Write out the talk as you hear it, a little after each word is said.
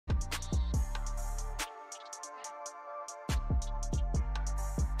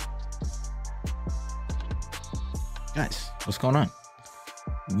Guys, what's going on?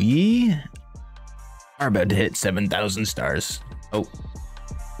 We are about to hit 7,000 stars. Oh,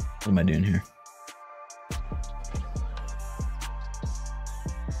 what am I doing here?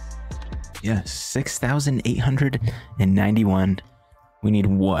 Yeah, 6,891. We need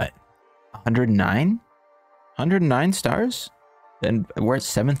what? 109? 109 stars? Then we're at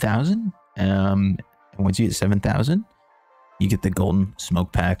 7,000. And once you get 7,000, you get the golden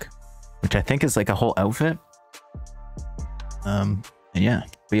smoke pack, which I think is like a whole outfit. And yeah,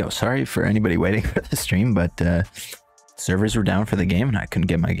 but yo, sorry for anybody waiting for the stream, but servers were down for the game and I couldn't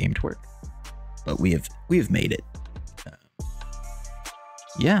get my game to work. But we have made it.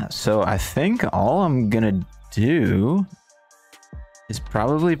 Yeah, so I think all I'm gonna do is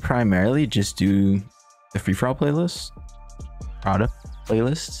probably primarily just do the free-for-all playlist, product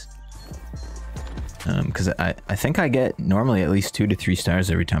playlists, because I think I get normally at least 2 to 3 stars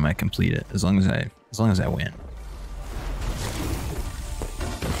every time I complete it, as long as I win.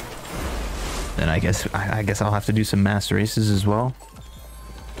 Then I guess I'll have to do some mass races as well,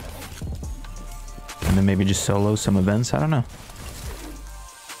 and then maybe just solo some events. I don't know.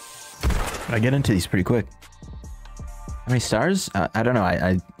 I get into these pretty quick. How many stars? I don't know.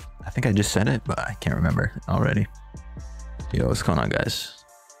 I think I just said it, but I can't remember already. Yo, what's going on, guys?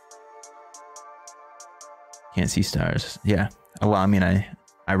 Can't see stars. Yeah. Well, I mean,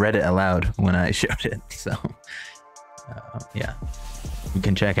 I read it aloud when I showed it, so yeah. We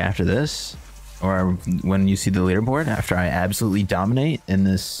can check after this, or when you see the leaderboard after I absolutely dominate in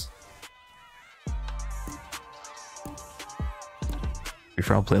this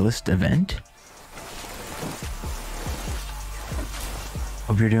free-for-all playlist event.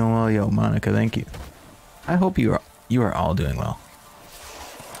 Hope you're doing well, yo, Monica. Thank you. I hope you are all doing well.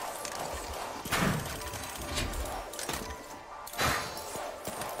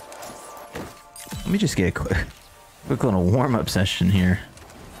 Let me just get a quick little warm-up session here.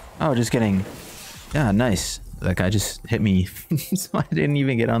 Oh, just kidding. Yeah, nice. That guy just hit me, so I didn't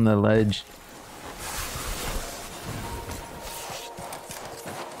even get on the ledge.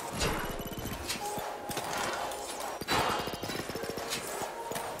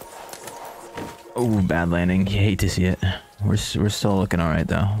 Oh, bad landing. You hate to see it. We're still looking all right,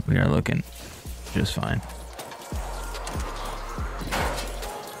 though. We are looking just fine.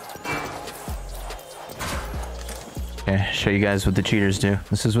 Okay, show you guys what the cheaters do.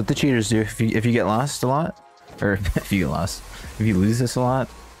 This is what the cheaters do. If you get lost a lot, or if you lose this a lot,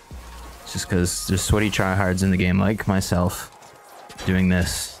 it's just because there's sweaty tryhards in the game, like myself, doing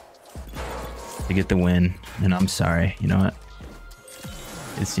this to get the win. And I'm sorry. You know what?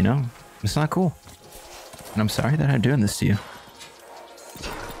 It's it's not cool. And I'm sorry that I'm doing this to you.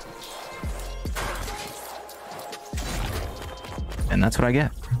 And that's what I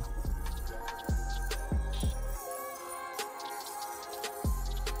get.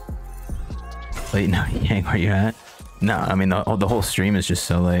 Late now, Yang, where you at? No, I mean, the whole stream is just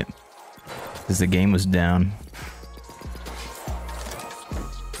so late. Because the game was down.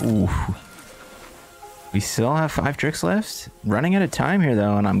 Ooh. We still have 5 tricks left. Running out of time here,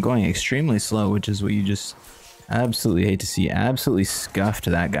 though, and I'm going extremely slow, which is what you just absolutely hate to see. Absolutely scuffed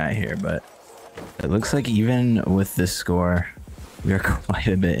that guy here, but it looks like even with this score, we are quite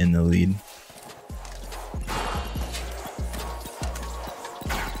a bit in the lead.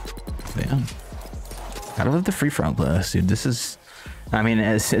 But yeah. Gotta love the free-for-all playlist, dude. This is... I mean,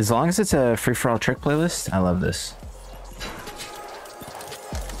 as long as it's a free-for-all trick playlist, I love this.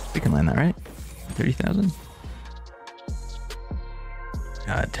 We can land that, right? 30,000?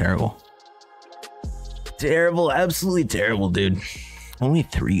 God, terrible. Terrible, absolutely terrible, dude. Only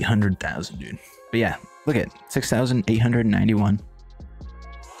 300,000, dude. But yeah, look at 6,891.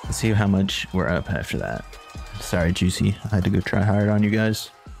 Let's see how much we're up after that. Sorry, Juicy. I had to go try hard on you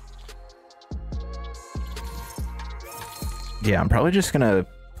guys. Yeah, I'm probably just gonna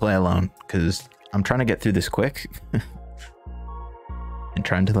play alone because I'm trying to get through this quick. And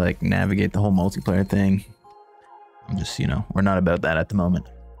trying to like navigate the whole multiplayer thing. I'm just, we're not about that at the moment.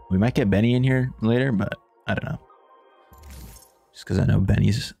 We might get Benny in here later, but I don't know. Just because I know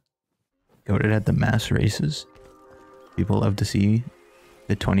Benny's goated at the mass races. People love to see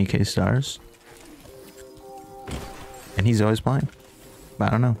the 20k stars. And he's always playing. But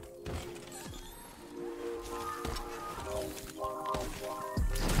I don't know.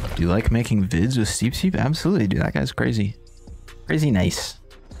 Do you like making vids with Steep Steep? Absolutely, dude. That guy's crazy. Crazy nice.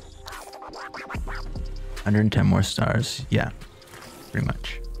 110 more stars. Yeah, pretty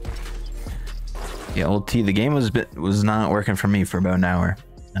much. Yeah, old T, the game was not working for me for about an hour.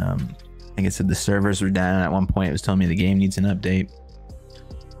 I think it said the servers were down. At one point it was telling me the game needs an update.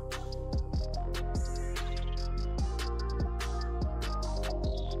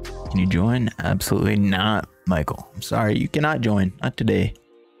 Can you join? Absolutely not, Michael. I'm sorry, you cannot join. Not today.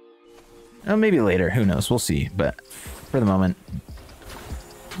 Oh, maybe later. Who knows? We'll see. But for the moment,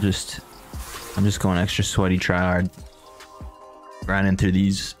 I'm just going extra sweaty, try hard, grinding through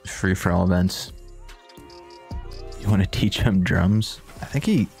these free-for-all events. You want to teach him drums? I think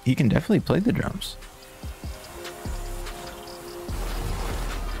he can definitely play the drums.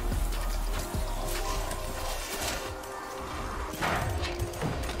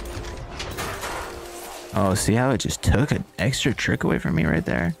 Oh, see how it just took an extra trick away from me right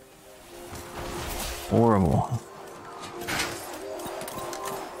there? Horrible.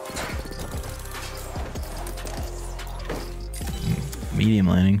 Medium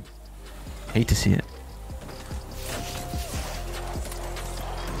landing. Hate to see it.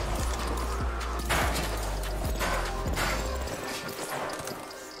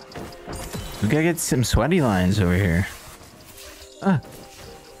 We gotta get some sweaty lines over here. Ah.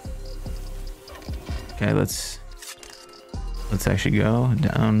 Okay, let's actually go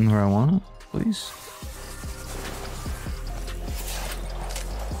down where I want, please.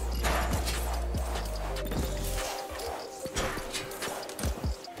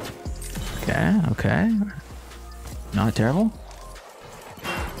 Okay. Not terrible.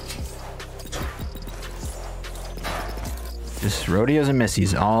 Just rodeos and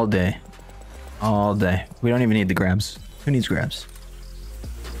missies all day. All day. We don't even need the grabs. Who needs grabs?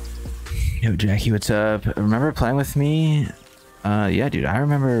 Yo, Jackie, what's up? Remember playing with me? Yeah, dude, I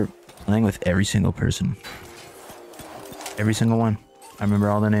remember playing with every single person. Every single one. I remember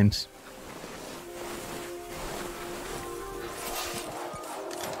all their names.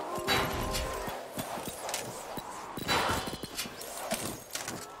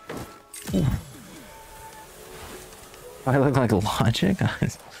 Ooh. I look like a Logic?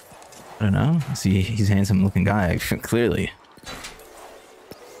 I don't know. See, he's a handsome looking guy, clearly.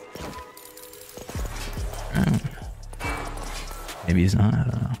 Maybe he's not, I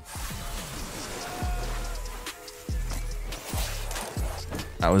don't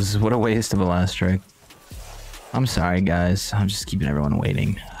know. What a waste of a last strike. I'm sorry, guys. I'm just keeping everyone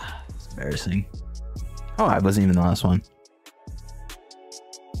waiting. It's embarrassing. Oh, I wasn't even the last one.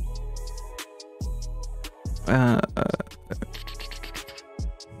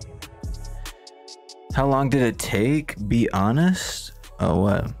 How long did it take? Be honest. Oh,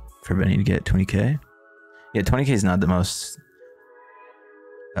 what? For Benny to get 20k? Yeah, 20k is not the most.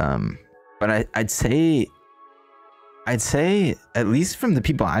 But I'd say at least from the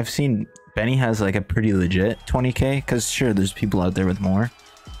people I've seen, Benny has like a pretty legit 20k. Because sure, there's people out there with more,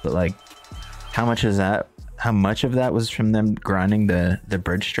 but like, how much is that? How much of that was from them grinding the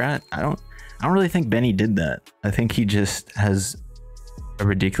bridge strat? I don't really think Benny did that. I think he just has a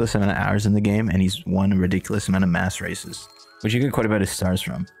ridiculous amount of hours in the game, and he's won a ridiculous amount of mass races, which you get quite a bit of stars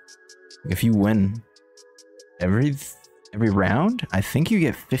from. If you win every round, I think you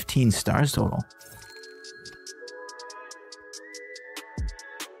get 15 stars total.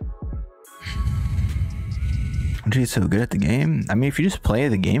 How'd you get so good at the game? I mean, if you just play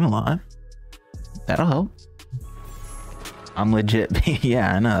the game a lot, that'll help. I'm legit.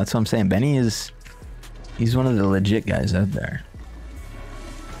 Yeah, I know. That's what I'm saying. Benny he's one of the legit guys out there.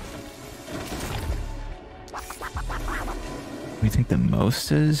 What do you think the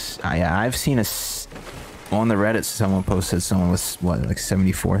most is? Yeah, I've seen on the Reddit, someone posted someone was what, like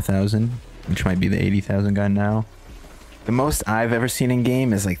 74,000, which might be the 80,000 guy now. The most I've ever seen in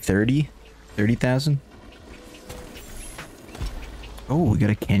game is like 30,000. Oh, we got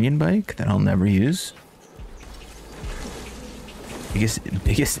a canyon bike that I'll never use.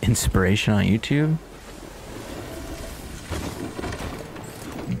 Biggest inspiration on YouTube?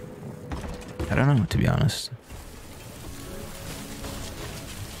 I don't know, to be honest.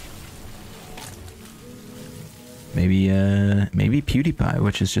 Maybe PewDiePie,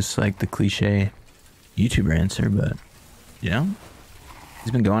 which is just like the cliche YouTuber answer, but you know,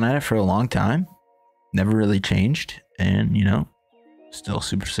 he's been going at it for a long time, never really changed, and you know, still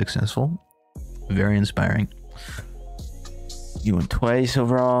super successful. Very inspiring. You won twice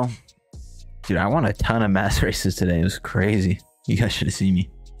overall. Dude, I won a ton of mass races today. It was crazy. You guys should have seen me.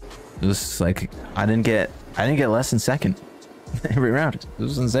 It was like I didn't get less than second every round. It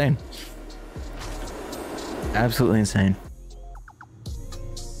was insane. Absolutely insane.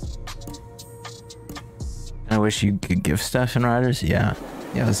 I wish you could give stuff in Riders. Yeah.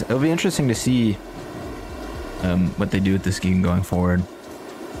 It'll be interesting to see what they do with this game going forward.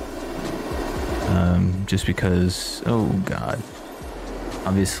 Just because, oh god,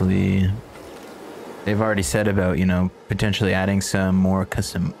 obviously they've already said about, you know, potentially adding some more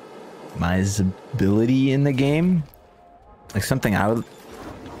customizability in the game, like something I would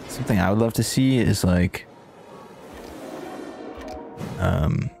Something I would love to see is like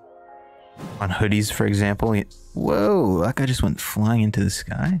on hoodies, for example. Whoa, that guy just went flying into the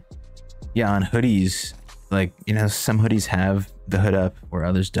sky. Yeah, on hoodies, like, you know, some hoodies have the hood up where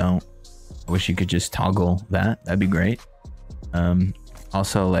others don't. I wish you could just toggle that. That'd be great.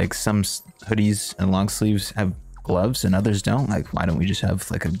 Also, like, some hoodies and long sleeves have gloves and others don't. Like, why don't we just have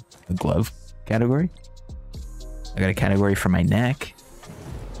like a glove category? I got a category for my neck.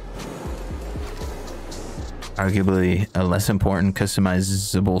 Arguably a less important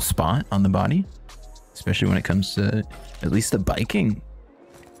customizable spot on the body, especially when it comes to at least the biking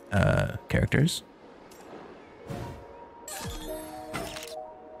characters.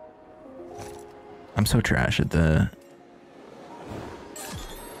 I'm so trash at the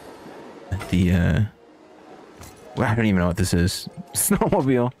well, I don't even know what this is.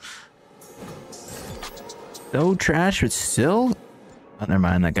 Snowmobile. So trash, but still. Oh, never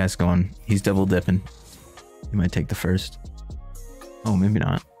mind. That guy's going. He's double dipping. He might take the first. Oh, maybe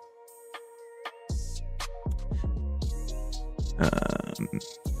not. It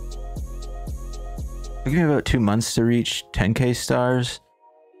took me about 2 months to reach 10k stars,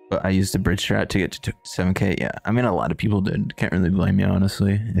 but I used the bridge strat to get to 7k. Yeah, I mean, a lot of people did. Can't really blame you,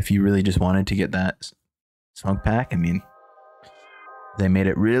 honestly. If you really just wanted to get that smoke pack, I mean, they made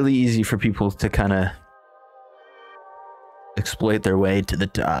it really easy for people to kind of exploit their way to the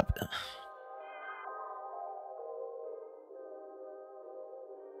top.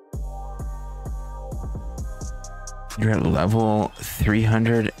 You're at level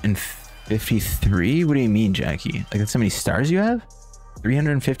 353? What do you mean, Jackie? Like, that's how many stars you have?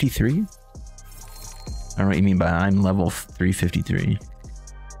 353? I don't know what you mean by I'm level 353.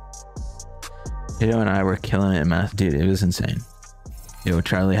 Tato and I were killing it in math. Dude, it was insane. Yo,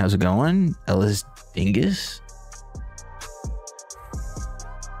 Charlie, how's it going? Ellis Dingus?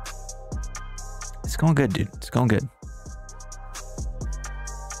 It's going good, dude. It's going good.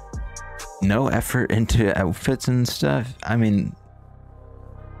 No effort into outfits and stuff. I mean,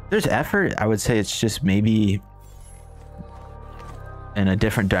 there's effort. I would say it's just maybe in a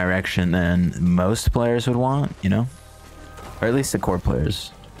different direction than most players would want, you know? Or at least the core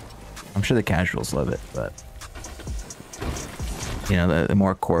players. I'm sure the casuals love it, but you know, the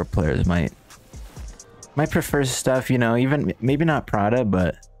more core players might prefer stuff, you know, even maybe not Prada,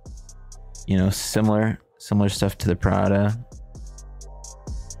 but you know, similar stuff to the Prada,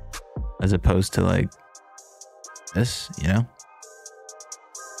 as opposed to like this, you know,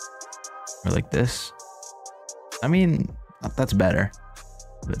 or like this. I mean, that's better.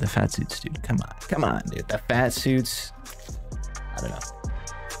 But the fat suits, dude, come on, dude. The fat suits, I don't know.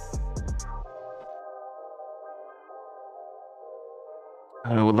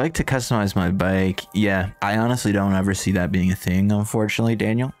 I would like to customize my bike. Yeah, I honestly don't ever see that being a thing, unfortunately,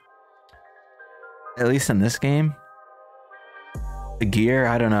 Daniel. At least in this game. The gear,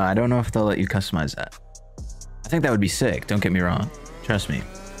 I don't know. I don't know if they'll let you customize that. I think that would be sick, don't get me wrong. Trust me.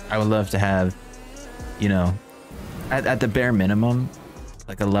 I would love to have, you know, at the bare minimum,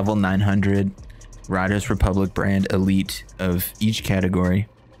 like a level 900 Riders Republic brand elite of each category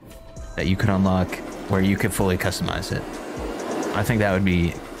that you could unlock where you could fully customize it. I think that would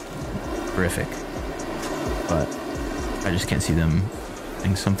be horrific, but I just can't see them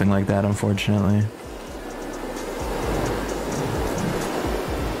doing something like that, unfortunately.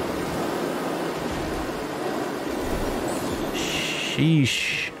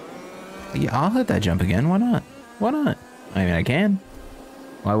 Sheesh. Yeah, I'll hit that jump again. Why not? Why not? I mean, I can.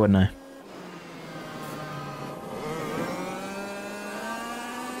 Why wouldn't I?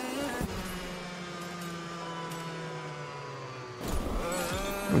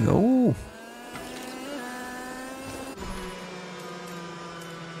 There we go.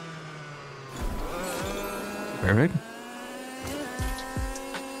 Perfect.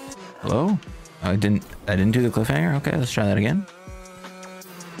 Hello? I didn't do the cliffhanger. Okay, let's try that again.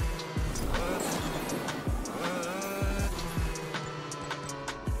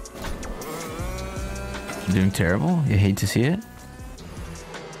 I'm doing terrible. You hate to see it.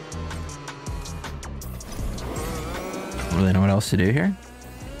 Don't really know what else to do here.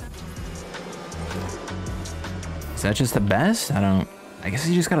 Is that just the best? I guess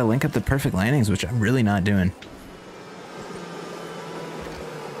you just gotta link up the perfect landings, which I'm really not doing.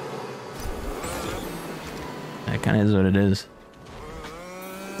 That kind of is what it is.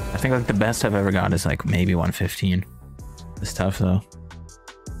 I think like the best I've ever got is like maybe 115. It's tough though.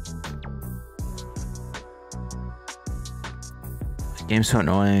 The game's so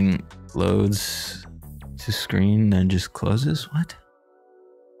annoying. Loads to screen and just closes. What?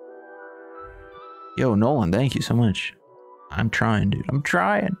 Yo, Nolan, thank you so much. I'm trying, dude. I'm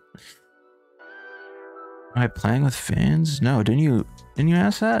trying. Am I playing with fans? No, didn't you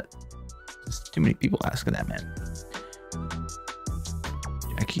ask that? There's too many people asking that, man.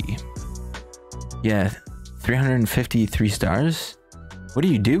 Jackie. Yeah, 353 stars? What do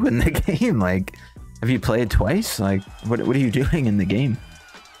you do in the game? Like, have you played twice? Like, what are you doing in the game?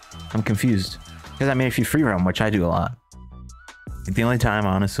 I'm confused. Because, I mean, if you free roam, which I do a lot. Like, the only time,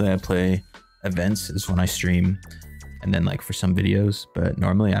 honestly, I play events is when I stream. And then, like, for some videos. But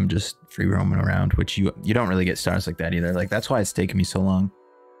normally, I'm just free roaming around, which you don't really get stars like that either. Like, that's why it's taken me so long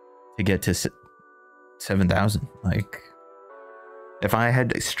to get to 7,000. Like, if I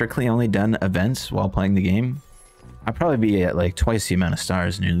had strictly only done events while playing the game, I'd probably be at like twice the amount of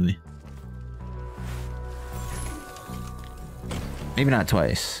stars nearly. Maybe not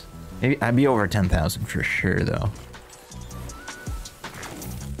twice. Maybe I'd be over 10,000 for sure though.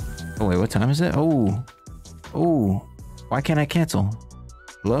 Oh wait, what time is it? Oh, why can't I cancel?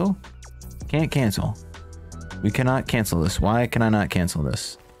 Hello? Can't cancel. We cannot cancel this. Why can I not cancel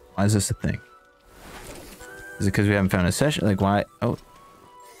this? Why is this a thing? Is it because we haven't found a session? Like why? Oh,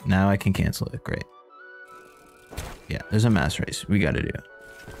 now I can cancel it. Great. Yeah, there's a mass race we gotta do.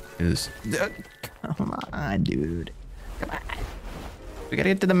 Come on, dude. Come on. We gotta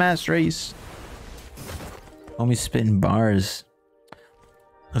get to the mass race. Homie spitting bars.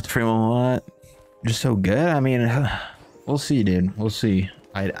 Let's free him a lot. You're so good. I mean, we'll see, dude. We'll see.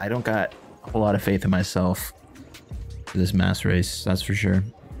 I don't got a whole lot of faith in myself for this mass race. That's for sure.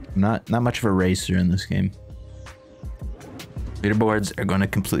 I'm not much of a racer in this game. Leaderboards are going to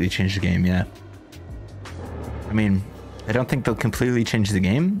completely change the game. Yeah. I mean, I don't think they'll completely change the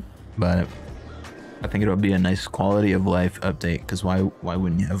game, but I think it'll be a nice quality of life update, because why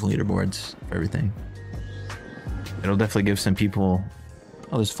wouldn't you have leaderboards for everything? It'll definitely give some people...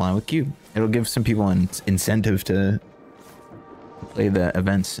 Oh, there's flying with Cube. It'll give some people an incentive to play the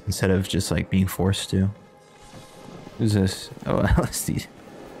events instead of just like being forced to. Who's this? Oh, LSD.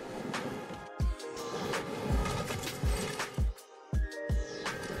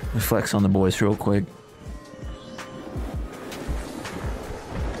 Let me flex on the boys real quick.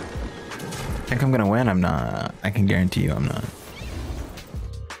 Think I'm gonna win? I'm not. I can guarantee you I'm not.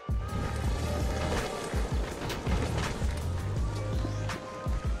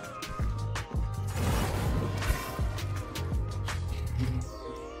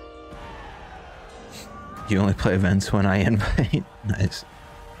 You only play events when I invite. Nice.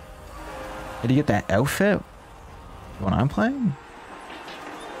 Did you get that outfit when I'm playing?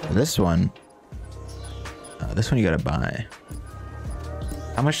 This one. This one you gotta buy.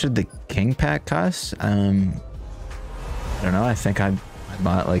 How much did the King Pack cost? I don't know. I think I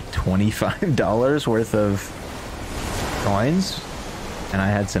bought like $25 worth of coins, and I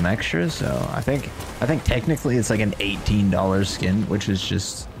had some extras. So I think technically it's like an $18 skin, which is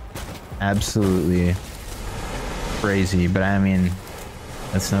just absolutely crazy. But I mean,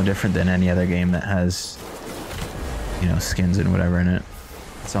 that's no different than any other game that has, you know, skins and whatever in it.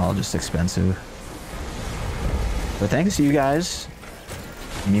 It's all just expensive. But thanks to you guys,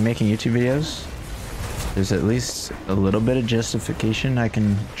 me making YouTube videos, there's at least a little bit of justification I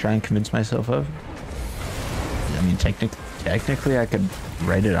can try and convince myself of. I mean, technically I could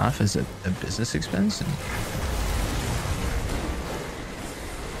write it off as a business expense.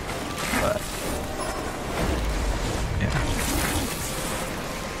 But yeah.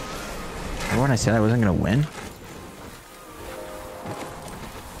 Remember when I said I wasn't gonna win?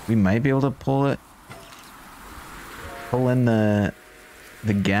 We might be able to pull in the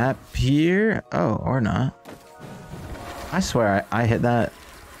gap here. Oh, or not. I swear I hit that,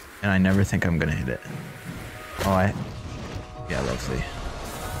 and I never think I'm gonna hit it. Oh, yeah, lovely.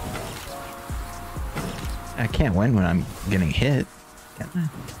 I can't win when I'm getting hit, can I?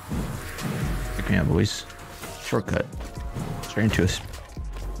 Pick me up, boys. Shortcut. Straight into a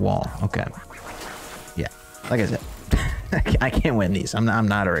wall. Okay. Yeah, like I said. I can't win these. I'm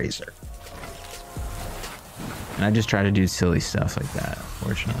not a racer. And I just try to do silly stuff like that,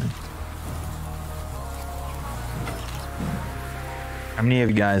 unfortunately. How many of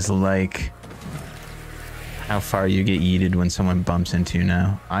you guys like how far you get yeeted when someone bumps into you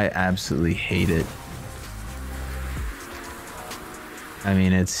now? I absolutely hate it. I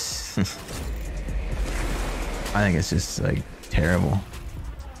mean, it's... I think it's just, like, terrible.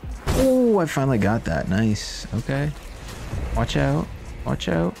 Oh, I finally got that. Nice. Okay. Watch out. Watch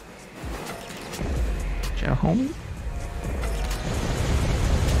out. Watch out, homie.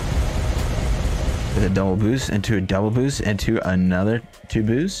 With a double boost, into a double boost, into another 2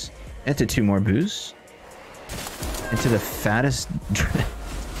 boosts, into 2 more boosts, into the fattest... I'm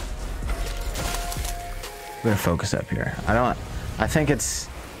gonna focus up here. I think it's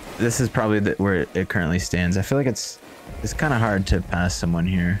this is probably where it currently stands. I feel like it's kind of hard to pass someone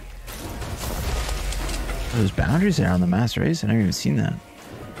here. Oh, there's boundaries there on the mass race. I never even seen that.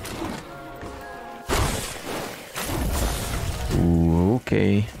 Ooh,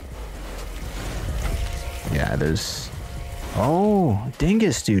 okay. Yeah, there's... Oh,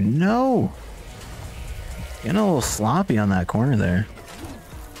 dingus, dude, no! Getting a little sloppy on that corner there.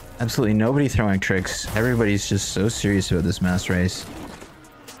 Absolutely nobody throwing tricks. Everybody's just so serious about this mass race.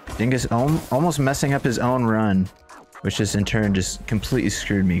 Dingus almost messing up his own run, which just in turn just completely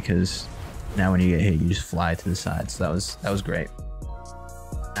screwed me because now when you get hit, you just fly to the side. So that was great.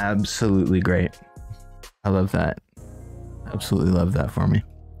 Absolutely great. I love that. Absolutely love that for me.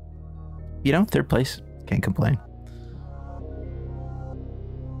 You know, third place. Can't complain.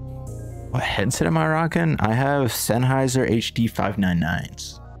 What headset am I rocking? I have Sennheiser HD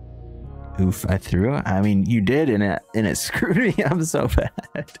 599s. Oof, I threw it. I mean, you did, and it screwed me up so bad.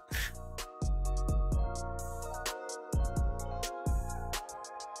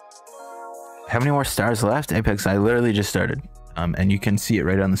 How many more stars left? Apex, I literally just started. And you can see it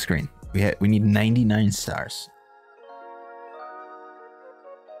right on the screen. We need 99 stars.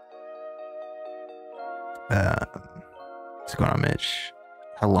 What's going on, Mitch?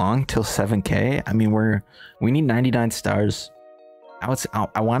 How long till 7K? I mean, we need 99 stars. I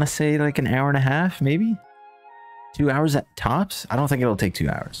want to say like an hour and a half, maybe 2 hours at tops. I don't think it'll take 2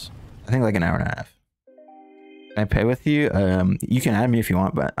 hours. I think like an hour and a half. Can I play with you? You can add me if you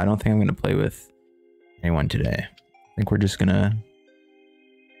want, but I don't think I'm gonna play with anyone today. I think we're just gonna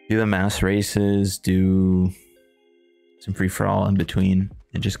do the mass races, do some free for all in between,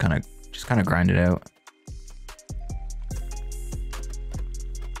 and just kind of grind it out.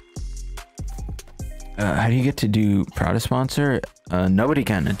 How do you get to do Prada sponsor? Nobody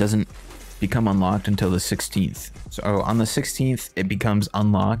can. It doesn't become unlocked until the 16th. So on the 16th, it becomes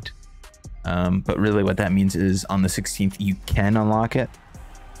unlocked. But really what that means is on the 16th, you can unlock it.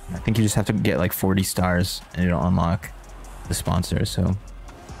 I think you just have to get like 40 stars and it'll unlock the sponsor. So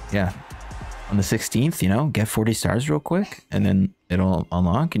yeah, on the 16th, you know, get 40 stars real quick and then it'll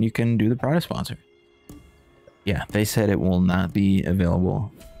unlock and you can do the Prada sponsor. Yeah, they said it will not be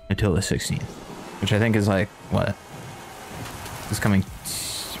available until the 16th, which I think is like, what? This coming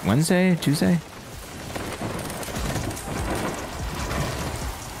Wednesday, Tuesday?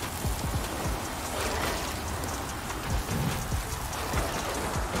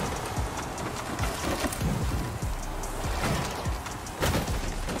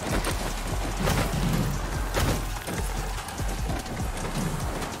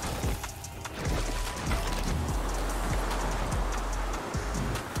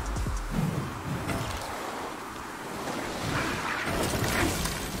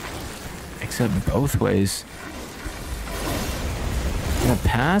 Both ways. I'm gonna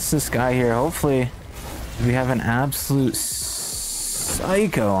pass this guy here. Hopefully we have an absolute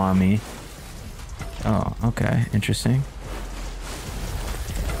psycho on me. Oh, okay, interesting.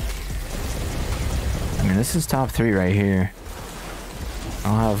 I mean, this is top 3 right here.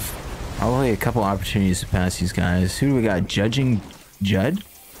 I'll have probably a couple opportunities to pass these guys. Who do we got? Judging Judd?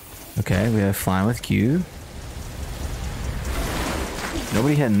 Okay, we have Flying with Q.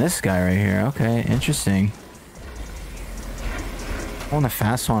 Nobody hitting this guy right here. Okay, interesting. I want a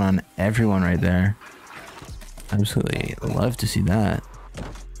fast one on everyone right there. Absolutely love to see that.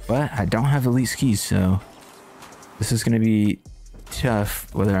 But I don't have elite skis, so this is going to be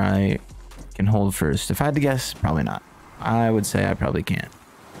tough whether I can hold first. If I had to guess, probably not. I would say I probably can't.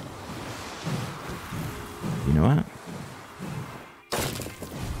 You know what?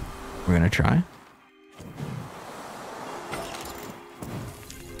 We're going to try.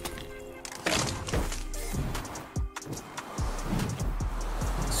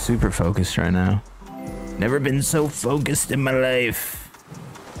 Super focused right now. Never been so focused in my life.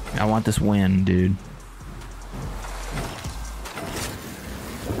 I want this win, dude.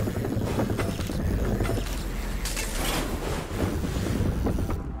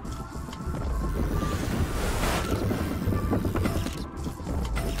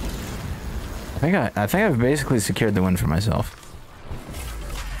 I think I've basically secured the win for myself.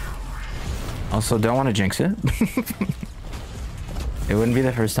 Also, don't want to jinx it. It wouldn't be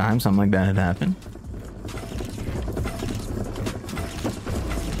the first time something like that had happened.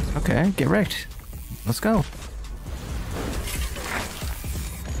 Okay, get wrecked. Let's go.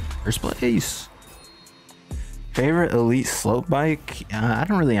 First place. Favorite elite slope bike? I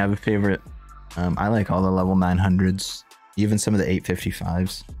don't really have a favorite. I like all the level 900s, even some of the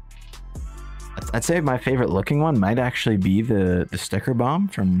 855s. I'd say my favorite looking one might actually be the sticker bomb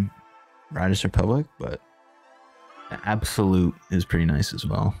from Riders Republic, but Absolute is pretty nice as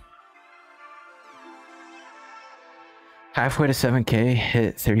well. Halfway to 7K,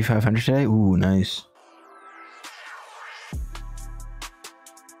 hit 3,500 today. Ooh, nice.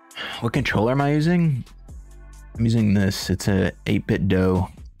 What controller am I using? I'm using this. It's a 8-bit DOE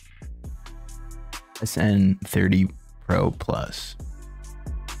SN30 Pro Plus.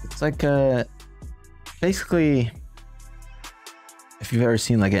 It's like a, basically, if you've ever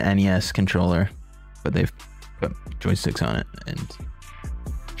seen like an NES controller, but they've put joysticks on it and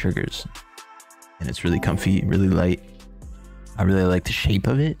triggers, and it's really comfy, really light. I really like the shape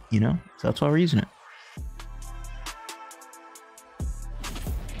of it, you know, so that's why we're using it.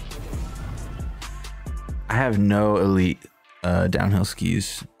 I have no elite downhill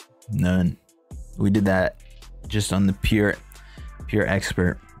skis, none. We did that just on the pure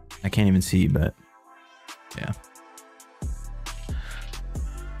expert. I can't even see, but yeah.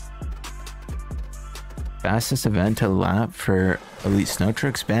 Fastest event to lap for elite snow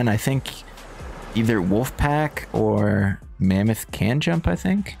tricks, Ben. I think either Wolfpack or Mammoth Can Jump, I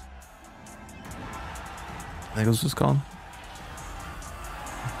think that's what it's called.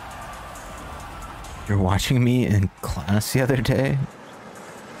 You're watching me in class the other day.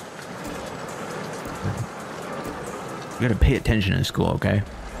 You gotta pay attention in school, okay?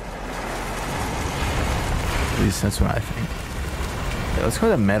 At least that's what I think. Okay, let's go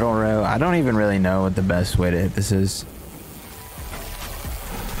the metal row. I don't even really know what the best way to hit this is.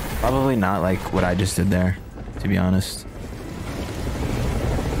 Probably not like what I just did there, to be honest.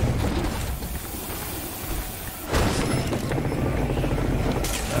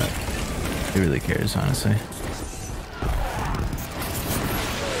 Who really cares, honestly?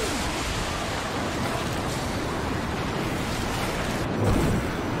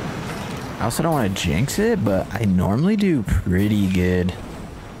 I also don't want to jinx it, but I normally do pretty good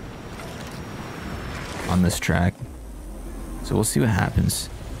on this track. So we'll see what happens.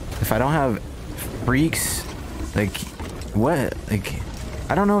 If I don't have freaks, like, what? Like,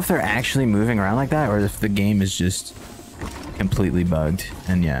 I don't know if they're actually moving around like that or if the game is just completely bugged.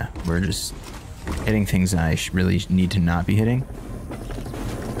 And yeah, we're just hitting things I really need to not be hitting.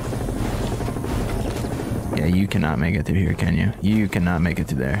 Yeah, you cannot make it through here, can you? You cannot make it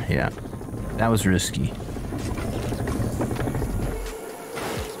through there. Yeah. That was risky.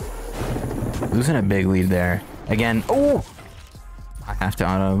 Losing a big lead there. Again, oh! I have to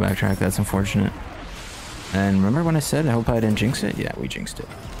auto backtrack. That's unfortunate. And remember when I said I hope I didn't jinx it? Yeah, we jinxed it.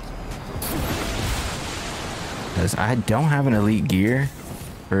 Because I don't have an elite gear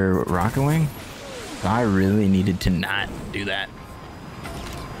for Rocket Wing. So I really needed to not do that.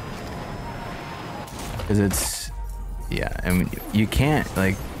 Because it's... Yeah, I mean, you can't,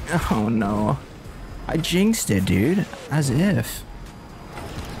 like... Oh no. I jinxed it, dude. As if.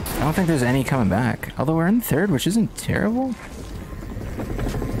 I don't think there's any coming back. Although we're in third, which isn't terrible.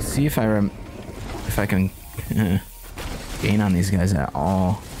 Let's see if I can gain on these guys at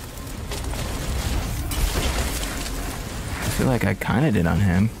all. I feel like I kind of did on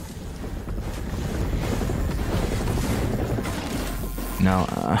him. No.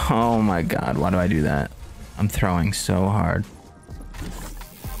 Oh my god. Why do I do that? I'm throwing so hard.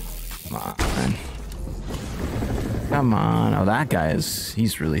 Come on. Come on. Oh, that guy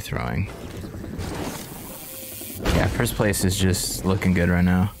he's really throwing. Yeah, first place is just looking good right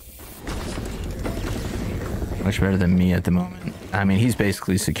now. Much better than me at the moment. I mean, he's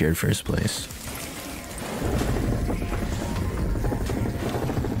basically secured first place.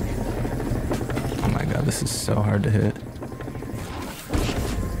 Oh my god, this is so hard to hit.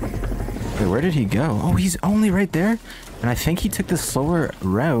 Wait, where did he go? Oh, he's only right there? And I think he took the slower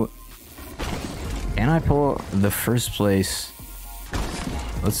route. Can I pull the first place?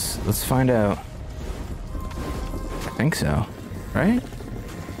 Let's find out. I think so, right?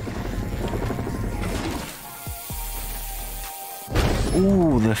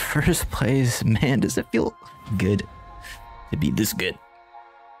 Ooh, the first place. Man, does it feel good to be this good?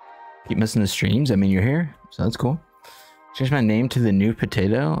 Keep missing the streams. I mean, you're here, so that's cool. Change my name to the new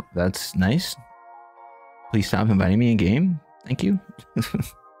potato. That's nice. Please stop inviting me in game. Thank you.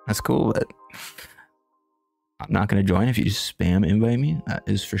 That's cool, but I'm not going to join if you just spam invite me. That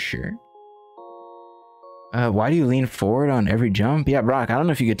is for sure. Why do you lean forward on every jump? Yeah, Brock, I don't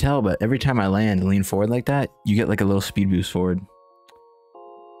know if you could tell, but every time I land, lean forward like that, you get like a little speed boost forward.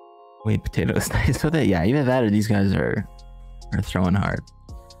 Wait, potato is nice with it? Yeah, either that or these guys are throwing hard.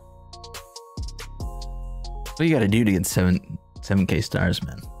 What you got to do to get 7K stars,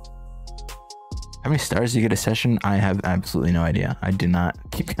 man? How many stars do you get a session? I have absolutely no idea. I do not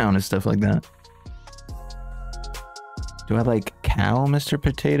keep count of stuff like that. Do I like cow, Mr.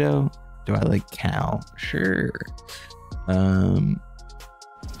 Potato? Do I like Cal? Sure.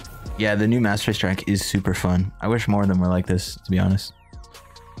 Yeah, the new Master Race track is super fun. I wish more of them were like this, to be honest.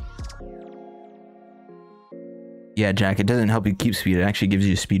 Yeah, Jack, it doesn't help you keep speed. It actually gives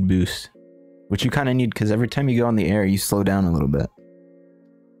you a speed boost, which you kind of need because every time you go on the air, you slow down a little bit.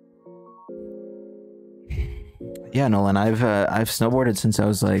 Yeah, Nolan, I've snowboarded since I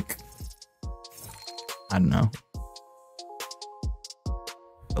was like, I don't know,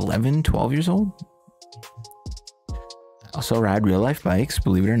 11, 12 years old. I also ride real life bikes,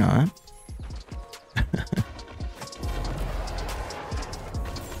 believe it or not.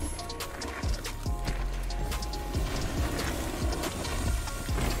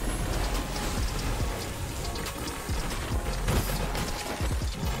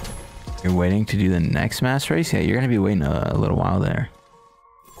 You're waiting to do the next mass race? Yeah, you're gonna be waiting a little while there.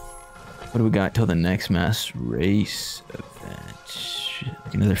 What do we got till the next mass race event?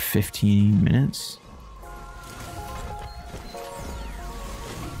 Like another 15 minutes?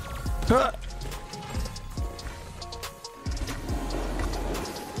 Ah!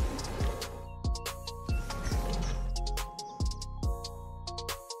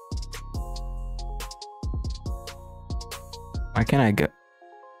 Why can't I go?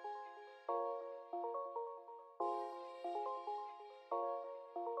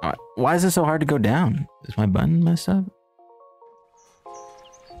 Why is it so hard to go down? Is my button messed up?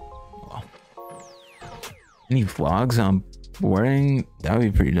 Oh. Any vlogs on boarding? That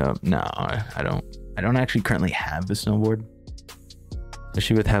would be pretty dope. No, I don't actually currently have a snowboard.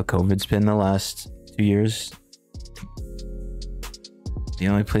 Especially with how COVID's been the last 2 years. The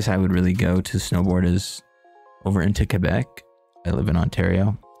only place I would really go to snowboard is over into Quebec. I live in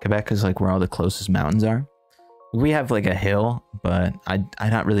Ontario. Quebec is like where all the closest mountains are. We have like a hill, but I'm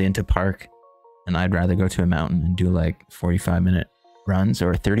not really into park, and I'd rather go to a mountain and do like 45-minute runs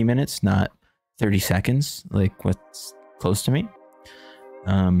or 30 minutes, not 30 seconds, like what's close to me.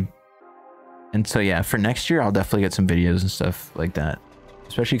 And so yeah, for next year, I'll definitely get some videos and stuff like that,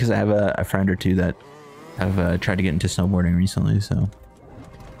 especially because I have a friend or two that have tried to get into snowboarding recently. So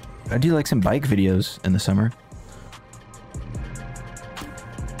I do like some bike videos in the summer.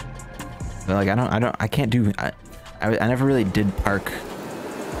 But like I can't do I never really did park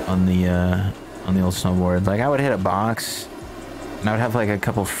on the old snowboard. Like I would hit a box and I would have like a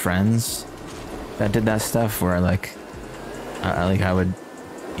couple friends that did that stuff where like I would,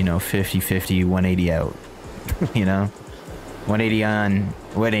 you know, 50-50 180 out. You know, 180 on,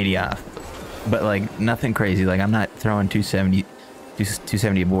 180 off, but like nothing crazy. Like I'm not throwing 270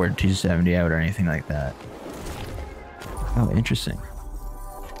 aboard, 270 out or anything like that. Oh, interesting.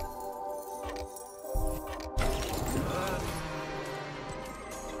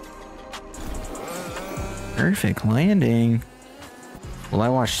 Perfect landing. Will I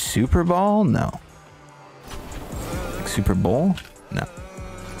watch Super Bowl? No. Like Super Bowl? No.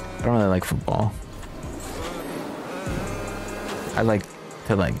 I don't really like football. I like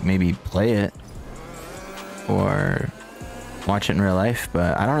to like maybe play it or watch it in real life,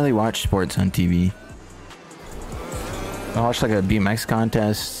 but I don't really watch sports on TV. I watch like a BMX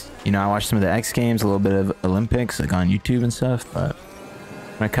contest. You know, I watch some of the X Games, a little bit of Olympics, like on YouTube and stuff. But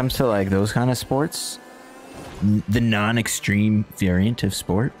when it comes to like those kind of sports, the non-extreme variant of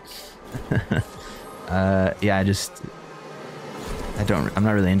sport, yeah, I'm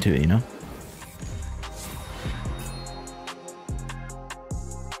not really into it, you know?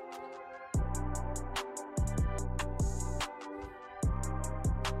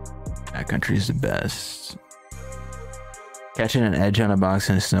 Backcountry is the best. Catching an edge on a box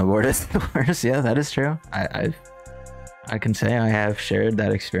and a snowboard is the worst. Yeah, that is true. I can say I have shared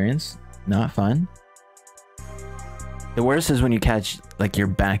that experience. Not fun. The worst is when you catch like your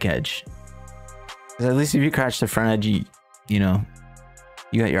back edge. Because at least if you catch the front edge, you know,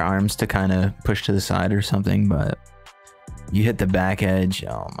 you got your arms to kind of push to the side or something, but you hit the back edge.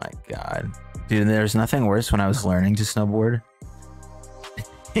 Oh my God. Dude, there's nothing worse when I was learning to snowboard.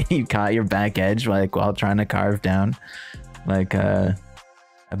 You caught your back edge like while trying to carve down like a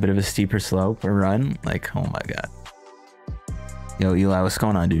bit of a steeper slope or run. Like, oh my God. Yo, Eli, what's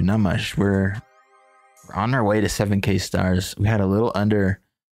going on, dude? Not much. We're on our way to 7K stars. We had a little under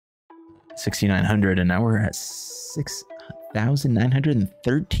 6,900 and now we're at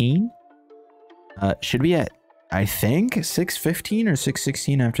 6,913. Should be at, I think, 615 or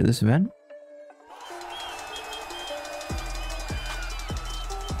 616 after this event.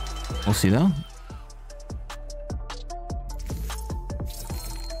 We'll see though.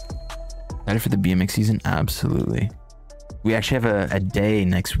 Excited for the BMX season? Absolutely. We actually have a day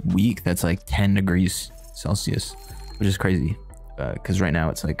next week that's like 10 degrees Celsius, which is crazy. because right now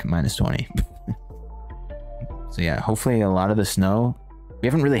it's like -20. So yeah, hopefully a lot of the snow. We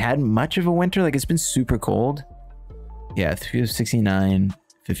haven't really had much of a winter. Like, it's been super cold. Yeah, 69,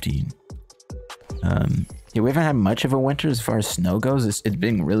 15. Yeah, we haven't had much of a winter as far as snow goes. It's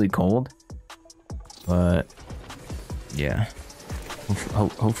been really cold, but yeah,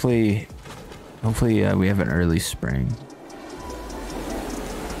 hopefully we have an early spring.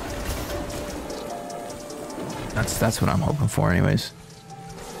 That's what I'm hoping for, anyways.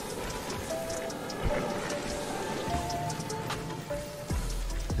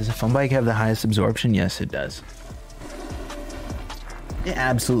 Does a fun bike have the highest absorption? Yes, it does. It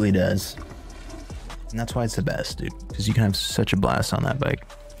absolutely does. And that's why it's the best, dude. Because you can have such a blast on that bike.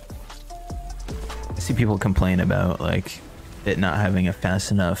 I see people complain about, like, it not having a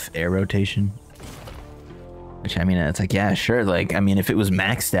fast enough air rotation. Which, I mean, it's like, yeah, sure. Like, I mean, if it was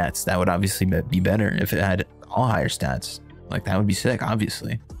max stats, that would obviously be better. If it had all higher stats, like, that would be sick,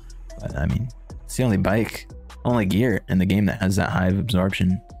 obviously. But, I mean, it's the only bike, only gear in the game that has that high of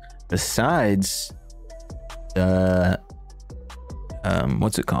absorption. Besides, what's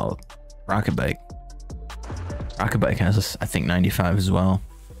it called? Rocket Bike. Rocket Bike has, I think, 95 as well.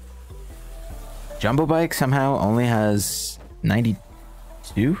 Jumbo Bike somehow only has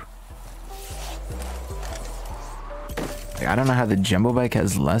 92. Like, I don't know how the Jumbo Bike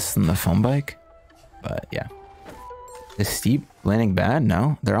has less than the Foam Bike, but yeah. Is steep landing bad?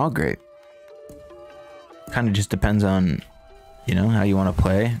 No, they're all great. Kind of just depends on, you know, how you want to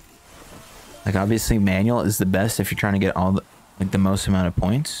play. Like, obviously manual is the best if you're trying to get all the, like, the most amount of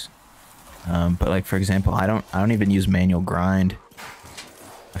points. But like, for example, I don't even use manual grind.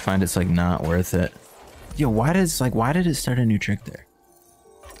 I find it's like not worth it. Yo, why did it start a new trick there?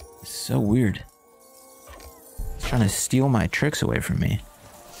 It's so weird. It's trying to steal my tricks away from me.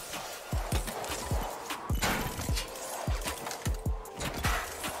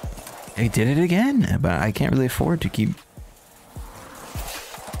 They did it again, but I can't really afford to keep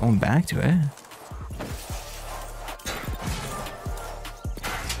going back to it.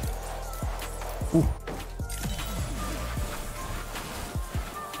 Ooh.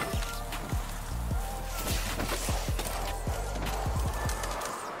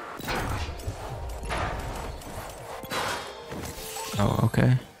 Oh,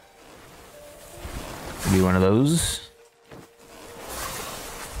 okay. Be one of those.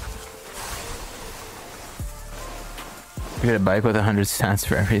 We got a bike with 100 stats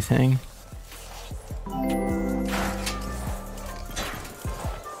for everything.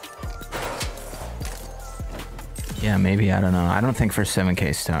 Yeah, maybe, I don't know. I don't think for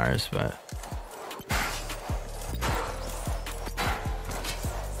 7K stars, but...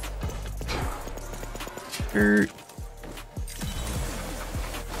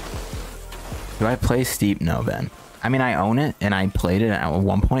 Do I play Steep? No, Ben. I mean, I own it, and I played it at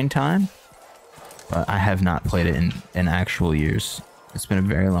one point in time, but I have not played it in actual years. It's been a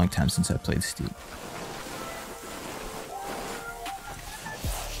very long time since I played Steep.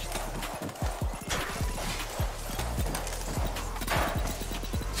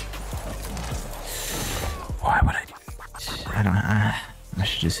 Why would I do that? I don't... I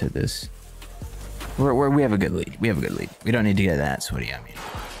should just hit this. We have a good lead. We have a good lead. We don't need to get that sweaty, I mean.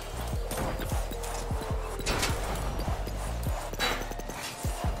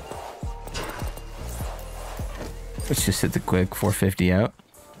 Let's just hit the quick 450 out.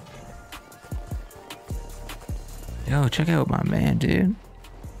 Yo, check out my man, dude.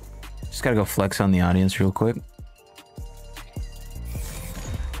 Just gotta go flex on the audience real quick.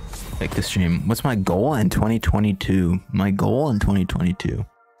 Like the stream. What's my goal in 2022? My goal in 2022.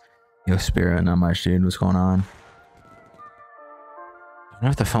 Yo, Spirit, not much, dude. What's going on? I don't know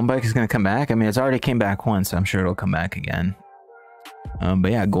if the phone bike is gonna come back. I mean, it's already came back once. So I'm sure it'll come back again.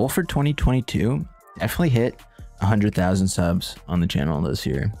 But yeah, goal for 2022. Definitely hit 100,000 subs on the channel this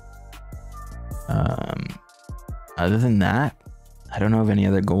year. Other than that, I don't know of any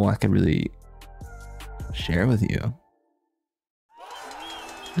other goal I could really share with you,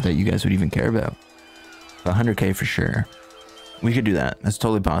 or that you guys would even care about. 100K for sure. We could do that. That's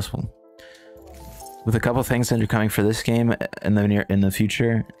totally possible. With a couple things that are coming for this game in the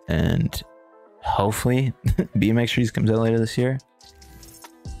future, and hopefully BMX Streets comes out later this year.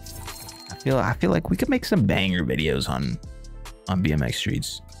 I feel like we could make some banger videos on BMX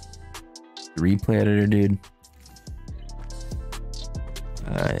Streets. The replay editor, dude.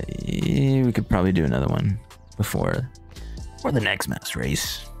 Yeah, we could probably do another one before the next mass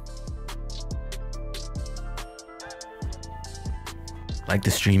race. Like the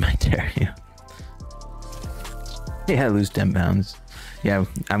stream, I dare you. Yeah, lose 10 pounds. Yeah,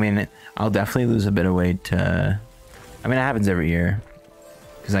 I mean, I'll definitely lose a bit of weight I mean, it happens every year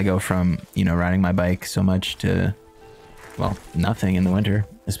because I go from, you know, riding my bike so much to, well, nothing in the winter,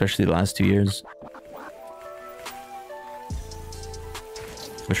 especially the last 2 years.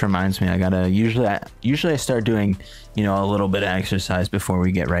 Which reminds me, I gotta usually I start doing, you know, a little bit of exercise before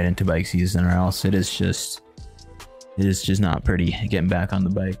we get right into bike season, or else it is just not pretty getting back on the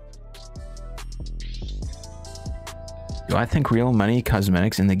bike. Do I think real money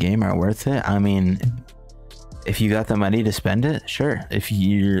cosmetics in the game are worth it? I mean, if you got the money to spend it, sure. If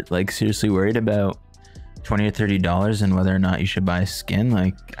you're like seriously worried about $20 or $30 and whether or not you should buy skin,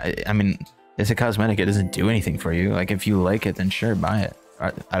 like I mean, it's a cosmetic, it doesn't do anything for you. Like if you like it, then sure, buy it.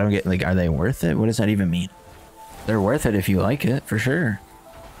 I don't get, like, are they worth it? What does that even mean? They're worth it if you like it, for sure.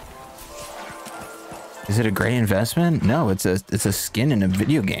 Is it a great investment? No, it's a skin in a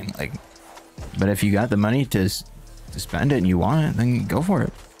video game. Like, but if you got the money to spend it and you want it, then go for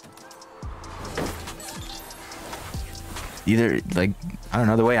it. Either, like, I don't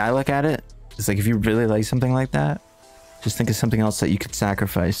know, the way I look at it, it's like if you really like something like that, just think of something else that you could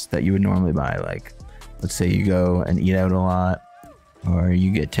sacrifice that you would normally buy. Like, let's say you go and eat out a lot, or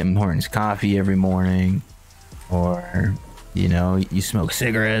you get Tim Hortons coffee every morning, or, you know, you smoke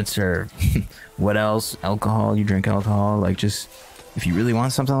cigarettes, or what else? Alcohol, you drink alcohol. Like, just, if you really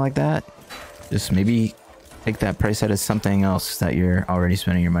want something like that, just maybe take that price out of something else that you're already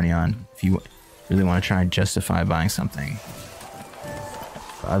spending your money on. If you really want to try and justify buying something.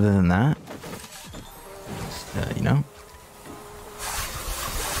 But other than that, just, you know.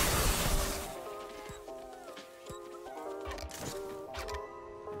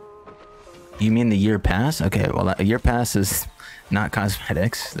 You mean the year pass? Okay, well, a year pass is not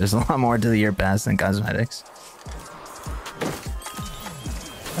cosmetics. There's a lot more to the year pass than cosmetics.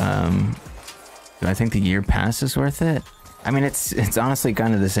 Do I think the year pass is worth it? I mean, it's honestly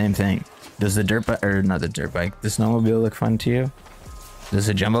kind of the same thing. Does the dirt bike, or not the dirt bike, the snowmobile look fun to you? Does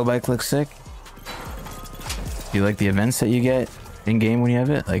the jumbo bike look sick? Do you like the events that you get in game when you have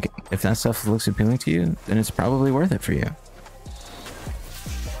it? Like, if that stuff looks appealing to you, then it's probably worth it for you.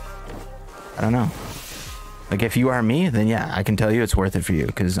 I don't know. Like, if you are me, then yeah, I can tell you it's worth it for you,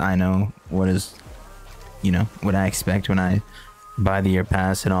 because I know what is, you know, what I expect when I buy the year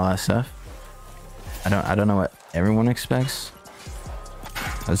pass and all that stuff. I don't know what everyone expects.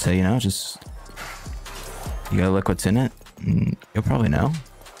 I'd say, you know, just, you gotta look what's in it, and you'll probably know.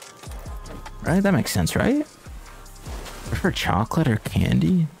 Right? That makes sense, right? Prefer chocolate or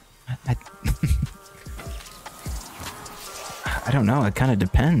candy? I don't know, it kind of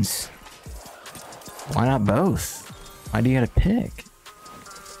depends. Why not both? Why do you gotta pick?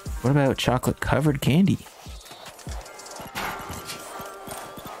 What about chocolate covered candy?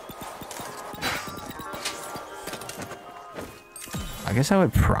 I guess I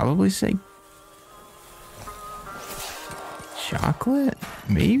would probably say chocolate,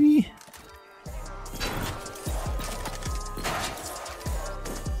 maybe?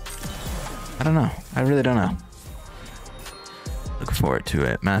 I don't know. I really don't know. Look forward to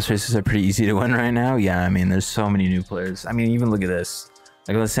it. Mass races are pretty easy to win right now. Yeah, I mean, there's so many new players. I mean, even look at this.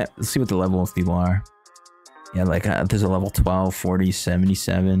 Like, let's see what the level of people are. Yeah, like there's a level 12, 40,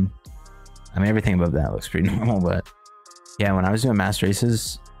 77. I mean, everything above that looks pretty normal, but yeah, when I was doing mass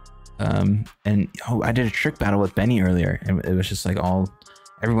races, and oh, I did a trick battle with Benny earlier, and it was just like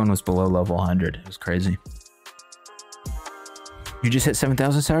everyone was below level 100. It was crazy. You just hit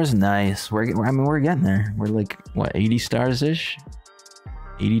 7,000 stars? Nice. I mean, we're getting there. We're like, what, 80 stars-ish?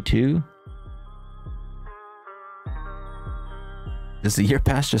 82? Does the year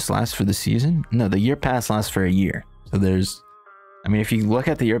pass just last for the season? No, the year pass lasts for a year. So there's, I mean, if you look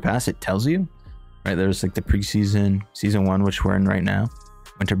at the year pass, it tells you, right? There's like the preseason, season 1, which we're in right now,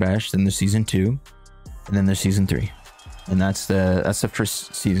 Winter Bash, then there's season 2, and then there's season 3. And that's the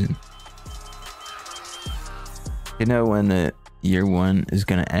first season. You know when the year 1 is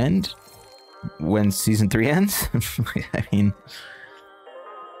gonna end? When season 3 ends? I mean,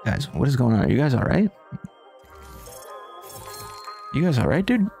 guys, what is going on? Are you guys all right? You guys all right,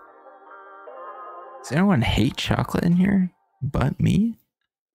 dude? Does anyone hate chocolate in here but me?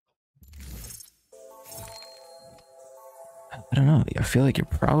 I don't know. I feel like you're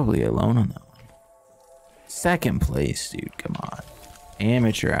probably alone on that one. Second place, dude. Come on.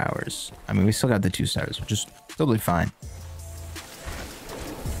 Amateur hours. I mean, we still got the 2 stars, which is totally fine.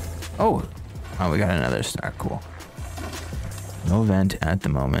 Oh, we got another star. Cool. No event at the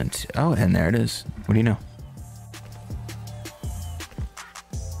moment. Oh, and there it is. What do you know?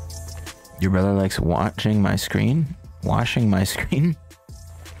 Your brother likes watching my screen? Washing my screen?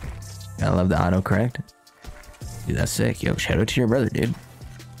 I love the autocorrect. Dude, that's sick. Yo, shout out to your brother, dude.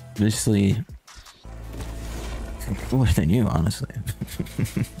 Obviously, Cooler than you, honestly.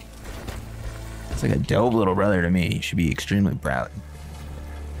 It's like a dope little brother to me. He should be extremely proud.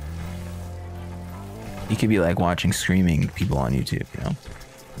 He could be like watching screaming people on YouTube, you know?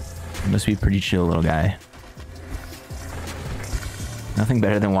 He must be a pretty chill little guy. Nothing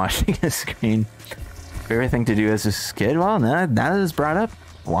better than watching a screen. Favorite thing to do as a kid? Well, now that is brought up.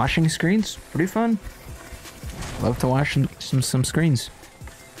 Washing screens, pretty fun. Love to wash some screens.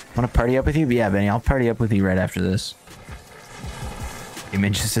 Want to party up with you? Yeah, Benny, I'll party up with you right after this. Hey,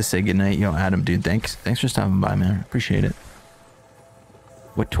 man, just to say goodnight. Yo, Adam, dude, thanks for stopping by, man. Appreciate it.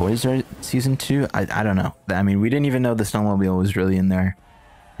 What toys are season 2? I don't know. I mean, we didn't even know the snowmobile was really in there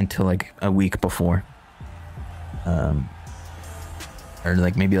until like a week before. Or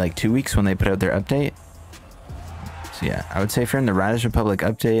like maybe like 2 weeks when they put out their update. So yeah, I would say if you're in the Riders Republic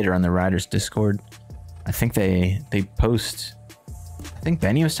update or on the Riders Discord, I think they post. I think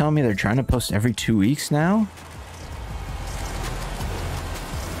Benny was telling me they're trying to post every 2 weeks now.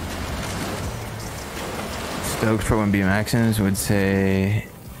 Stoked for when BMXs would say,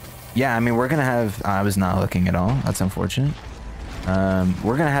 yeah, I mean, we're gonna have, I was not looking at all. That's unfortunate.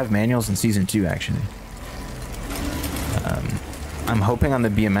 We're gonna have manuals in season 2, actually. I'm hoping on the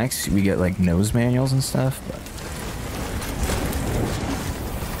BMX we get like nose manuals and stuff, but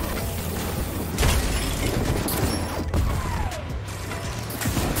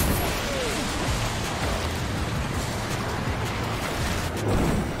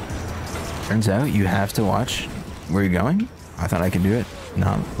turns out you have to watch where you're going. I thought I could do it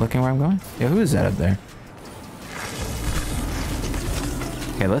not looking where I'm going. Yeah, who is that up there?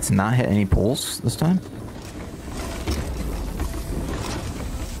 Okay, let's not hit any poles this time.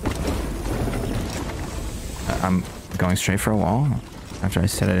 I'm going straight for a wall after I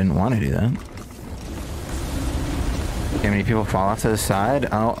said I didn't want to do that. Okay, many people fall off to the side.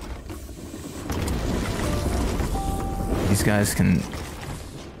 Oh, these guys can.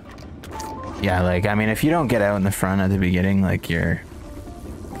 Yeah, like, I mean, if you don't get out in the front at the beginning, like, you're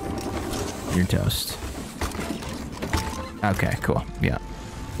toast. Okay, cool. Yeah.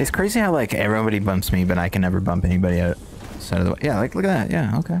 It's crazy how, like, everybody bumps me, but I can never bump anybody outside of the way. Yeah, like, look at that.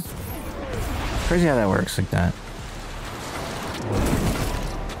 Yeah, okay. Crazy how that works like that.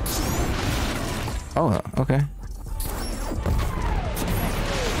 Oh, okay.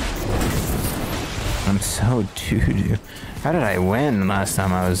 I'm so doo-doo. How did I win last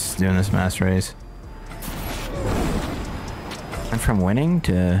time I was doing this mass race? I'm from winning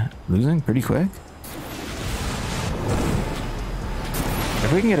to losing pretty quick.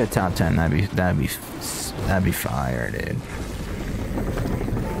 If we can get a top 10, that'd be fire, dude.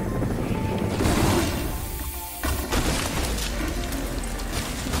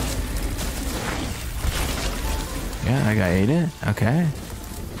 Yeah, I got 8 Okay.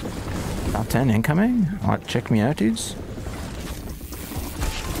 Top 10 incoming? Check me out, dudes.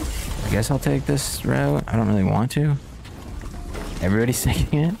 I guess I'll take this route. I don't really want to. Everybody's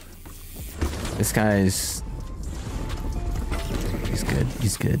taking it. This guy's... He's good.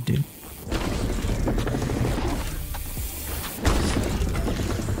 He's good, dude.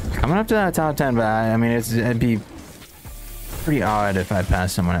 Coming up to that top 10, but I mean, it'd be pretty odd if I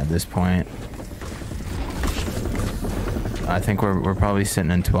passed someone at this point. I think we're probably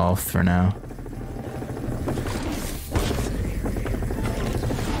sitting in 12th for now.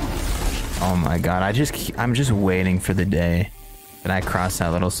 Oh my god, I'm just waiting for the day that I cross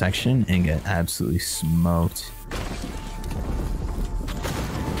that little section and get absolutely smoked.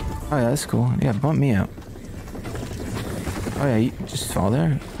 Oh yeah, that's cool. Yeah, bump me out. Oh yeah, you just fall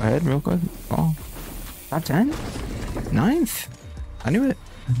there. Go ahead real quick. Oh. Top 10? 9th? I knew it.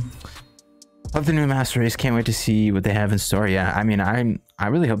 Love the new master race. Can't wait to see what they have in store. Yeah, I mean, I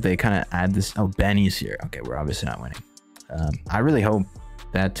really hope they kind of add this. Oh, Benny's here. Okay, we're obviously not winning. I really hope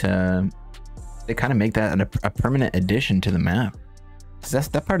that they kind of make that a permanent addition to the map. Because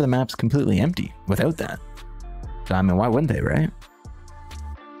that part of the map's completely empty without that. So I mean, why wouldn't they, right?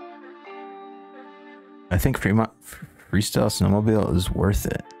 I think freestyle snowmobile is worth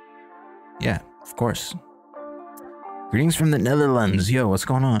it. Yeah, of course. Greetings from the Netherlands. Yo, what's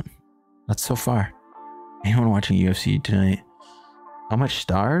going on? That's so far. Anyone watching UFC tonight? How much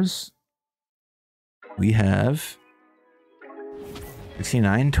stars? We have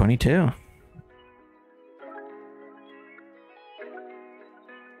 69, 22.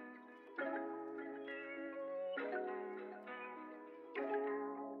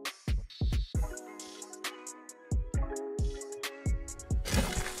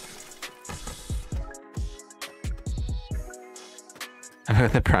 I've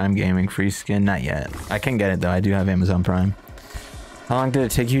got the Prime Gaming free skin. Not yet. I can get it though. I do have Amazon Prime. How long did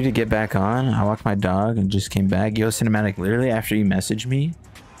it take you to get back on? I walked my dog and just came back. Yo, cinematic, literally after you messaged me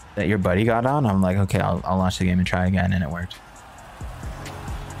that your buddy got on, I'm like, okay, I'll launch the game and try again, and it worked.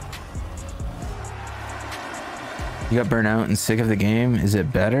 You got burnt out and sick of the game. Is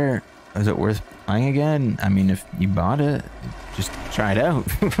it better? Is it worth playing again? I mean, if you bought it, just try it out.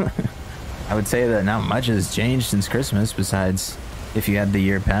 I would say that not much has changed since Christmas, besides if you had the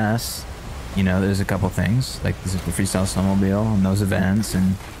year pass. You know, there's a couple things, like the freestyle snowmobile and those events,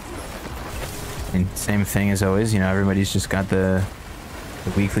 and same thing as always, you know, everybody's just got the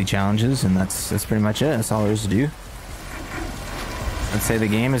weekly challenges, and that's pretty much it. That's all there is to do. I'd say the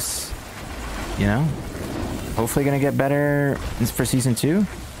game is, you know, hopefully gonna get better for season 2.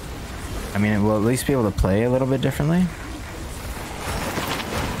 I mean, it will at least be able to play a little bit differently.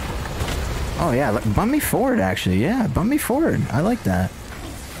 Oh yeah, bump me forward actually. Yeah, bump me forward. I like that.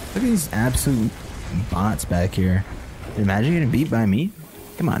 Look at these absolute bots back here. Imagine getting beat by me.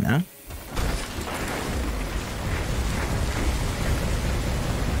 Come on now.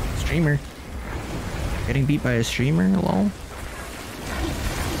 Streamer. Getting beat by a streamer? Lol.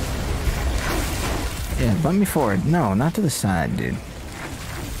 Yeah, bump me forward. No, not to the side, dude.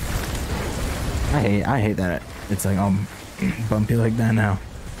 I hate that. It's like, oh, bumpy like that now.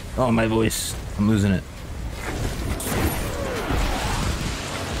 Oh, my voice. I'm losing it.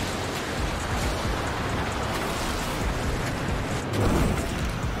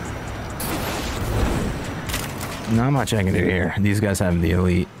 Not much I can do here. These guys have the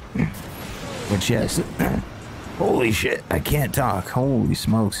elite. Which, yes. Holy shit, I can't talk. Holy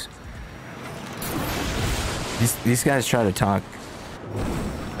smokes. These guys try to talk.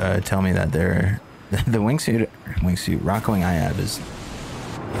 Tell me that they're... the wingsuit Rockwing I have is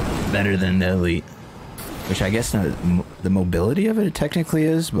better than the elite. Which I guess the mobility of it technically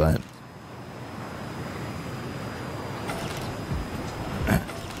is, but...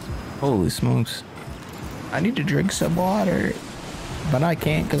 holy smokes. I need to drink some water, but I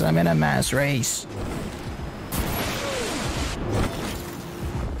can't because I'm in a mass race.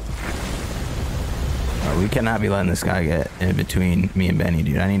 Oh, we cannot be letting this guy get in between me and Benny,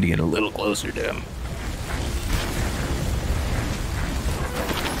 dude. I need to get a little closer to him.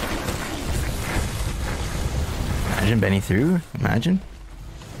 Imagine Benny threw. Imagine.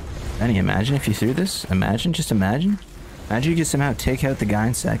 Benny, imagine if you threw this. Imagine, just imagine. Imagine you could somehow take out the guy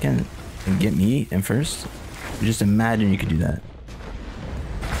in second and get me in first. Just imagine you could do that.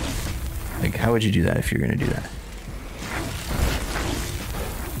 Like, how would you do that if you're gonna do that?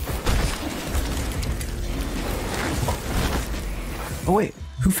 Oh wait,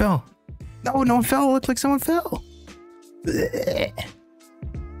 who fell? No, no one fell. It looked like someone fell. Blech.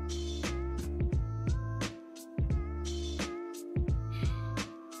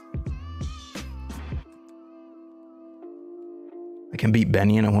 I can beat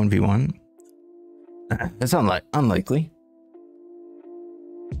Benny in a 1v1. That's unlikely.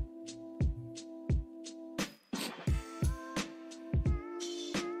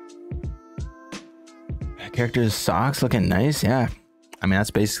 Character's socks looking nice, yeah. I mean, that's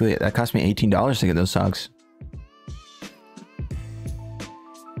basically it. That cost me $18 to get those socks.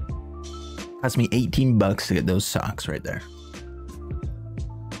 Cost me 18 bucks to get those socks right there.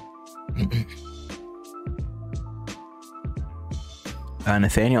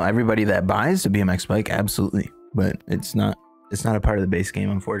 Nathaniel, everybody that buys the BMX bike, absolutely, but it's not a part of the base game,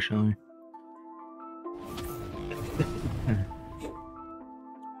 unfortunately.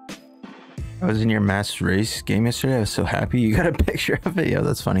 I was in your mass race game yesterday. I was so happy. You got a picture of it. Yeah,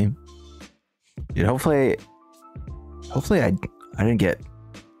 that's funny. Dude, hopefully I didn't get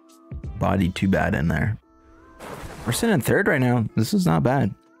bodied too bad in there. We're sitting in third right now. This is not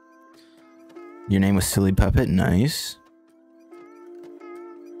bad. Your name was Silly Puppet. Nice.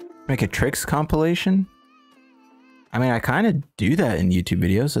 Make a tricks compilation. I mean, I kind of do that in YouTube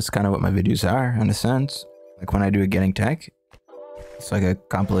videos. That's kind of what my videos are, in a sense. Like when I do a Getting Tech, it's like a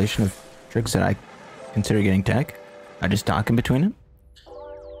compilation of tricks that I consider getting tech. I just talk in between them.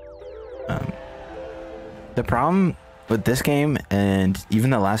 The problem with this game, and even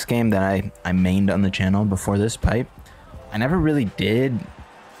the last game that I mained on the channel before this pipe, I never really did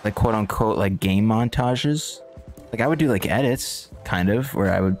like quote unquote like game montages. Like I would do like edits kind of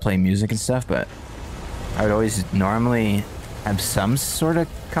where I would play music and stuff, but I would always normally have some sort of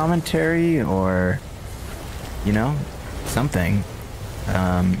commentary or, you know, something.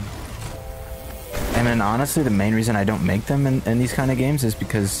 And then honestly, the main reason I don't make them in these kind of games is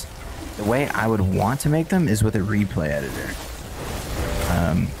because the way I would want to make them is with a replay editor.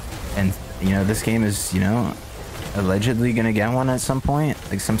 And, you know, this game is, you know, allegedly going to get one at some point,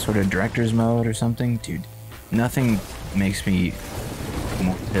 like some sort of director's mode or something. Dude, nothing makes me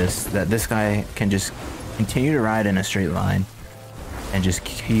that this guy can just continue to ride in a straight line and just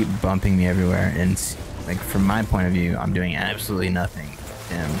keep bumping me everywhere. And like from my point of view, I'm doing absolutely nothing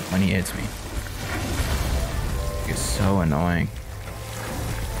to him when he hits me. It's so annoying.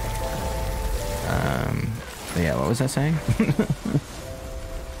 But yeah, what was I saying?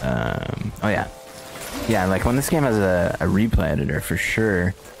 Oh yeah. Yeah, like when this game has a replay editor for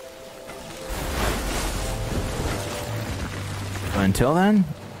sure. But until then,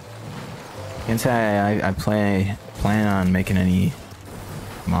 I can't say I plan on making any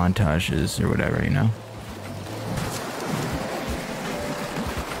montages or whatever, you know?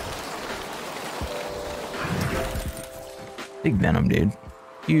 Big Venom, dude.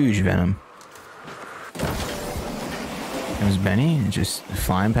 Huge Venom. Comes Benny, just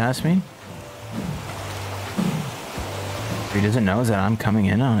flying past me. What he doesn't know is that I'm coming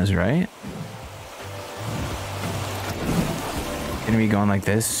in on his right. Gonna be going like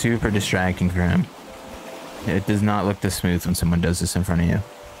this, super distracting for him. It does not look this smooth when someone does this in front of you.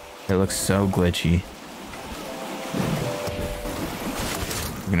 It looks so glitchy.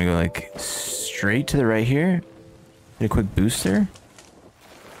 We're gonna go like straight to the right here. Hit a quick booster.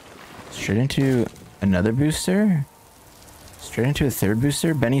 Straight into another booster. Straight into a third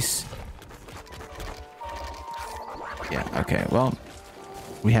booster. Benny's... Yeah, okay, well,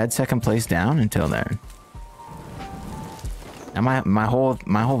 we had second place down until there. Now my whole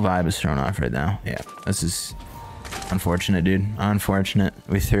vibe is thrown off right now. Yeah, this is unfortunate, dude. Unfortunate.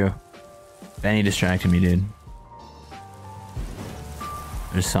 We threw. Benny distracted me, dude.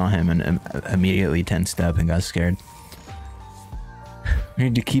 I just saw him and immediately tensed up and got scared. We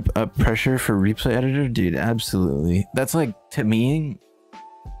need to keep up pressure for replay editor, dude. Absolutely. That's like, to me,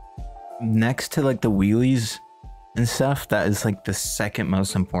 next to like the wheelies and stuff, that is like the second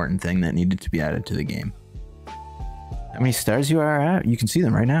most important thing that needed to be added to the game. How many stars you are at? You can see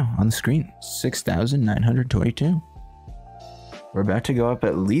them right now on the screen. 6,922. We're about to go up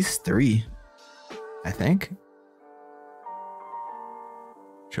at least 3, I think.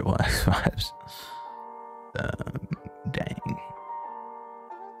 Triple X5s. Dang.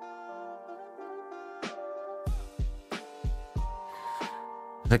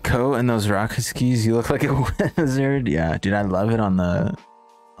 The coat and those rocket skis, you look like a wizard. Yeah, dude, I love it on the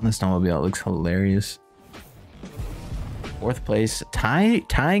snowmobile. It looks hilarious. 4th place,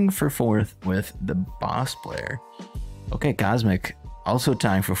 tying for 4th with the boss player. Okay, Cosmic also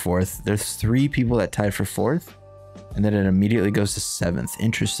tying for 4th. There's 3 people that tied for 4th, and then it immediately goes to 7th.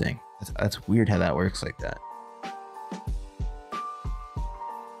 Interesting. That's weird how that works like that.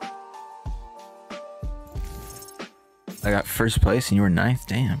 I got 1st place and you were 9th.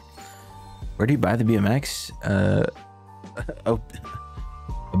 Damn. Where do you buy the BMX?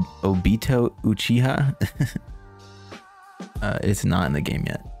 Obito Uchiha. It's not in the game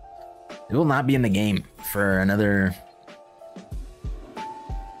yet. It will not be in the game for another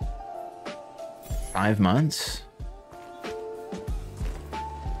 5 months.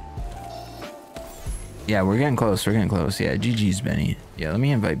 Yeah, we're getting close. We're getting close. Yeah, GG's Benny. Yeah, let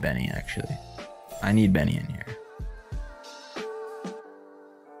me invite Benny, actually. I need Benny in here.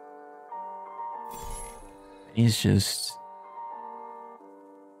 He's just...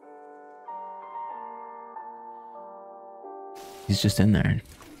 He's just in there.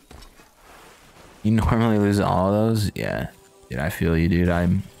 You normally lose all of those? Yeah. Dude, I feel you, dude.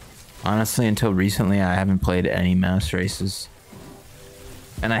 I'm... Honestly, until recently, I haven't played any mass races.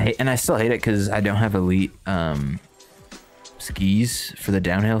 And I still hate it because I don't have elite skis for the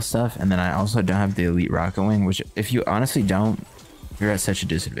downhill stuff. And then I also don't have the elite rocket wing, which if you honestly don't, you're at such a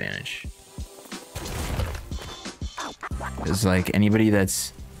disadvantage. It's like anybody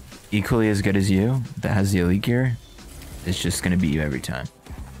that's equally as good as you that has the elite gear is just gonna beat you every time.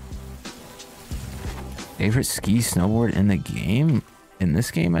 Favorite ski snowboard in the game? In this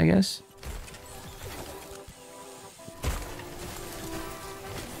game, I guess.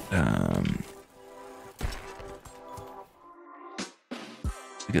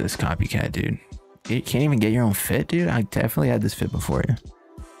 Look at this copycat, dude. You can't even get your own fit, dude. I definitely had this fit before you.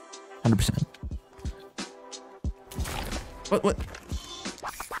 100%. What?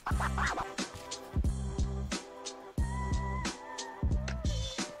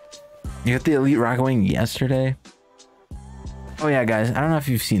 You got the elite rocket wing yesterday? Oh yeah, guys, I don't know if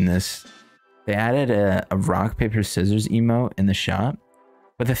you've seen this. They added a rock, paper, scissors emote in the shop.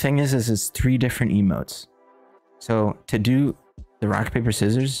 But the thing is it's 3 different emotes. So to do the rock, paper,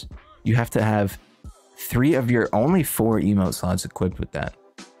 scissors, you have to have 3 of your only 4 emote slots equipped with that.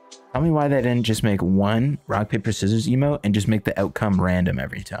 Tell me why they didn't just make 1 rock, paper, scissors emote and just make the outcome random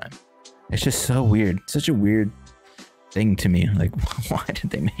every time. It's just so weird. Such a weird thing to me. Like, why did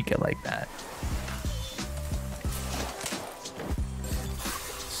they make it like that?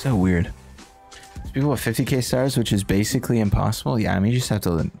 So weird. There's people with 50k stars, which is basically impossible. Yeah, I mean, you just have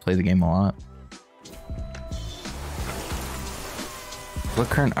to play the game a lot. What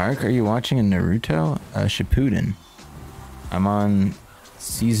current arc are you watching in Naruto? Shippuden. I'm on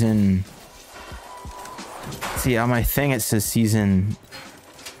season... See, on my thing it says season...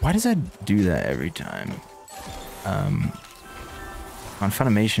 Why does that do that every time? On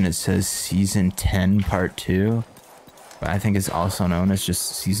Funimation it says season 10 part 2. But I think it's also known as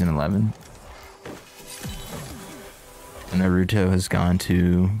just season 11. And Naruto has gone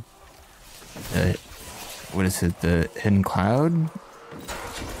to... what is it? The Hidden Cloud?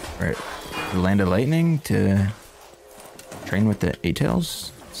 Or the Land of Lightning to train with the Eight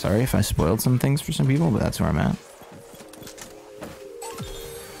Tails. Sorry if I spoiled some things for some people, but that's where I'm at.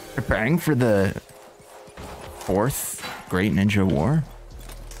 Preparing for the 4th Great Ninja War.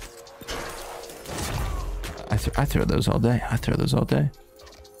 I throw those all day. I throw those all day.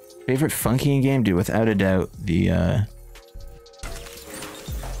 Favorite funky game, dude? Without a doubt, the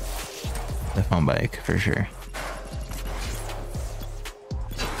phone bike for sure.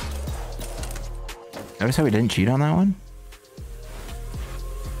 Notice how we didn't cheat on that one?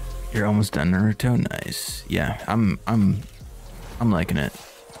 You're almost done, Naruto. Nice. Yeah, I'm liking it.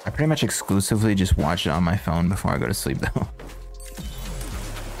 I pretty much exclusively just watch it on my phone before I go to sleep, though.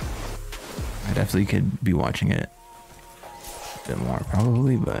 I definitely could be watching it a bit more,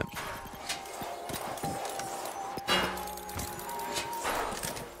 probably, but...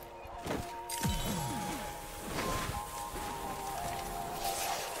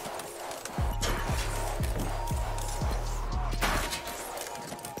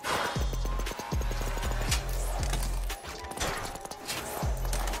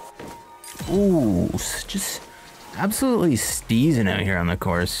 Ooh, just absolutely steezing out here on the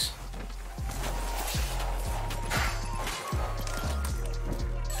course.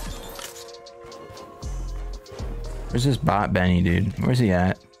 Where's this bot Benny, dude? Where's he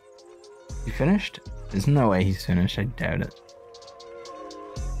at? He finished? There's no way he's finished. I doubt it.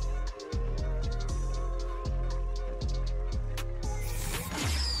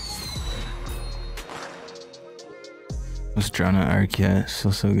 Was drawn on arc, yeah,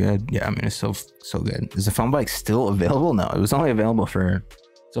 still so good. Yeah, I mean, it's still so good. Is the phone bike still available? No, it was only available for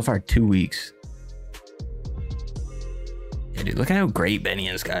so far 2 weeks. Yeah, dude, look at how great Benny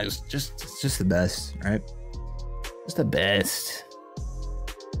is, guys. It's just the best, right? Just the best.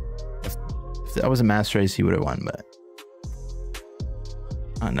 If that was a mass race, he would have won, but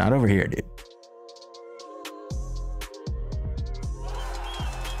not over here, dude.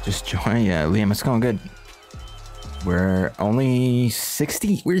 Just join, yeah, Liam. It's going good. We're only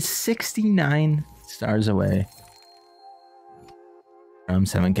 60. We're 69 stars away from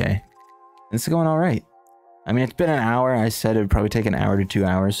 7K. It's going all right. I mean, it's been an hour. I said it would probably take an hour to 2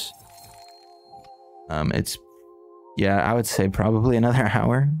 hours. Yeah, I would say probably another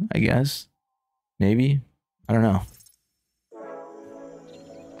hour, I guess. Maybe. I don't know.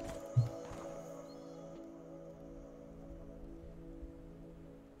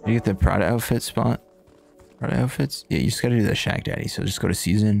 Did you get the Prada outfit spot? Prada outfits? Yeah, you just gotta do the Shaq Daddy. So just go to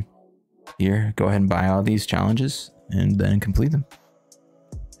season here. Go ahead and buy all these challenges and then complete them.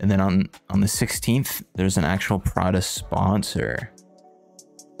 And then on the 16th, there's an actual Prada sponsor.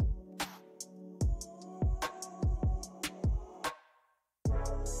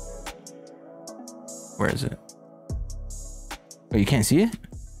 Where is it? Oh, you can't see it?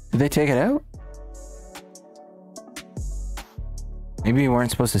 Did they take it out? Maybe you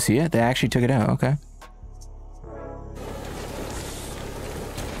weren't supposed to see it? They actually took it out. Okay.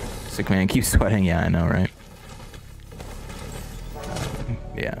 Sick man, keep sweating. Yeah, I know, right?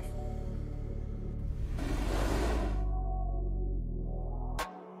 Yeah.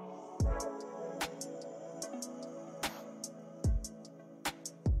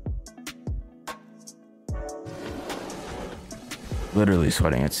 Literally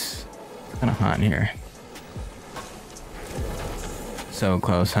sweating. It's kind of hot in here. So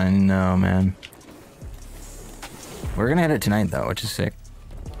close. I know, man. We're gonna hit it tonight though, which is sick.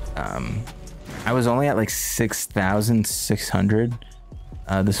 I was only at like 6,600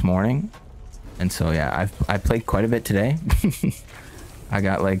 this morning, and so yeah, I played quite a bit today. I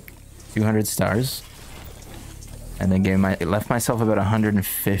got like 200 stars, and then left myself about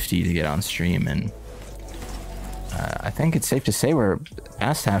 150 to get on stream, and I think it's safe to say we're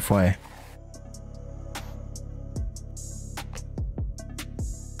past halfway.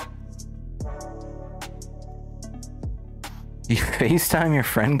 You FaceTime your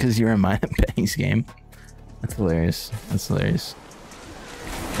friend because you were in Benny's game. That's hilarious. That's hilarious.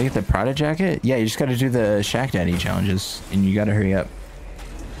 You get the Prada jacket? Yeah, you just gotta do the Shack Daddy challenges, and you gotta hurry up.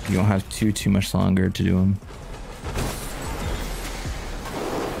 You don't have too much longer to do them.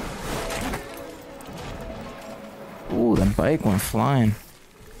 Ooh, that bike went flying.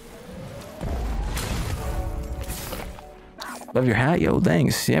 Love your hat, yo,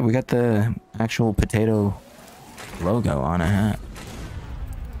 thanks. Yeah, we got the actual potato logo on a hat.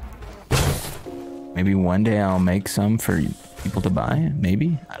 Maybe one day I'll make some for people to buy,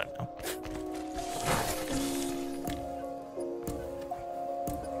 maybe? I don't know.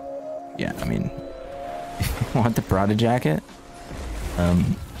 Yeah, I mean, if you want the Prada jacket,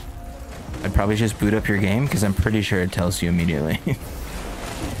 I'd probably just boot up your game because I'm pretty sure it tells you immediately.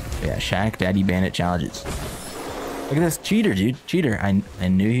 Yeah, Shack Daddy Bandit challenges. Look at this cheater, dude. Cheater. I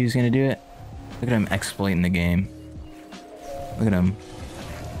knew he was gonna do it. Look at him exploiting the game. Look at him.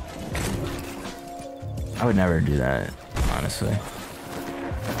 I would never do that, honestly.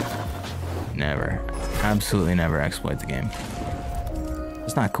 Never. Absolutely never exploit the game.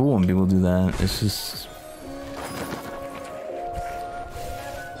 It's not cool when people do that. It's just...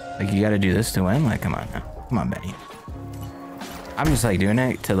 like, you gotta do this to win? Like, come on now. Come on, Benny. I'm just, like, doing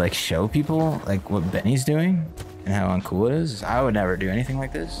it to, like, show people, like, what Benny's doing and how uncool it is. I would never do anything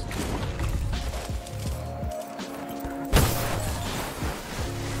like this.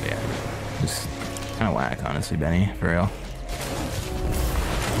 But yeah, just kind of whack, honestly, Benny, for real.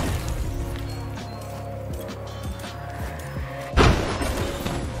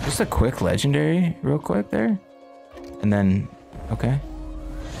 Just a quick legendary, real quick there. And then, okay.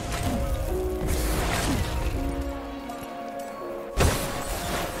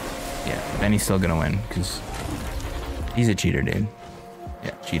 Yeah, Benny's still gonna win because he's a cheater, dude.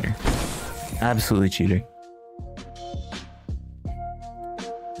 Yeah, cheater. Absolutely cheater.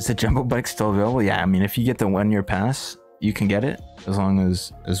 Is the jumbo bike still available? Yeah, I mean, if you get the 1 year pass, you can get it as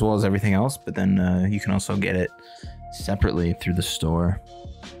well as everything else. But then you can also get it separately through the store.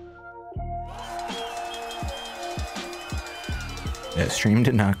 Yeah, stream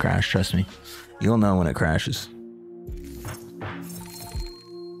did not crash. Trust me, you'll know when it crashes.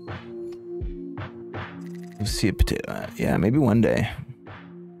 Let's see a potato. Yeah, maybe one day.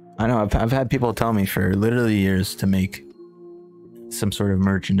 I know I've had people tell me for literally years to make some sort of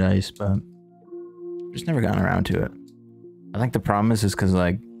merchandise, but just never gotten around to it. I think the problem is because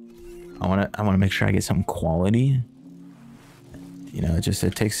like I want to make sure I get some quality. You know,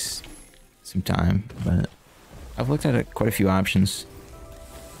 it takes some time, but I've looked at quite a few options.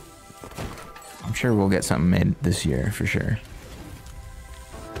 I'm sure we'll get something made this year for sure.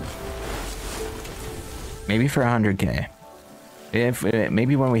 Maybe for 100K. If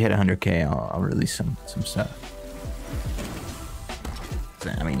maybe when we hit 100K, I'll release some stuff.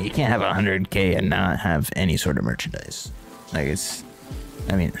 I mean, you can't have 100K and not have any sort of merchandise. Like it's,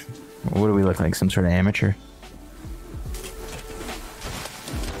 I mean, what do we look like? Some sort of amateur?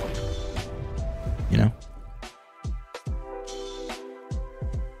 You know?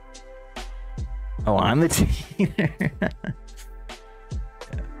 Oh, I'm the cheater.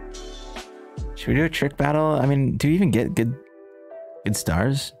 Should we do a trick battle? I mean, do you even get good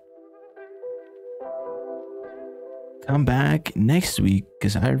stars? Come back next week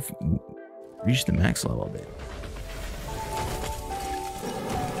because I've reached the max level, babe.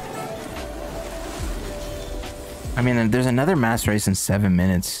 I mean, there's another mass race in 7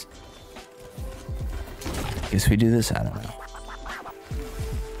 minutes. Guess we do this? I don't know.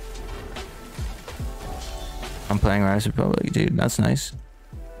 I'm playing Rise Republic, dude. That's nice.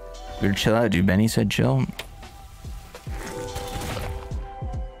 We're chill out, dude. Benny said chill.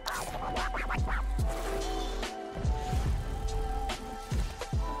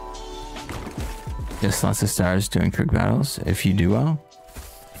 Just lots of stars doing quick battles. If you do well.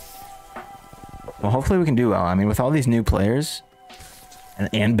 Well, hopefully we can do well. I mean, with all these new players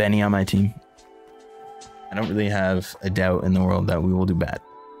and Benny on my team, I don't really have a doubt in the world that we will do bad.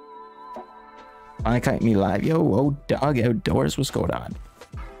 Finally kite me live. Yo, oh dog outdoors, what's going on?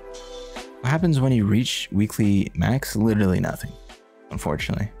 What happens when you reach weekly max? Literally nothing.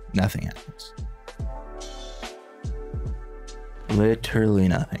 Unfortunately, nothing happens. Literally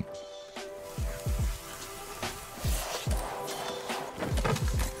nothing.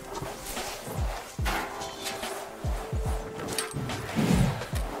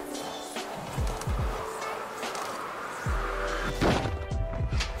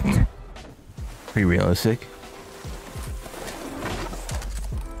 Pretty realistic.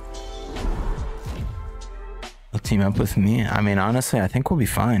 They'll team up with me. I mean, honestly, I think we'll be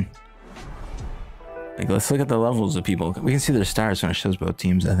fine. Like, let's look at the levels of people. We can see their stars when it shows both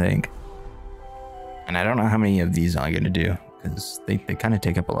teams, I think. And I don't know how many of these I'm going to do, because they kind of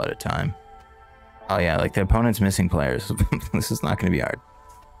take up a lot of time. Oh yeah, like the opponent's missing players. This is not going to be hard.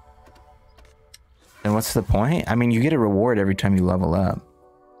 And what's the point? I mean, you get a reward every time you level up.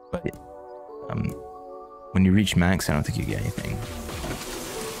 But when you reach max, I don't think you get anything.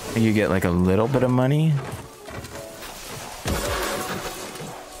 I think you get like a little bit of money.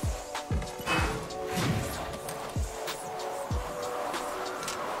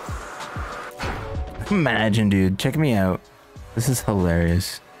 Imagine, dude. Check me out. This is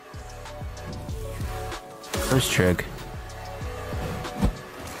hilarious. First trick.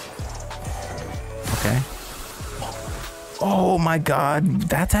 Okay. Oh my god.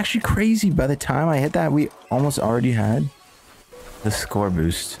 That's actually crazy. By the time I hit that, we almost already had the score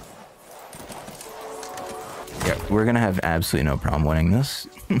boost. Yeah, we're gonna have absolutely no problem winning this.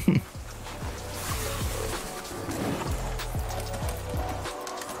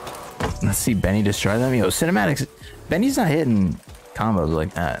 Let's see Benny destroy them. Yo, cinematics. Benny's not hitting combos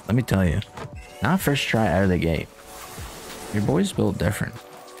like that. Let me tell you. Not first try out of the gate. Your boy's built different.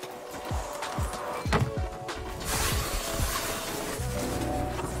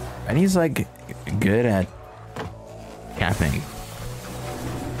 Benny's like good at capping.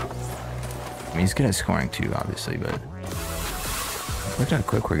 I mean, he's good at scoring too, obviously, but look how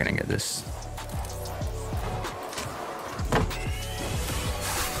quick we're gonna get this.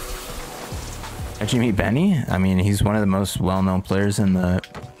 How'd you meet Benny? I mean, he's one of the most well-known players in the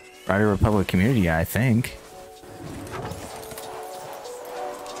Rider Republic community, I think.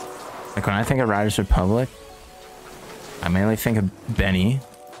 Like, when I think of Riders Republic, I mainly think of Benny.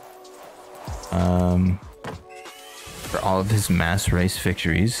 For all of his mass race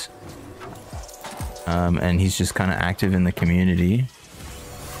victories. And he's just kind of active in the community.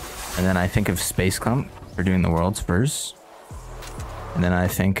 And then I think of Space Clump for doing the world's first. And then I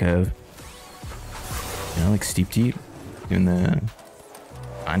think of, you know, like Steep Deep doing the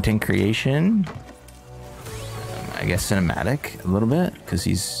content creation. I guess cinematic a little bit because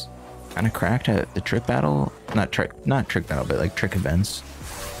he's kind of cracked at the trick battle. Not trick battle, but like trick events.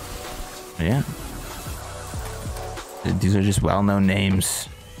 But yeah. These are just well-known names.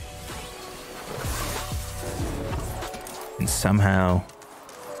 And somehow,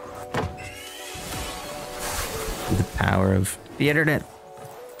 with the power of the internet,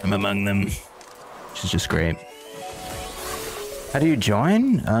 I'm among them, which is just great. How do you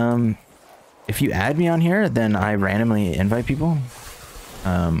join? If you add me on here, then I randomly invite people.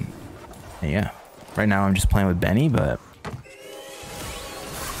 Yeah. Right now I'm just playing with Benny, but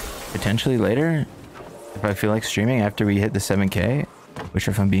potentially later, if I feel like streaming after we hit the 7K, which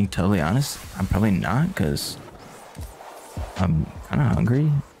if I'm being totally honest, I'm probably not, because I'm kind of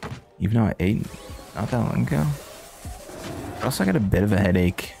hungry, even though I ate not that long ago. I also got a bit of a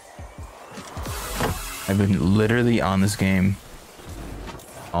headache. I've been literally on this game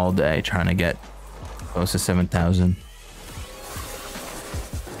all day trying to get close to 7,000.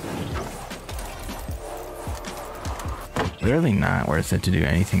 Literally not worth it to do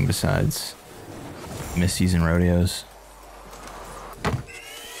anything besides mid-season rodeos. I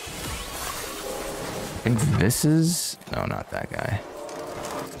think this is... No, not that guy.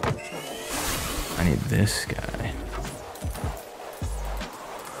 I need this guy.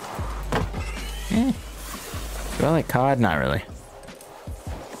 Do I like COD? Not really.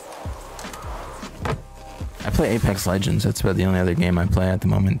 I play Apex Legends. That's about the only other game I play at the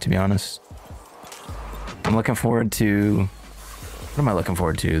moment, to be honest. I'm looking forward to... What am I looking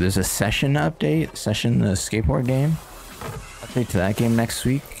forward to? There's a Session update. Session, the skateboard game. Update to that game next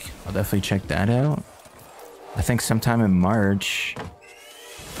week. I'll definitely check that out. I think sometime in March,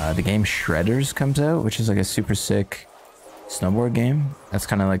 the game Shredders comes out, which is like a super sick snowboard game. That's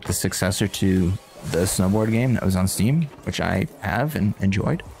kind of like the successor to the snowboard game that was on Steam, which I have and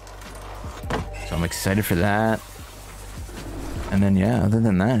enjoyed. So I'm excited for that. And then, yeah, other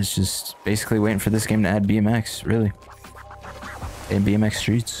than that, it's just basically waiting for this game to add BMX, really. And BMX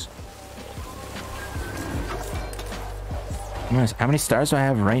Streets. How many stars do I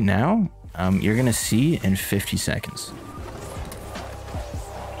have right now? You're gonna see in 50 seconds.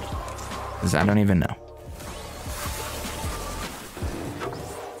 Because I don't even know.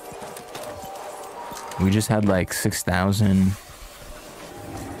 We just had like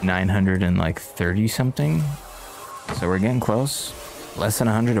 6,930 something. So we're getting close. Less than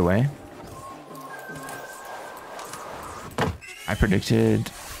 100 away. I predicted,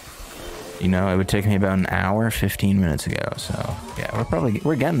 you know, it would take me about an hour, 15 minutes ago. So yeah,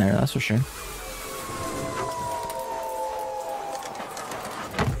 we're getting there, that's for sure.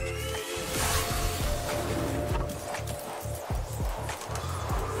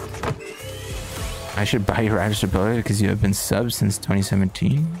 I should buy you Riders Republic because you have been subbed since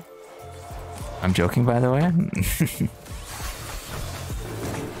 2017. I'm joking, by the way.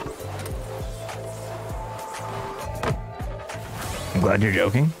 I'm glad you're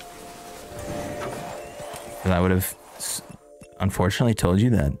joking. Because I would have unfortunately told you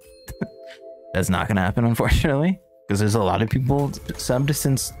that that's not going to happen, unfortunately. Because there's a lot of people subbed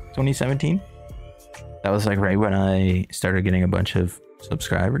since 2017. That was like right when I started getting a bunch of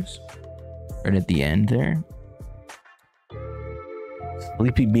subscribers. Right at the end there.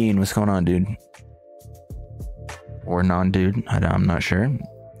 Sleepy Bean, what's going on, dude? Or non-dude, I'm not sure.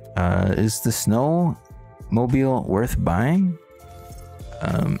 Is the snowmobile worth buying?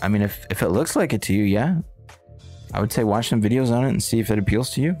 I mean, if it looks like it to you, yeah. I would say watch some videos on it and see if it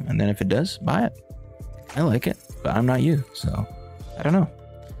appeals to you. And then if it does, buy it. I like it, but I'm not you, so I don't know.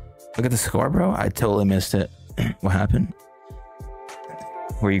 Look at the score, bro. I totally missed it. What happened?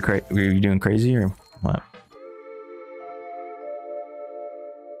 Were you doing crazy or what?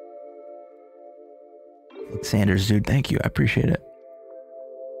 Sanders, dude, thank you. I appreciate it.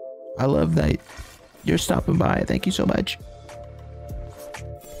 I love that you're stopping by. Thank you so much.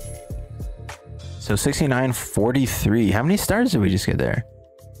 So 69-43. How many stars did we just get there?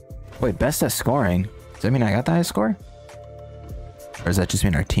 Wait, best at scoring. Does that mean I got the highest score? Or does that just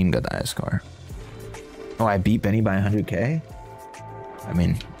mean our team got the highest score? Oh, I beat Benny by 100k? I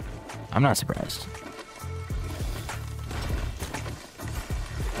mean, I'm not surprised.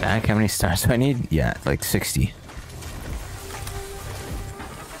 Back, how many stars do I need? Yeah, like 60.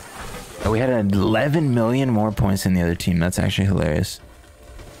 Oh, we had 11 million more points than the other team. That's actually hilarious.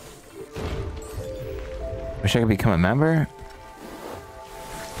 Wish I could become a member.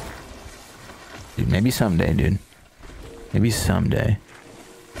 Dude, maybe someday, dude. Maybe someday.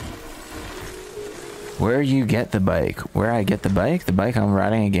 Where you get the bike? Where I get the bike? The bike I'm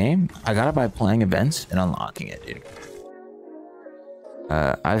riding a game? I got it by playing events and unlocking it, dude.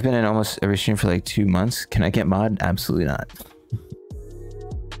 I've been in almost every stream for like 2 months. Can I get mod? Absolutely not.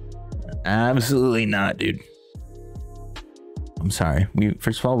 Absolutely not, dude. I'm sorry.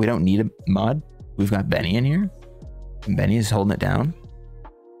 First of all, we don't need a mod. We've got Benny in here. And Benny is holding it down.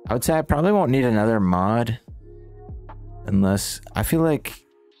 I would say I probably won't need another mod. Unless I feel like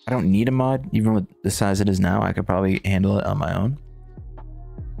I don't need a mod. Even with the size it is now, I could probably handle it on my own.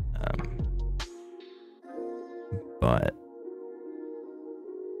 But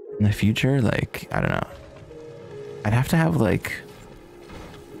in the future, like, I don't know. I'd have to have like,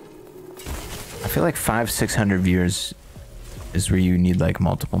 I feel like 500-600 viewers is where you need like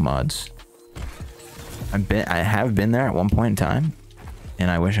multiple mods. I have been there at one point in time,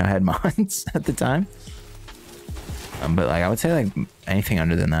 and I wish I had mods at the time. But like I would say like anything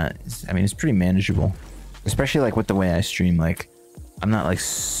under than that is, I mean, it's pretty manageable, especially like with the way I stream. Like I'm not like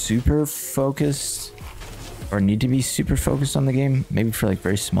super focused or need to be super focused on the game, maybe for like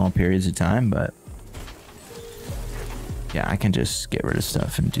very small periods of time, but yeah, I can just get rid of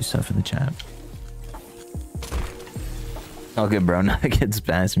stuff and do stuff in the chat. All good, bro. Not gets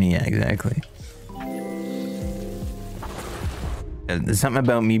past me. Yeah, exactly. There's something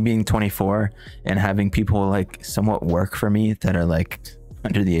about me being 24 and having people like somewhat work for me that are like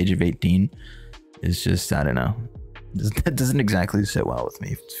under the age of 18 is just, I don't know. That doesn't exactly sit well with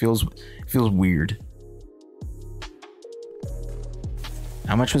me. It feels weird.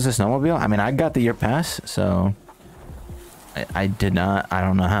 How much was the snowmobile? I mean, I got the year pass, so I did not. I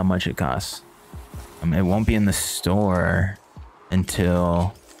don't know how much it costs. I mean, it won't be in the store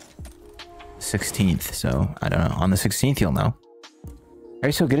until 16th, so I don't know. On the 16th, you'll know. Are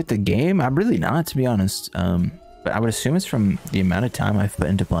you so good at the game? I'm really not, to be honest. But I would assume it's from the amount of time I've put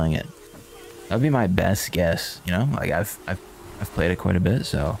into playing it. That would be my best guess. You know, like I've played it quite a bit,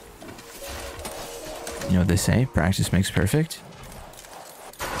 so you know what they say: practice makes perfect.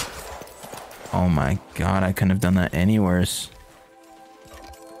 Oh my god, I couldn't have done that any worse.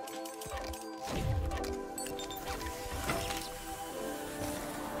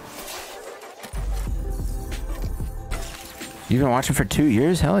 You've been watching for 2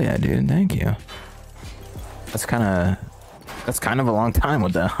 years? Hell yeah, dude. Thank you. That's kind of a long time,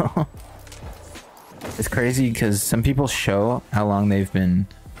 what the hell? It's crazy because some people show how long they've been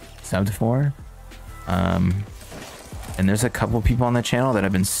subbed for. And there's a couple people on the channel that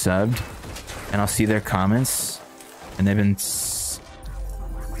have been subbed, and I'll see their comments, and they've been subbed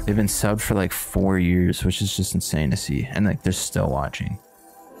for like 4 years, which is just insane to see. And like they're still watching.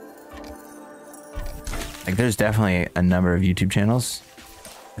 Like there's definitely a number of YouTube channels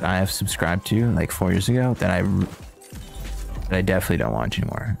that I have subscribed to like 4 years ago that I definitely don't watch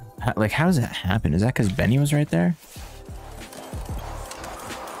anymore. Like how does that happen? Is that because Benny was right there?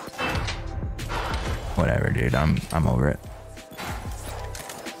 Whatever, dude. I'm over it.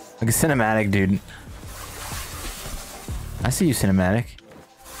 Like a cinematic, dude. I see you, cinematic.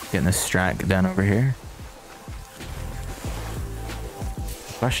 Getting the strat down over here.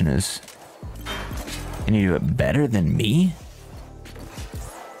 The question is, can you do it better than me?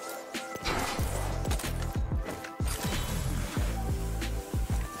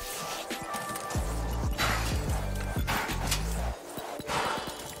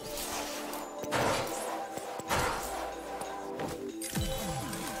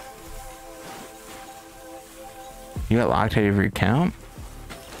 You got locked out of your account?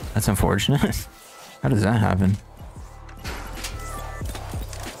 That's unfortunate. How does that happen?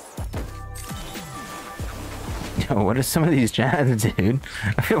 Yo, what are some of these chats, dude?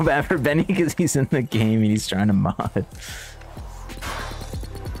 I feel bad for Benny because he's in the game and he's trying to mod.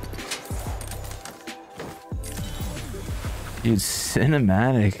 Dude,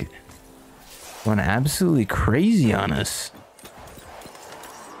 cinematic. Going absolutely crazy on us.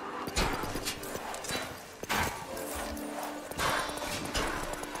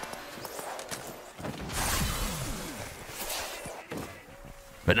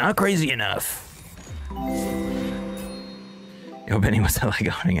 But not crazy enough. Yo, Benny, what's that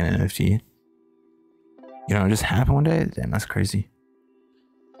like owning an NFT? You know, it just happened one day? Damn, that's crazy.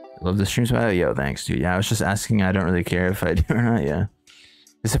 Love the streams. Yo, thanks, dude. Yeah, I was just asking. I don't really care if I do or not. Yeah.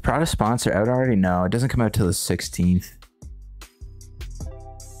 Is the Prada sponsor out already? No, it doesn't come out till the 16th.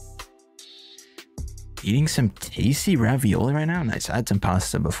 Eating some tasty ravioli right now? Nice. I had some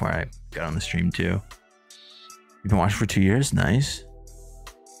pasta before I got on the stream too. You've been watching for 2 years? Nice.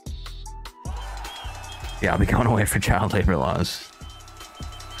 Yeah, I'll be going away for child labor laws.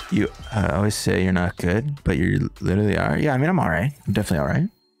 You always say you're not good, but you literally are. Yeah, I mean, I'm all right. I'm definitely all right.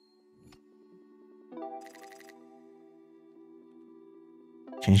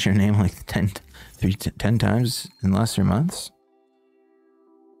 Changed your name like 10 times in the last 3 months.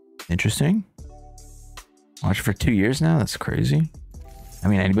 Interesting. Watch for 2 years now. That's crazy. I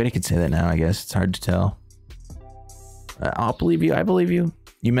mean, anybody could say that now, I guess. It's hard to tell. I'll believe you. I believe you.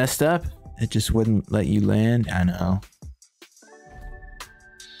 You messed up. It just wouldn't let you land. I know.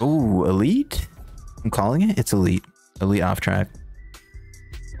 Oh, elite? I'm calling it. It's elite. Elite off track.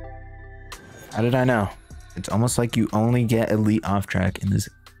 How did I know? It's almost like you only get elite off track in this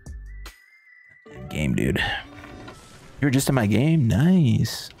game, dude. You were just in my game?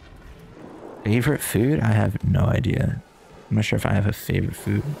 Nice. Favorite food? I have no idea. I'm not sure if I have a favorite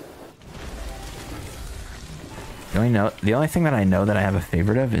food. The only thing that I know that I have a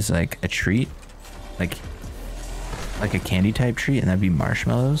favorite of is like a treat. Like a candy type treat, and that'd be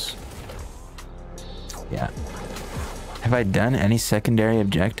marshmallows. Yeah. Have I done any secondary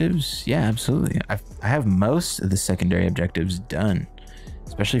objectives? Yeah, absolutely. I have most of the secondary objectives done,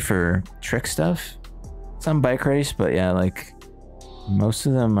 especially for trick stuff. Some bike race, but yeah, like most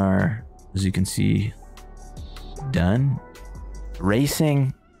of them are, as you can see, done.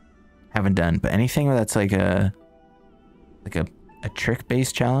 Racing, haven't done, but anything that's like a trick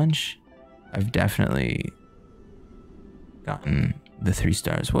based challenge, I've definitely gotten the 3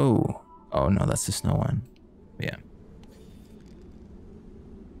 stars. Whoa. Oh no, that's the snow one. But yeah.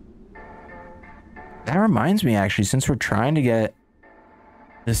 That reminds me, actually, since we're trying to get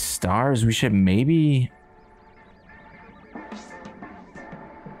the stars, we should maybe...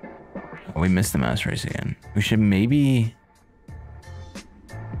 Oh, we missed the mouse race again. We should maybe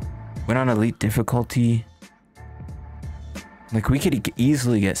win on elite difficulty. Like, we could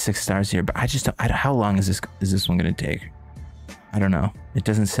easily get 6 stars here, but I just don't... how long is this one gonna take? I don't know. It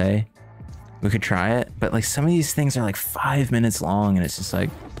doesn't say. We could try it, but like some of these things are like 5 minutes long, and it's just like...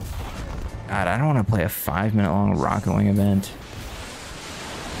 God, I don't want to play a 5-minute long rocket wing event.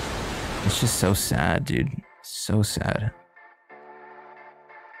 It's just so sad, dude. So sad.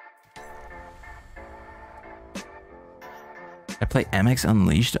 I played MX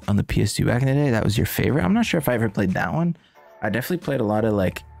Unleashed on the PS2 back in the day. That was your favorite? I'm not sure if I ever played that one. I definitely played a lot of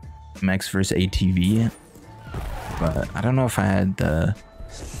like MX vs ATV, but I don't know if I had the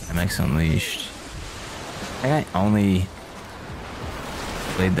MX Unleashed. I think I only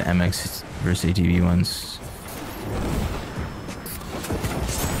played the MX vs ATV ones.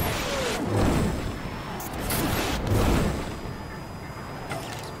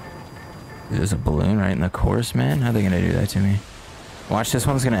 There's a balloon right in the course, man. How are they gonna do that to me? Watch, this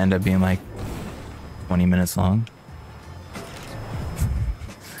one's gonna end up being like 20 minutes long.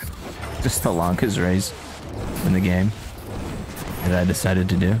 Just the longest race in the game that I decided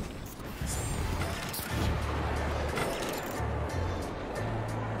to do.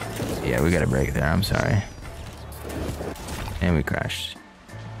 Yeah, we got a break there. I'm sorry. And we crashed.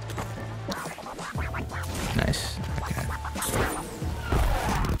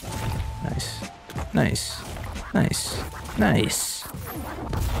 Nice. Nice. Nice.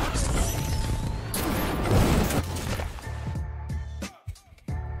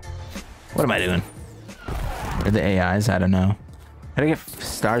 What am I doing? Are the AIs? I don't know. How to get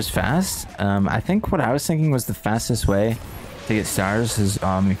stars fast? I think what I was thinking was the fastest way to get stars is,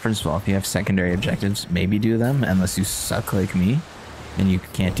 first of all, if you have secondary objectives, maybe do them, unless you suck like me and you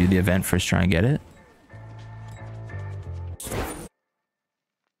can't do the event first try and get it.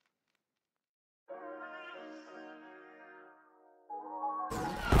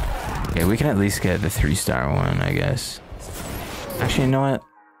 Okay, we can at least get the 3-star one, I guess. Actually, you know what?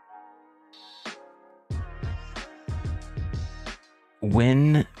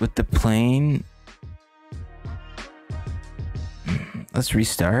 Win with the plane. Let's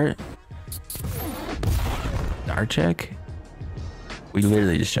restart. Star check. We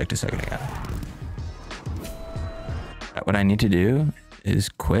literally just checked a second ago. What I need to do is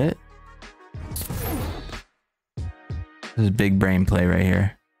quit. This is big brain play right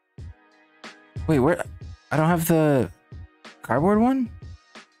here. Wait, where? I don't have the cardboard one?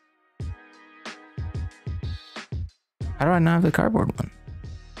 How do I not have the cardboard one?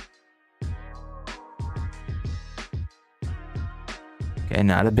 Okay,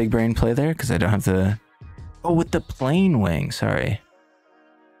 not a big brain play there because I don't have the... Oh, with the plane wing, sorry.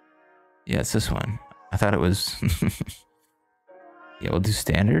 Yeah, it's this one. I thought it was... Yeah, we'll do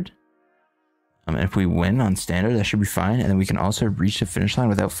standard. And if we win on standard, that should be fine. And then we can also reach the finish line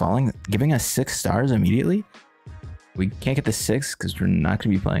without falling, giving us 6 stars immediately. We can't get the 6 because we're not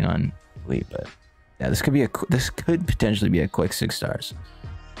going to be playing on elite, but yeah, this could potentially be a quick 6 stars.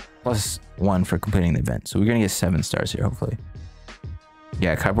 Plus 1 for completing the event. So we're going to get 7 stars here, hopefully.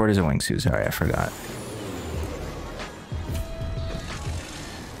 Yeah, cardboard is a wingsuit. Sorry, I forgot.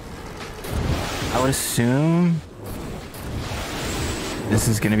 I would assume this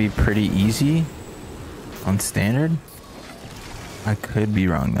is going to be pretty easy on standard. I could be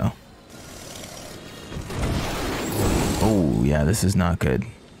wrong though. Oh yeah, this is not good.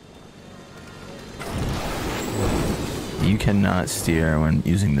 You cannot steer when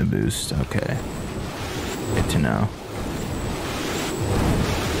using the boost. Okay. Good to know.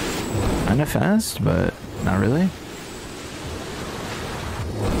 Kinda fast, but not really.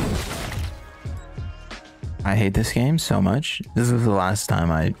 I hate this game so much. This is the last time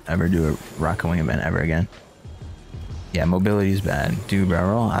I ever do a rocket wing event ever again. Yeah, mobility is bad. Do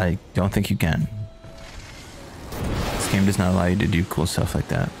barrel roll? I don't think you can. This game does not allow you to do cool stuff like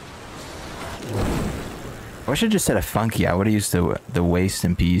that. I wish I just said a funky. I would have used the waist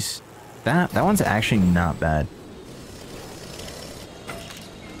and piece. That one's actually not bad.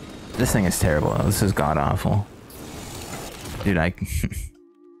 This thing is terrible. This is god awful. Dude,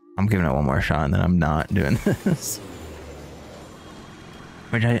 I'm giving it one more shot and then I'm not doing this.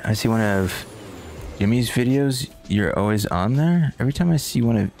 Which I see one of Jimmy's videos. You're always on there? Every time I see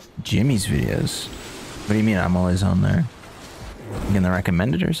one of Jimmy's videos. What do you mean I'm always on there? You getting the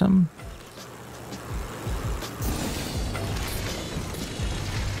recommended or something?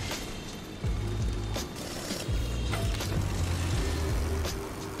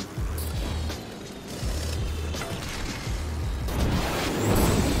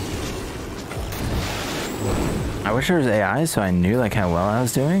 I wish there was AI so I knew like how well I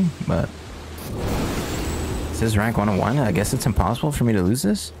was doing, but it says rank 101. I guess it's impossible for me to lose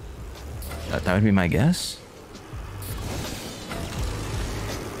this. That would be my guess.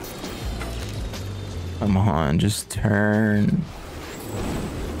 Come on, just turn.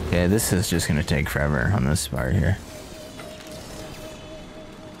 Okay, this is just gonna take forever on this part here.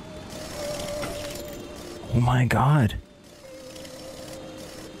 Oh my god.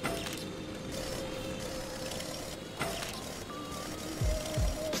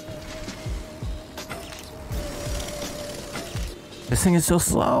 This thing is so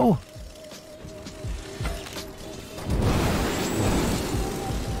slow.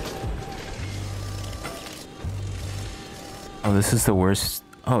 Oh, this is the worst.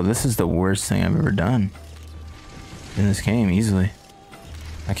 Oh, this is the worst thing I've ever done in this game, easily.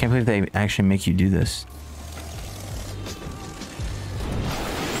 I can't believe they actually make you do this.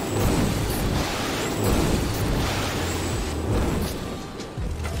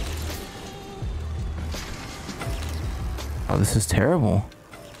 Oh, this is terrible.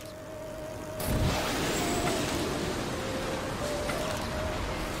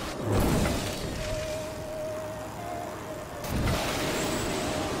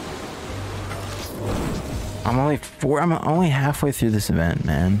 I'm only halfway through this event,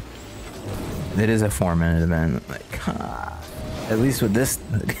 man. It is a 4-minute event. Like, at least with this,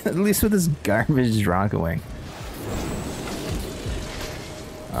 at least with this garbage rocket wing.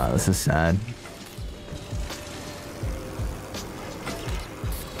 This is sad.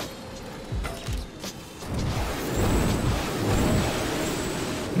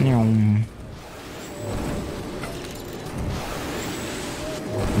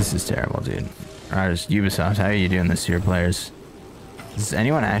 This is terrible, dude. Alright, Ubisoft, how are you doing this to your players? Does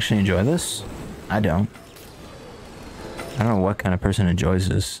anyone actually enjoy this? I don't. I don't know what kind of person enjoys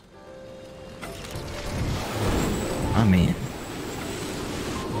this. I mean...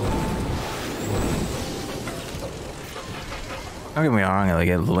 don't get me wrong, like,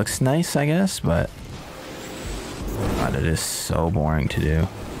 it looks nice, I guess, but... God, it is so boring to do.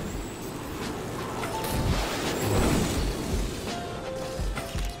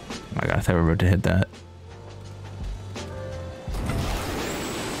 Oh my god, I thought we were about to hit that.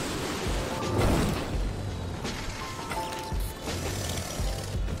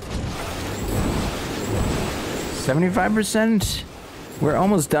 "75%? We're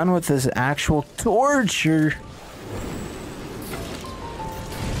almost done with this actual torture."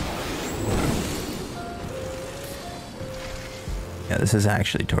 Yeah, this is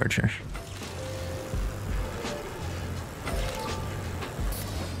actually torture.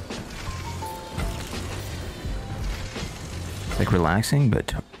 It's like relaxing,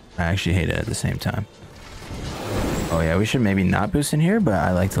 but I actually hate it at the same time. Oh yeah, we should maybe not boost in here, but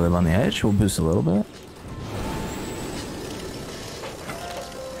I like to live on the edge. We'll boost a little bit.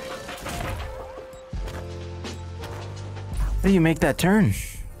 How do you make that turn?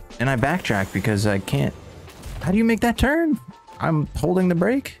 And I backtrack because I can't. How do you make that turn? I'm holding the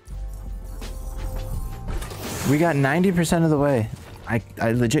brake. We got 90% of the way. I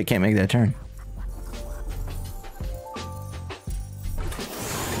legit can't make that turn.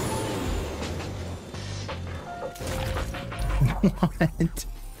 What?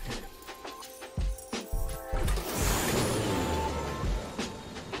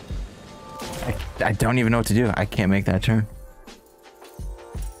 I don't even know what to do. I can't make that turn.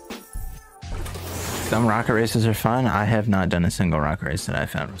 Some rocket races are fun. I have not done a single rocket race that I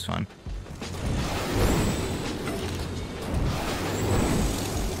found was fun.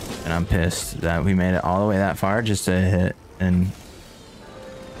 And I'm pissed that we made it all the way that far just to hit and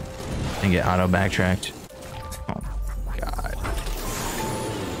get auto backtracked. Oh my god.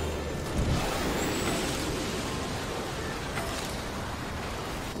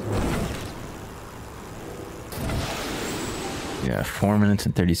 Yeah, 4 minutes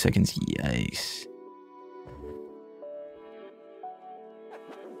and 30 seconds. Yikes.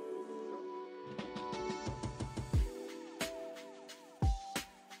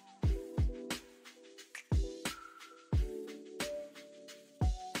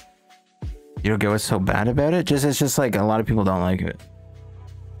 You don't get what's so bad about it? It's just like a lot of people don't like it.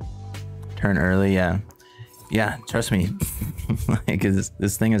 Turn early, yeah. Yeah, trust me. Like,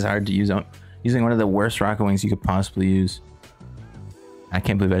 this thing is hard to use. Using one of the worst rocket wings you could possibly use. I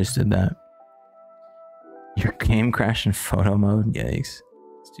can't believe I just did that. Your game crashed in photo mode? Yikes.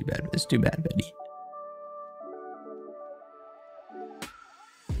 It's too bad. It's too bad, Betty.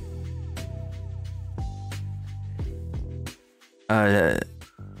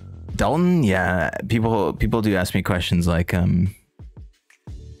 Dalton, yeah, people do ask me questions like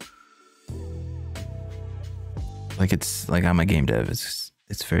it's like I'm a game dev. It's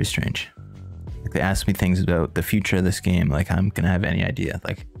very strange. Like they ask me things about the future of this game, like I'm gonna have any idea.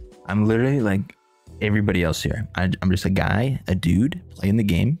 Like I'm literally like everybody else here. I'm just a guy, a dude playing the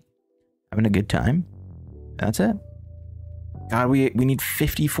game, having a good time. That's it. God, we need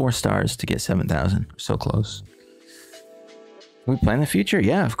 54 stars to get 7,000. We're so close. Can we play in the future?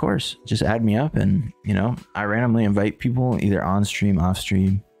 Yeah, of course. Just add me up and, you know, I randomly invite people either on stream, off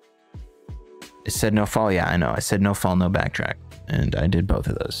stream. It said no fall. Yeah, I know. I said no fall, no backtrack. And I did both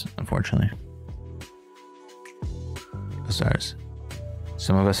of those, unfortunately. Stars.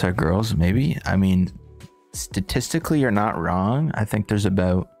 Some of us are girls, maybe. I mean, statistically, you're not wrong. I think there's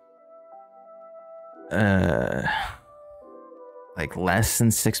about like less than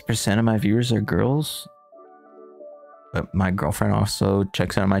 6% of my viewers are girls. But my girlfriend also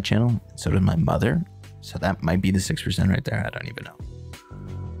checks out my channel. So does my mother. So that might be the 6% right there. I don't even know.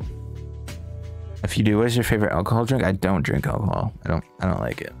 If you do, what is your favorite alcohol drink? I don't drink alcohol. I don't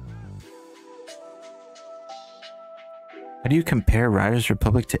like it. How do you compare Riders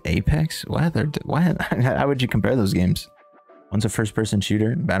Republic to Apex? What? How would you compare those games? One's a first-person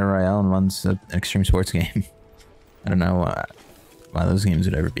shooter, battle royale, and one's an extreme sports game. I don't know why those games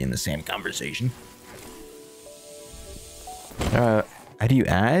would ever be in the same conversation. How do you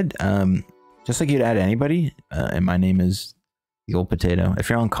add? Just like you'd add anybody. And my name is TheOldPotato. If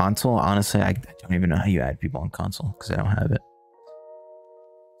you're on console, honestly, I don't even know how you add people on console because I don't have it.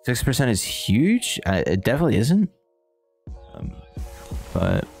 6% is huge. It definitely isn't.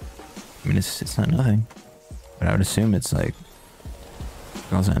 But I mean, it's not nothing. But I would assume it's like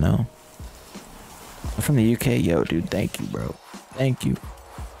Girls I know. I'm from the UK. Yo, dude, thank you, bro. Thank you.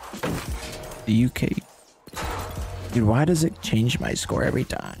 The UK. Dude, why does it change my score every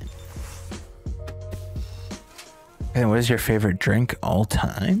time? And what is your favorite drink all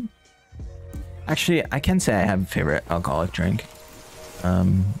time? Actually, I can say I have a favorite alcoholic drink.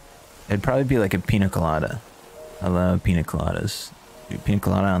 It'd probably be like a pina colada. I love pina coladas. Dude, pina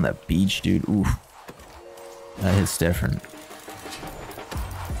colada on the beach, dude. Ooh. That hits different.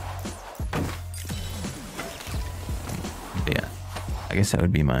 But yeah. I guess that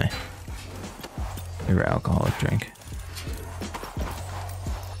would be my favorite alcoholic drink.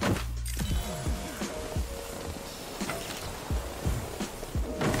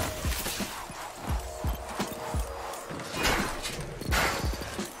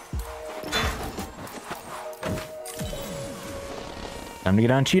 Time to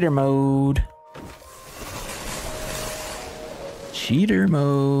get on cheater mode. Cheater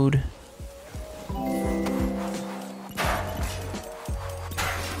mode.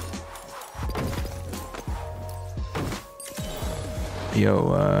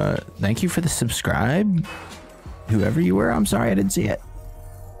 Yo, thank you for the subscribe. Whoever you were, I'm sorry I didn't see it.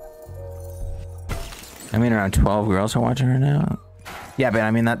 I mean, around 12 girls are watching right now. Yeah, but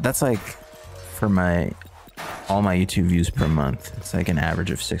I mean, that's like for all my YouTube views per month. It's like an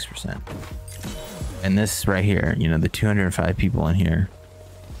average of 6%. And this right here, you know, the 205 people in here.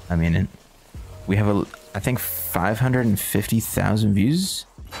 I mean, we have I think 550,000 views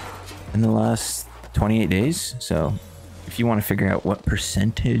in the last 28 days. So if you want to figure out what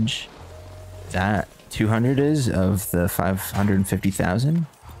percentage that 200 is of the 550,000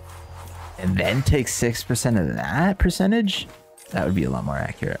 and then take 6% of that percentage, that would be a lot more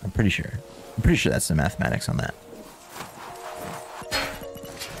accurate. I'm pretty sure that's the mathematics on that.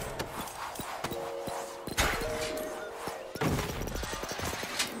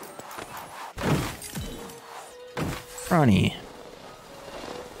 Ronnie.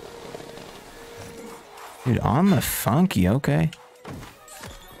 Dude, on the funky, okay.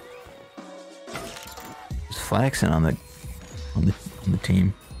 Just flexing on the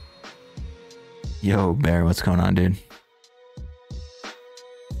team. Yo, Bear, what's going on, dude?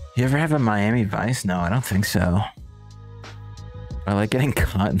 You ever have a Miami Vice? No, I don't think so. I like getting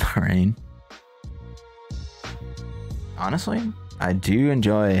caught in the rain. Honestly, I do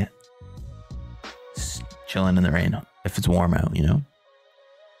enjoy chilling in the rain if it's warm out, you know?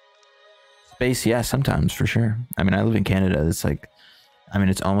 Space, yeah, sometimes for sure. I mean, I live in Canada. It's like, I mean,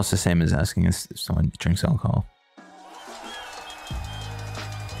 it's almost the same as asking if someone drinks alcohol.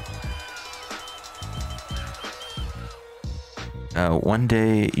 One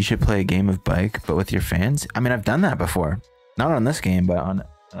day you should play a game of bike, but with your fans. I mean, I've done that before. Not on this game, but on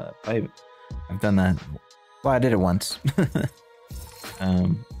I've done that. Well, I did it once.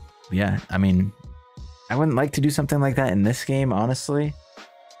 Yeah, I mean, I wouldn't like to do something like that in this game, honestly.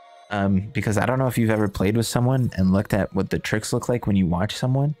 Because I don't know if you've ever played with someone and looked at what the tricks look like when you watch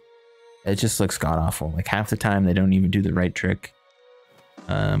someone. It just looks god-awful. Like half the time they don't even do the right trick.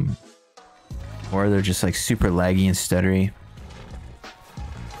 Or they're just like super laggy and stuttery.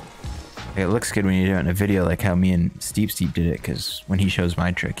 It looks good when you do it in a video, like how me and Steep did it, because when he shows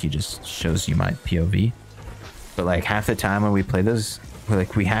my trick, he just shows you my POV. But like half the time when we play those,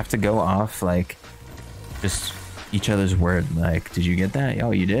 we have to go off like just each other's word. Like, did you get that?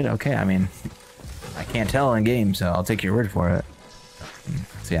 Oh, you did? Okay, I mean, I can't tell in game, so I'll take your word for it.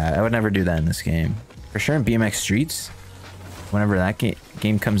 So yeah, I would never do that in this game. For sure in BMX Streets, whenever that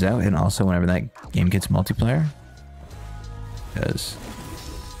game comes out, and also whenever that game gets multiplayer. Because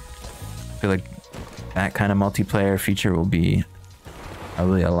I feel like that kind of multiplayer feature will be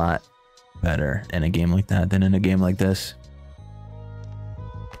probably a lot better in a game like that than in a game like this.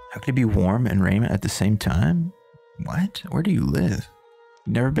 How could it be warm and rain at the same time? What? Where do you live?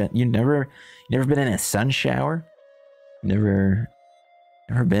 You never been in a sun shower? Never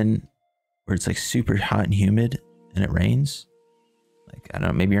been where it's like super hot and humid and it rains? Like, I don't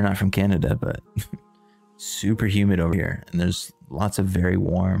know, maybe you're not from Canada, but super humid over here, and there's lots of very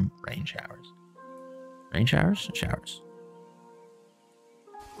warm rain showers. Rain showers? Showers.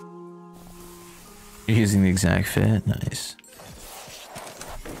 You're using the exact fit? Nice.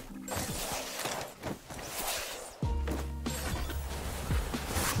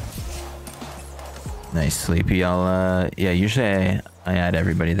 Nice, Sleepy. I'll, yeah, usually I add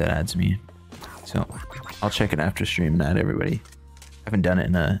everybody that adds me. So I'll check it after stream and add everybody. I haven't done it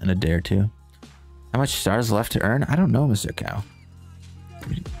in a day or two. How much stars left to earn? I don't know, Mr. Cow.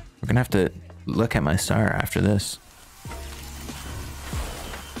 We're gonna have to look at my star after this.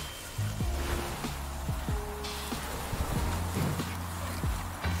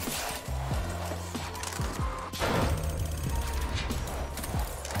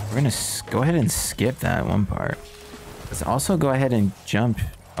 We're gonna go ahead and skip that one part. Let's also go ahead and jump.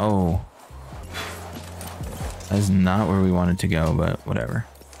 Oh. That's not where we wanted to go, but whatever.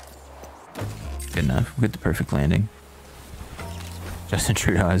 Good enough. We get the perfect landing. Justin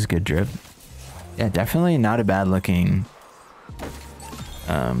Trudeau has good drip. Yeah, definitely not a bad looking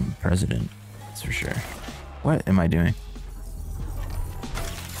president. That's for sure. What am I doing?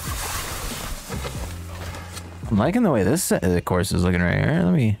 I'm liking the way this course is looking right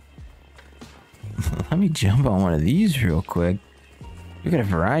here. Let me jump on one of these real quick. We got a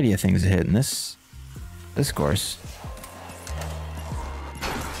variety of things to hit in this course.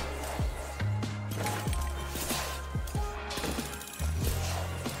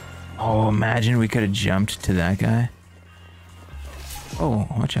 Oh, imagine we could have jumped to that guy. Oh,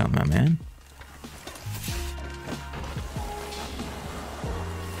 watch out, my man.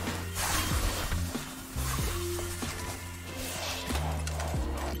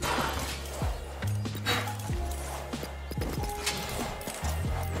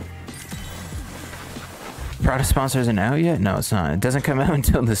 Product sponsor isn't out yet? No, it's not. It doesn't come out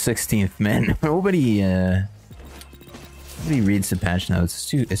until the 16th. Man, nobody reads the patch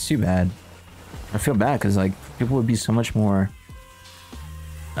notes. It's too bad. I feel bad because like people would be so much more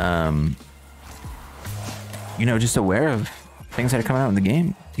you know, just aware of things that are coming out in the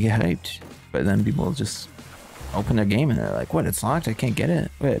game to get hyped. But then people just open their game and they're like, what, it's locked? I can't get it.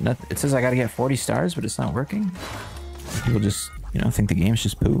 Wait, it says I gotta get 40 stars, but it's not working. People just, you know, think the game's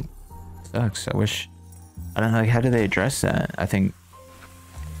just poo. Sucks. I wish, I don't know, like, how do they address that? I think,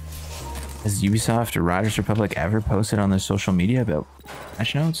 has Ubisoft or Riders Republic ever posted on their social media about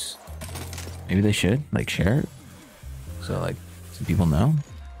patch notes? Maybe they should, like, share it. So, like, so people know.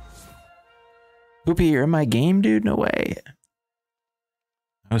 Poopy, you're in my game, dude? No way.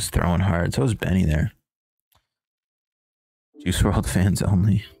 I was throwing hard. So was Benny there. Juice WRLD fans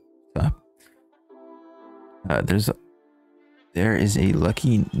only. Stop. There is a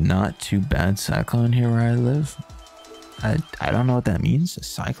lucky not too bad cyclone here where I live. I don't know what that means. A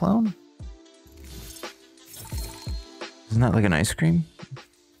cyclone? Isn't that like an ice cream?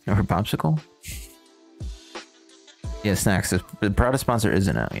 Or a popsicle? Yeah, snacks. The product sponsor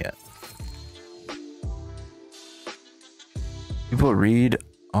isn't out yet. People read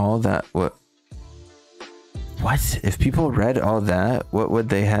all that. What? If people read all that, what would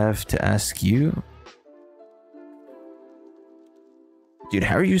they have to ask you? Dude,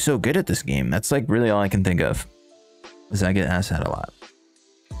 how are you so good at this game? That's like really all I can think of. Is I get asked that a lot.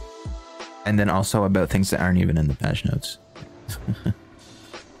 And then also about things that aren't even in the patch notes.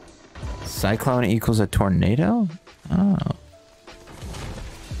 Cyclone equals a tornado? Oh.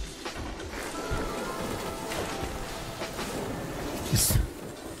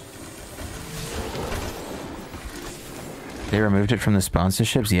 They removed it from the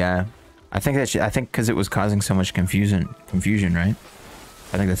sponsorships? Yeah. I think because it was causing so much confusion, right?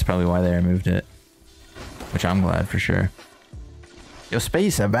 I think that's probably why they removed it. Which I'm glad for sure. Yo,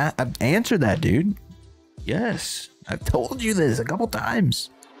 Space, I've answered that, dude. Yes. I've told you this a couple times.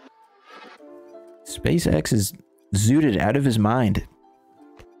 SpaceX is zooted out of his mind.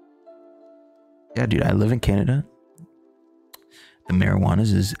 Yeah, dude, I live in Canada. The marijuana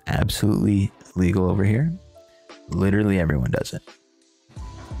is absolutely legal over here. Literally everyone does it.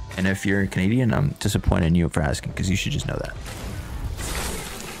 And if you're Canadian, I'm disappointed in you for asking, because you should just know that.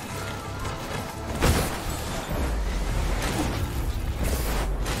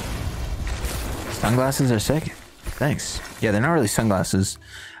 Sunglasses are sick. Thanks. Yeah, they're not really sunglasses.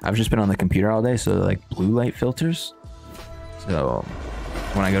 I've just been on the computer all day, so they're like blue light filters. So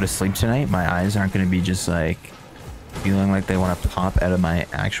when I go to sleep tonight, my eyes aren't going to be just like feeling like they want to pop out of my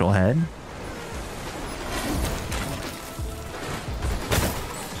actual head.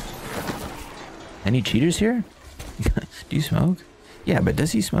 Any cheaters here? Do you smoke? Yeah, but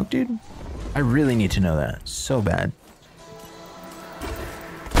does he smoke, dude? I really need to know that so bad.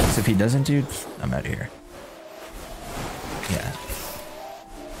 So if he doesn't, dude, I'm out of here. Yeah.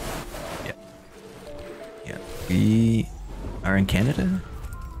 Yeah. We are in Canada.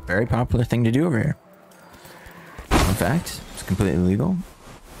 Very popular thing to do over here. In fact, it's completely legal.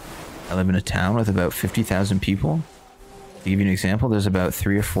 I live in a town with about 50,000 people. To give you an example, there's about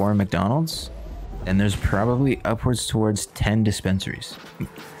 3 or 4 McDonald's. And there's probably upwards towards 10 dispensaries.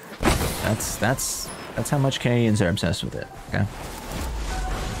 That's how much Canadians are obsessed with it. Okay.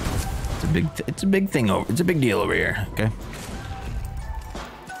 It's a big thing it's a big deal over here. Okay.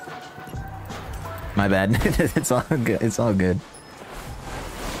 My bad. It's all good. It's all good.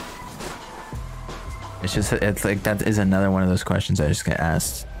 It's like that is another one of those questions I just get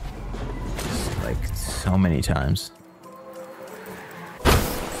asked like so many times.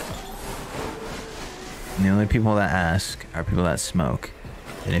 And the only people that ask are people that smoke.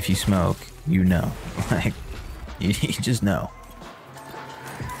 And if you smoke, you know. Like, you just know.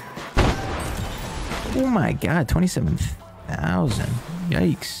 Oh my god, 27,000.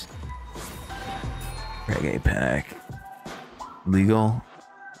 Yikes. Reggae pack. Legal,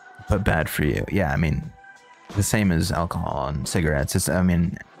 but bad for you. Yeah, I mean, the same as alcohol and cigarettes. It's, I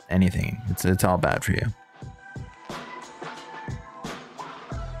mean, anything. It's all bad for you.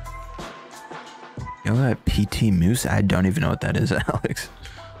 You know that PT Moose? I don't even know what that is, Alex.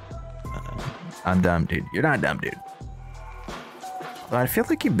 I'm dumb, dude. You're not dumb, dude. But I feel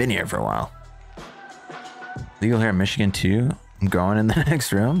like you've been here for a while. Legal here in Michigan too. I'm going in the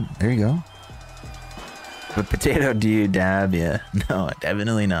next room. There you go. But potato, do you dab? Yeah. No,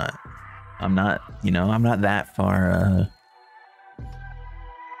 definitely not. I'm not, you know, I'm not that far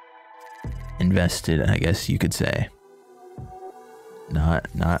invested, I guess you could say. Not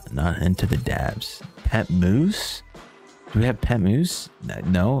into the dabs. Pet moose? Do we have pet moose?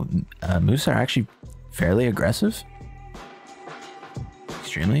 No. Moose are actually fairly aggressive.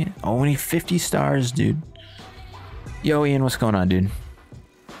 Extremely. Oh, we need 50 stars, dude. Yo, Ian, what's going on, dude?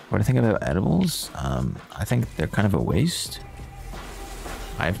 What do I think about edibles? I think they're kind of a waste.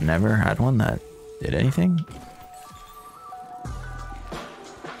 I've never had one that did anything.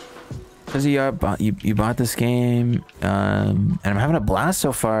 Because you bought this game, and I'm having a blast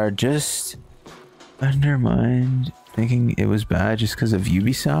so far. Just undermined thinking it was bad just because of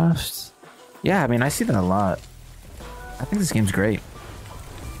Ubisoft. Yeah, I mean, I see that a lot. I think this game's great.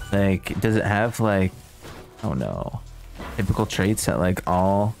 Like, does it have like, oh no, typical traits that like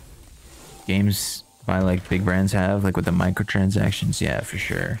all games by like big brands have, like with the microtransactions? Yeah, for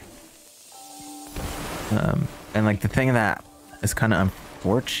sure. And like the thing that is kind of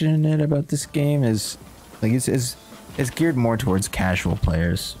unfortunate about this game is like it's geared more towards casual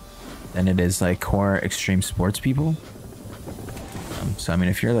players than it is like core extreme sports people. So I mean,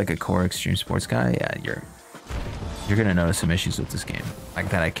 if you're like a core extreme sports guy, yeah, you're gonna notice some issues with this game, like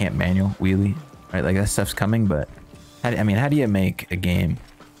that I can't manual wheelie, right? Like that stuff's coming, but how do you make a game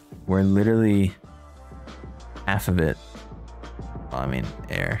where literally half of it, well, I mean,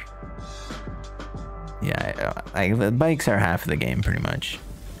 air. Yeah, like the bikes are half of the game pretty much.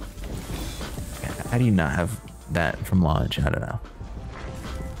 How do you not have that from launch? I don't know.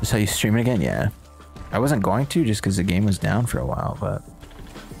 Just how you stream it again? Yeah. I wasn't going to just because the game was down for a while, but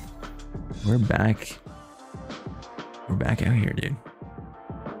we're back. We're back out here, dude.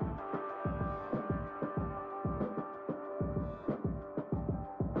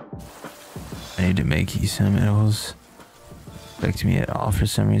 I need to make you some edibles. Affect me at all for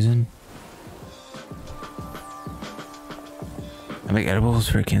some reason. I make edibles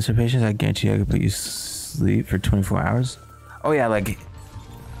for cancer patients. I guarantee I could put you to sleep for 24 hours. Oh yeah, like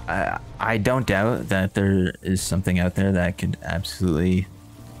I don't doubt that there is something out there that could absolutely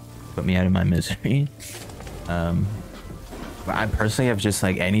put me out of my misery. But I personally have just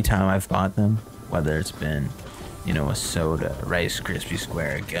like anytime I've bought them, whether it's been, you know, a soda, Rice Krispie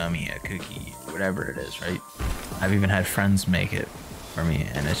Square, a gummy, a cookie, whatever it is, right? I've even had friends make it for me,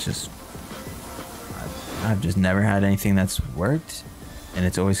 and it's just I've just never had anything that's worked, and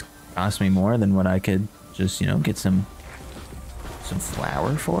it's always cost me more than what I could just, you know, get some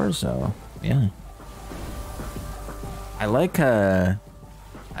flour for. So yeah, I like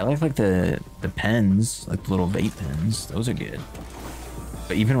like the pens, like the little vape pens. Those are good,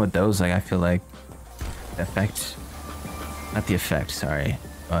 but even with those, like I feel like the effect, not the effect, sorry,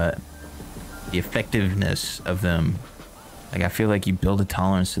 but the effectiveness of them, like I feel like you build a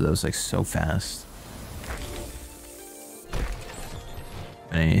tolerance to those like so fast.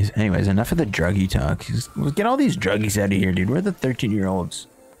 Anyways, enough of the druggy talk. Let's get all these druggies out of here, dude. We're the 13-year-olds.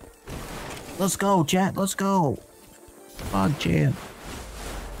 Let's go, chat. Let's go. Fuck, chat. Get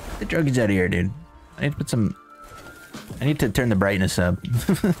the druggies out of here, dude. I need to put some... I need to turn the brightness up.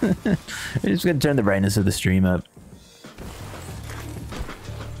 I'm just gonna turn the brightness of the stream up.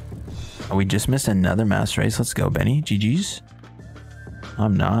 Oh, we just missed another mass race. Let's go, Benny. GG's.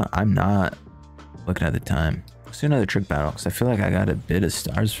 I'm not looking at the time. Let's do another trick battle, because I feel like I got a bit of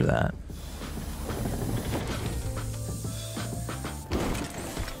stars for that.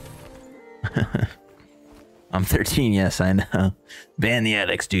 I'm 13, yes, I know. Ban the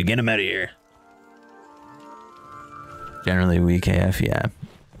addicts, dude. Get them out of here. Generally weak AF, yeah.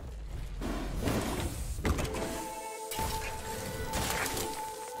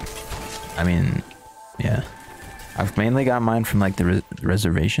 I mean, yeah. I've mainly got mine from like the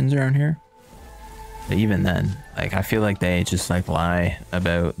reservations around here. But even then, like I feel like they just like lie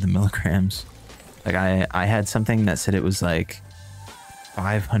about the milligrams. Like I had something that said it was like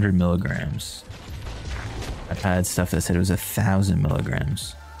 500 milligrams. I've had stuff that said it was 1,000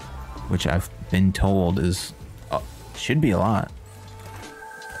 milligrams, which I've been told is should be a lot,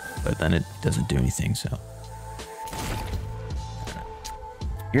 but then it doesn't do anything. So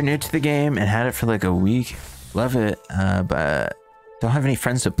you're new to the game and had it for like a week. Love it, but don't have any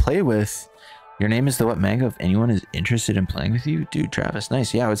friends to play with. Your name is the What Mango. If anyone is interested in playing with you, dude, Travis,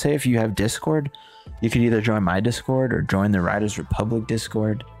 nice. Yeah, I would say if you have Discord, you could either join my Discord or join the Riders Republic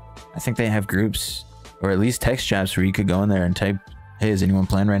Discord. I think they have groups, or at least text chats, where you could go in there and type, hey, is anyone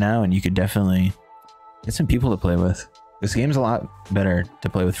playing right now? And you could definitely get some people to play with. This game's a lot better to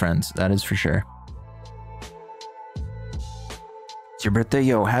play with friends, that is for sure. It's your birthday?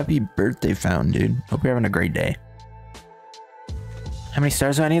 Yo, happy birthday, Fountain, dude. Hope you're having a great day. How many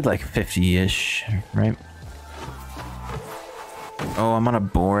stars do I need? Like 50-ish, right? Oh, I'm on a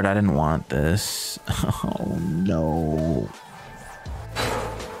board. I didn't want this. Oh, no.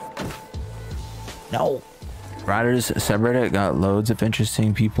 No. Riders subreddit got loads of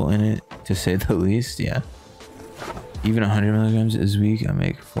interesting people in it, to say the least. Yeah. Even 100 milligrams is weak. I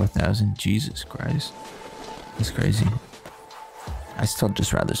make 4,000. Jesus Christ. That's crazy. I still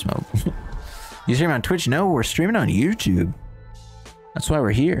just rather smoke. You stream on Twitch? No, we're streaming on YouTube. That's why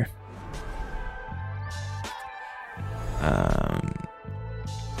we're here.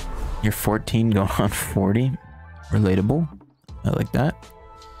 You're 14 going on 40. Relatable. I like that.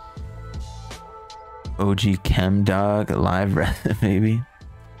 OG Chem Dog live maybe.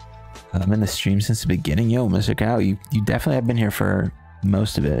 I'm in the stream since the beginning. Yo, Mr. Cow, you definitely have been here for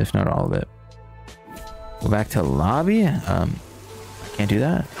most of it, if not all of it. Go back to lobby. Can't do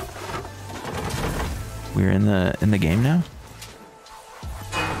that. We're in the game now.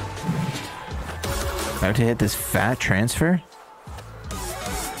 About to hit this fat transfer.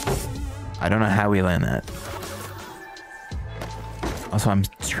 I don't know how we land that. Also, I'm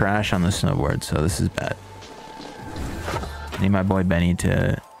trash on the snowboard, so this is bad. I need my boy Benny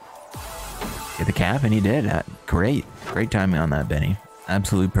to get the cap, and he did. Great timing on that, Benny.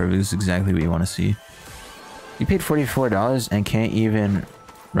 Absolutely perfect. This is exactly what you want to see. You paid $44 and can't even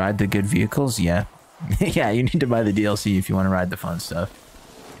ride the good vehicles? Yeah. Yeah, you need to buy the DLC if you want to ride the fun stuff.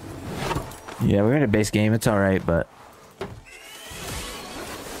 Yeah, we're in a base game. It's all right, but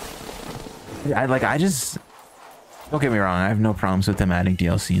I just, don't get me wrong. I have no problems with them adding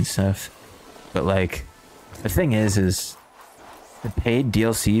DLC and stuff, but like, the thing is the paid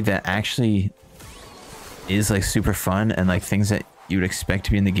DLC that actually is like super fun and like things that you would expect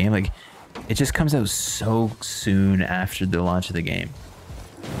to be in the game, like it just comes out so soon after the launch of the game.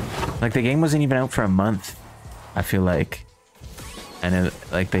 Like the game wasn't even out for a month, I feel like. And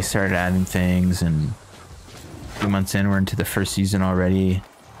like they started adding things, and 2 months in, we're into the first season already,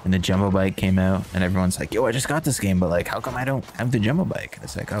 and the Jumbo Bike came out, and everyone's like, yo, I just got this game, but like, how come I don't have the Jumbo Bike? And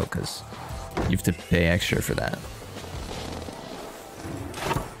it's like, oh, because you have to pay extra for that.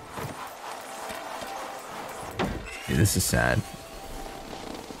 Dude, this is sad.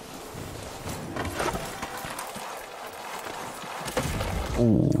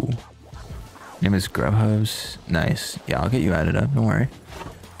 Ooh. Name is Grubhubs. Nice. Yeah, I'll get you added up. Don't worry.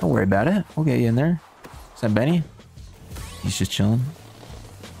 Don't worry about it. We'll get you in there. Is that Benny? He's just chilling.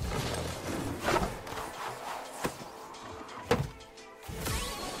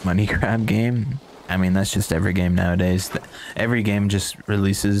 Money grab game. I mean, that's just every game nowadays. Every game just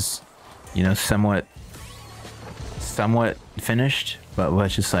releases, you know, somewhat finished, but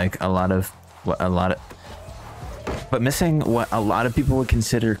what's just like but missing what a lot of people would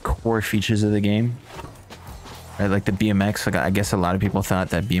consider core features of the game, right? Like the BMX. Like I guess a lot of people thought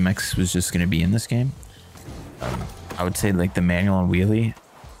that BMX was just going to be in this game. I would say like the manual and wheelie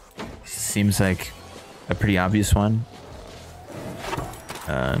seems like a pretty obvious one.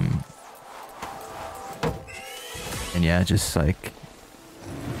 And yeah, just like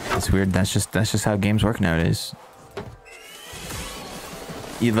it's weird. That's just how games work nowadays.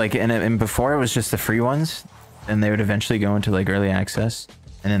 Like and before it was just the free ones. And they would eventually go into like early access,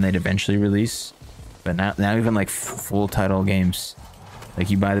 and then they'd eventually release. But now even like full title games, like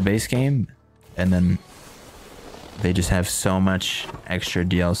you buy the base game, and then they just have so much extra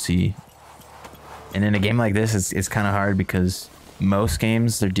DLC. And in a game like this, it's kind of hard because most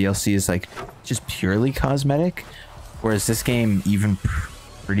games, their DLC is like just purely cosmetic, whereas this game, even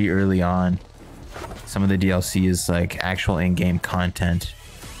pretty early on, some of the DLC is like actual in-game content.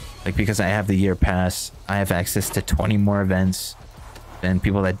 Like, because I have the year pass, I have access to 20 more events than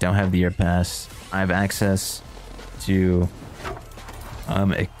people that don't have the year pass. I have access to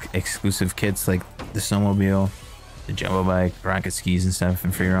exclusive kits like the snowmobile, the Jumbo Bike, rocket skis and stuff,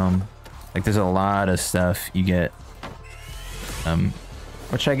 and for your own. Like, there's a lot of stuff you get,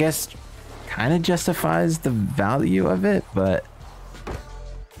 which I guess kind of justifies the value of it, but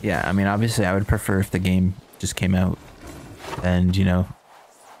yeah, I mean, obviously I would prefer if the game just came out and, you know,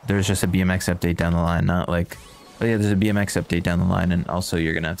 there's just a BMX update down the line, not like, oh yeah, there's a BMX update down the line and also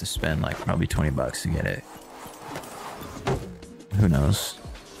you're gonna have to spend like probably 20 bucks to get it. Who knows?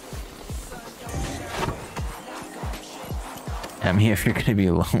 I mean, if you're gonna be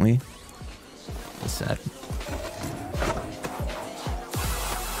lonely, it's sad.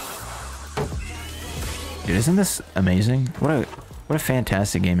 Dude, isn't this amazing? What a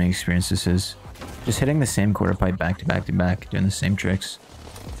fantastic gaming experience this is. Just hitting the same quarter pipe back to back to back, doing the same tricks.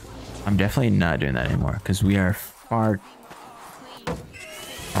 I'm definitely not doing that anymore because we are far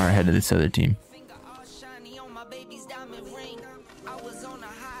ahead of this other team.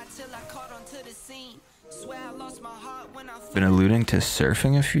 Been alluding to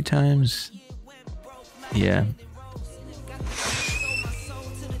surfing a few times. Yeah.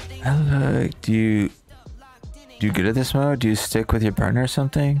 Do you do good at this mode? Do you stick with your partner or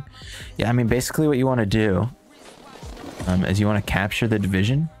something? Yeah, I mean, basically what you want to do is you want to capture the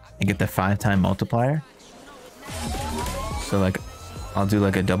division and get the 5-time multiplier. So like, I'll do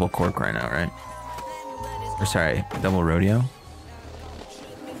like a double cork right now, right? Or sorry, double rodeo.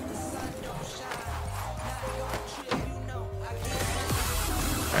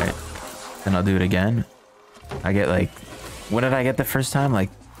 Alright, then I'll do it again. I get like, what did I get the first time?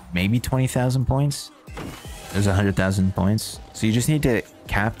 Like maybe 20,000 points? There's 100,000 points. So you just need to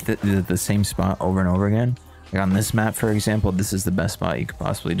cap the same spot over and over again. Like on this map, for example, this is the best spot you could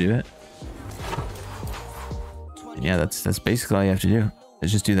possibly do it. And yeah, that's basically all you have to do.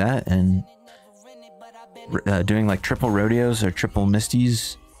 Is just do that, and doing like triple rodeos or triple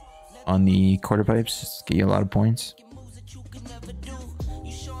misties on the quarter pipes get you a lot of points.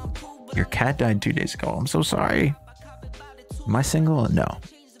 Your cat died 2 days ago. I'm so sorry. Am I single? No.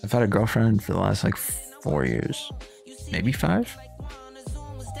 I've had a girlfriend for the last like 4 years, maybe 5.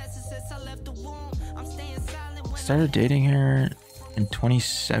 Started dating her in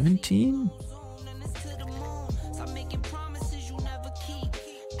 2017.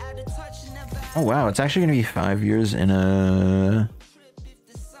 Oh wow, it's actually gonna be 5 years in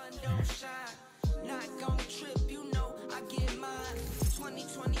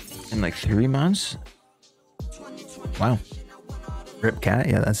like 3 months. Wow. Rip cat.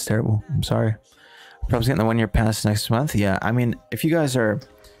 Yeah, that's terrible. I'm sorry. Probably getting the 1 year pass next month. Yeah, I mean, if you guys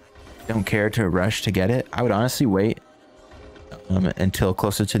don't care to rush to get it, I would honestly wait until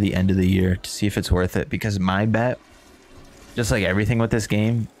closer to the end of the year to see if it's worth it, because my bet, just like everything with this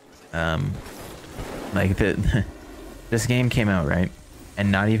game, like this game came out, right,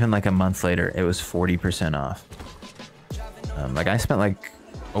 and not even like a month later it was 40% off. Like I spent like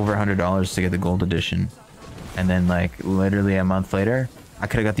over $100 to get the gold edition, and then like literally a month later I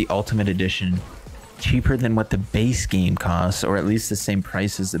could have got the ultimate edition cheaper than what the base game costs, or at least the same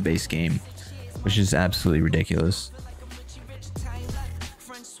price as the base game, which is absolutely ridiculous.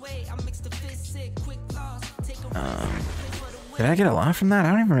 Did I get a lot from that?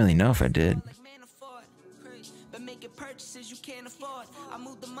 I don't even really know if I did. Am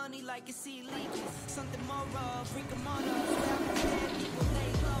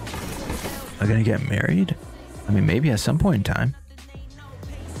I gonna get married? I mean, maybe at some point in time.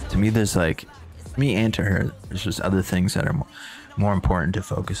 To me, there's like, me and to her, there's just other things that are more important to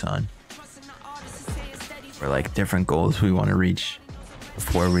focus on, or like different goals we want to reach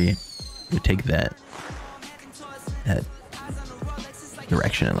before we take that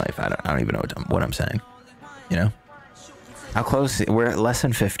direction in life. I don't even know what I'm saying, you know. How close? We're at less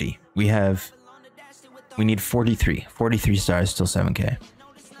than 50. We need 43 stars till 7K.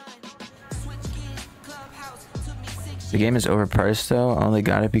 The game is overpriced though. I only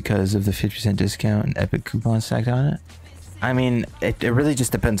got it because of the 50% discount and epic coupon stacked on it. I mean, it really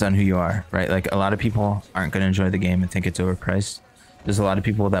just depends on who you are, right? Like a lot of people aren't going to enjoy the game and think it's overpriced. There's a lot of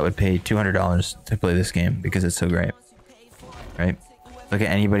people that would pay $200 to play this game because it's so great, right? Look at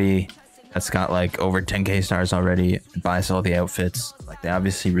anybody that's got like over 10K stars already, buys all the outfits. Like they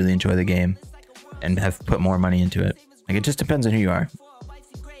obviously really enjoy the game and have put more money into it. Like it just depends on who you are.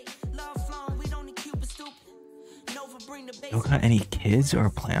 You got any kids or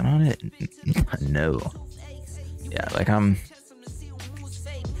plan on it? No. Yeah, like I'm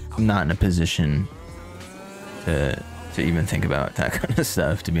not in a position to even think about that kind of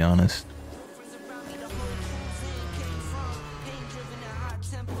stuff, to be honest.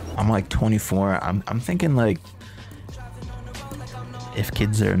 I'm like 24. I'm thinking like if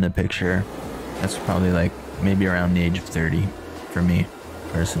kids are in the picture, that's probably like maybe around the age of 30 for me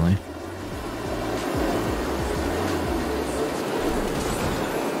personally.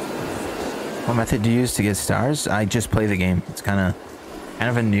 What method do you use to get stars? I just play the game. It's kind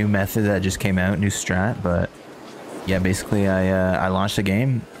of a new method that just came out, new strat, but yeah, basically I launch the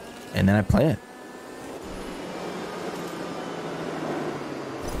game and then I play it.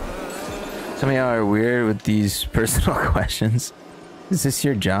 Some of y'all are weird with these personal questions. Is this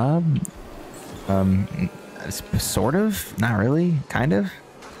your job? Sort of, not really, kind of.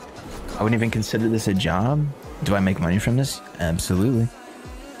 I wouldn't even consider this a job. Do I make money from this? Absolutely.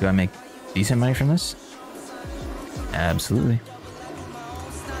 Do I make decent money from this? Absolutely.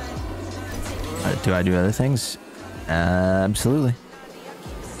 Do I do other things? Absolutely.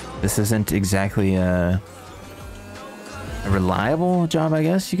 This isn't exactly a reliable job, I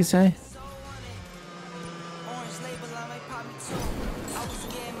guess you could say.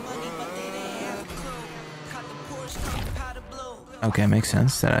 Okay, makes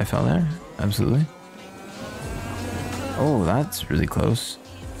sense that I fell there. Absolutely. Oh, that's really close.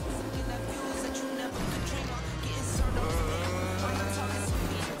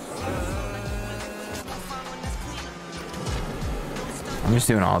 I'm just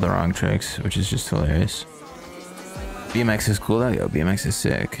doing all the wrong tricks, which is just hilarious. BMX is cool though. Yo, BMX is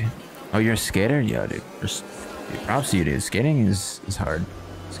sick. Oh, you're a skater? Yo, dude. Props to you, dude. Skating is hard.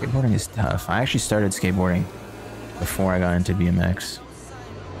 Skateboarding is tough. I actually started skateboarding before I got into BMX.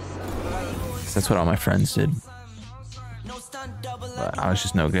 That's what all my friends did. But I was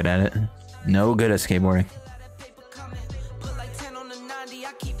just no good at it. No good at skateboarding.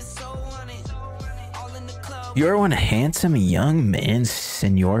 You're one handsome young man,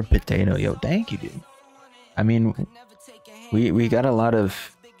 Senor Potato. Yo, thank you, dude. I mean, we got a lot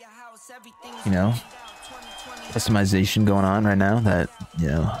of, you know, customization going on right now that, you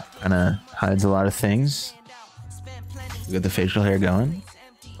know, kind of hides a lot of things. We got the facial hair going.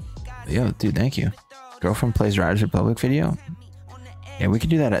 But yo, dude, thank you. Girlfriend plays Riders Republic video. Yeah, we could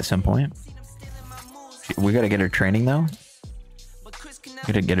do that at some point. We gotta get her training though.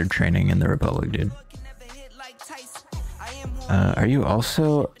 Gotta get her training in the Republic, dude. Are you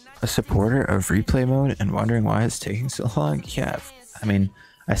also a supporter of replay mode and wondering why it's taking so long? Yeah, I mean,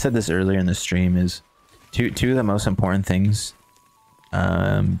 I said this earlier in the stream, is two of the most important things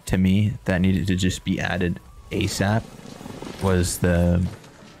to me that needed to just be added ASAP was the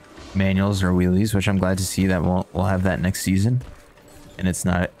manuals or wheelies, which I'm glad to see that we'll have that next season, and it's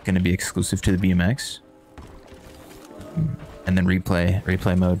not going to be exclusive to the BMX. And then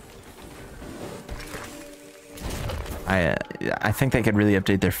replay mode. I think they could really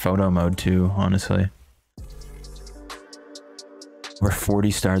update their photo mode too, honestly. We're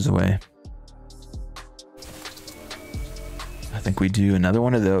 40 stars away. I think we do another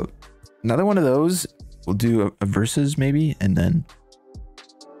one of those. We'll do a versus maybe, and then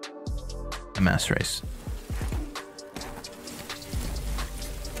a mass race.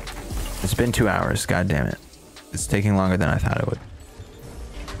 It's been 2 hours. God damn it. It's taking longer than I thought it would.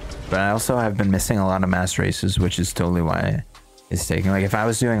 But I also have been missing a lot of mass races, which is totally why it's taking. Like if I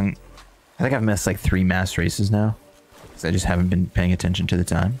was doing, I think I've missed like 3 mass races now, because I just haven't been paying attention to the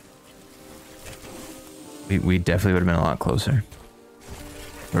time. We definitely would have been a lot closer.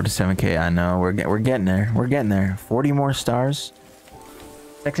 Road to 7K. I know we're getting there. We're getting there. 40 more stars.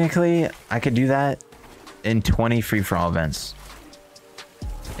 Technically, I could do that in 20 free-for-all events.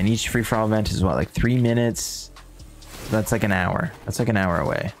 And each free-for-all event is what, like 3 minutes? That's like an hour. That's like an hour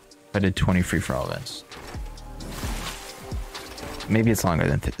away. If I did 20 free-for-all events. Maybe it's longer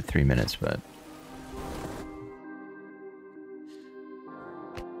than 3 minutes, but...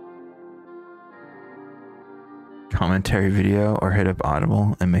 Commentary video or hit up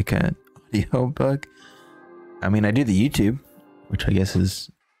Audible and make an audio book. I mean, I do the YouTube, which I guess is...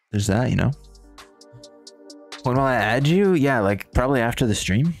 There's that, you know? When will I add you? Yeah, like probably after the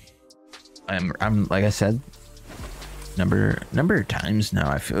stream. I'm like I said, number of times now.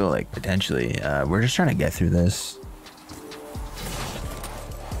 I feel like potentially we're just trying to get through this,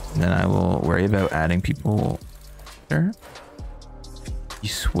 and then I will worry about adding people. Sure. You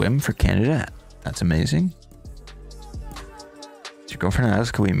swim for Canada? That's amazing. Is your girlfriend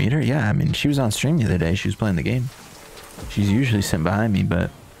asked, can we meet her? Yeah, I mean, she was on stream the other day. She was playing the game. She's usually sitting behind me, but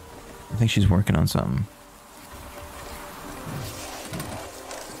I think she's working on something.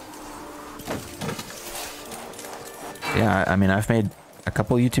 Yeah, I mean, I've made a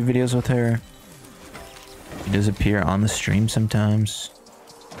couple YouTube videos with her. She does appear on the stream sometimes.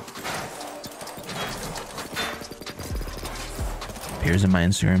 Appears in my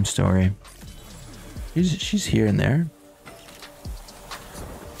Instagram story. She's here and there.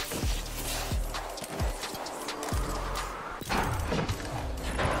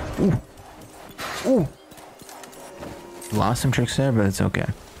 Ooh. Ooh. Lost some tricks there, but it's okay.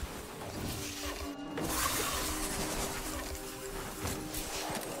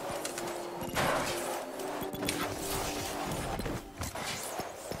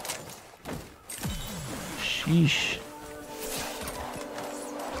 Sheesh.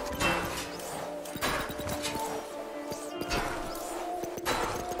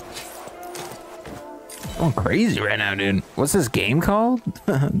 Going crazy right now, dude. What's this game called?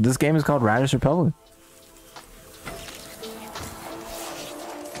 This game is called Riders Republic.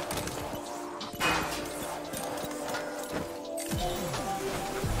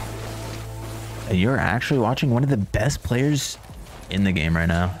 And you're actually watching one of the best players in the game right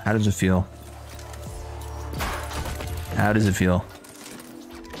now. How does it feel? How does it feel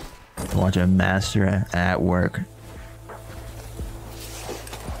to watch a master at work?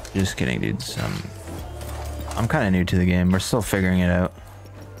 Just kidding, dude. I'm kind of new to the game. We're still figuring it out.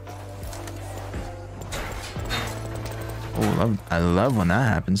 Oh, I love when that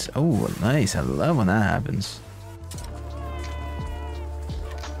happens. Oh, nice. I love when that happens.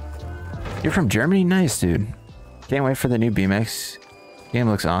 You're from Germany? Nice, dude. Can't wait for the new BMX game.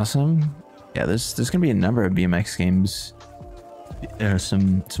 Looks awesome. Yeah, there's gonna be a number of BMX games.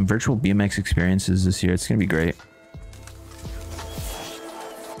 Some virtual BMX experiences this year. It's gonna be great.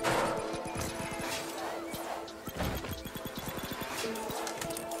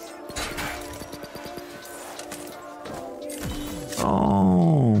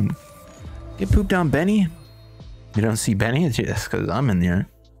 Oh, get pooped on, Benny. You don't see Benny? It's just because I'm in there.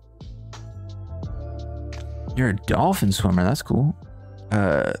 You're a dolphin swimmer. That's cool.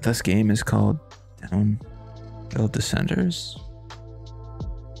 This game is called Downhill Descenders.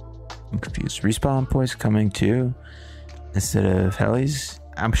 I'm confused. Respawn points coming too instead of helis.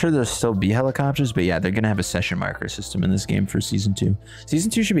 I'm sure there'll still be helicopters, but yeah, they're gonna have a session marker system in this game for season 2.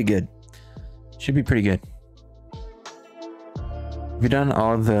 Season 2 should be good. Should be pretty good. Have you done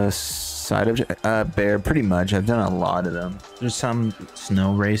all of the side object? Bear, pretty much. I've done a lot of them. There's some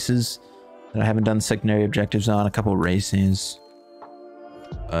snow races that I haven't done secondary objectives on. A couple races.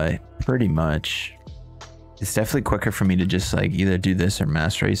 Pretty much. It's definitely quicker for me to just like either do this or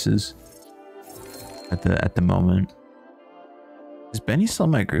mass races at the moment. Is Benny still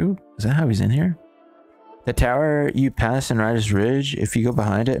in my group? Is that how he's in here? The tower you pass in Riders Ridge, if you go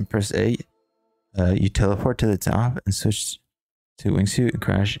behind it and press A, you teleport to the top and switch to wingsuit and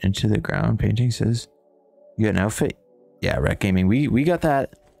crash into the ground. Painting says you got an outfit. Yeah, Rec Gaming. We got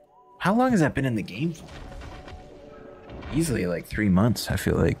that. How long has that been in the game for? Easily like 3 months, I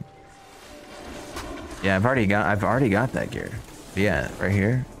feel like. Yeah, I've already got that gear. But yeah, right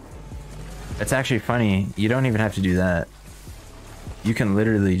here. It's actually funny. You don't even have to do that. You can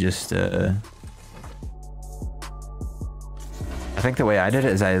literally just I think the way I did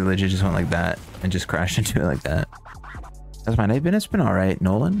it is I legit just went like that and just crashed into it like that. How's my night been? It's been all right,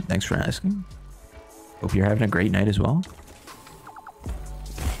 Nolan. Thanks for asking. Hope you're having a great night as well.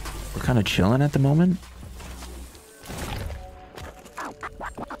 We're kind of chilling at the moment.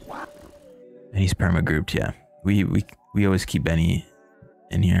 And he's perma-grouped, yeah. We always keep Benny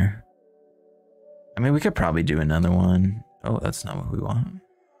in here. I mean, we could probably do another one. Oh, that's not what we want.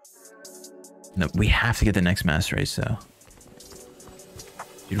 No, we have to get the next mass race, though.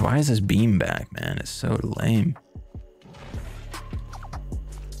 Dude, why is this beam back, man? It's so lame.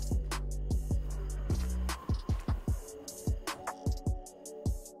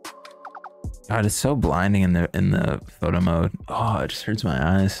 God, it's so blinding in the photo mode. Oh, it just hurts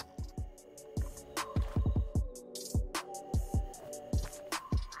my eyes.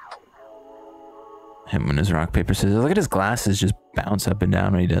 Him when his rock, paper, scissors. Look at his glasses just bounce up and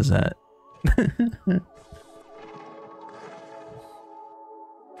down when he does that.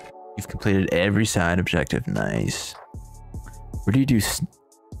 You've completed every side objective. Nice. Where do you do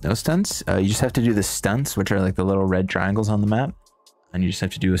snow stunts? You just have to do the stunts, which are like the little red triangles on the map. And you just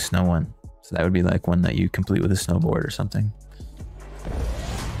have to do a snow one. So that would be like one that you complete with a snowboard or something.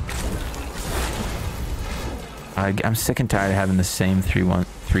 I'm sick and tired of having the same three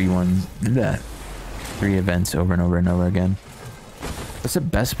events over and over and over again. What's the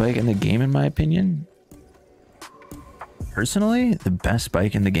best bike in the game, in my opinion? Personally, the best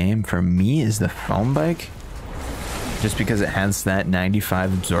bike in the game for me is the foam bike. Just because it has that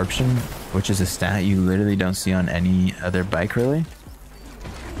 95 absorption, which is a stat you literally don't see on any other bike, really.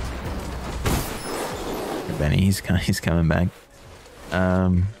 Benny, he's coming back.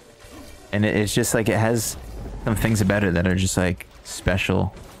 And it's just like, it has some things about it that are just like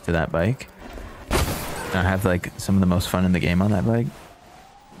special to that bike. And I have like some of the most fun in the game on that bike.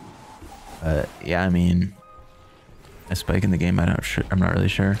 Yeah, I mean, best bike in the game, I'm not really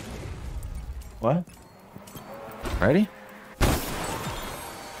sure. What? Ready?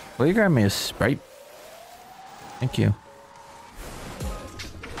 Will you grab me a Sprite? Thank you.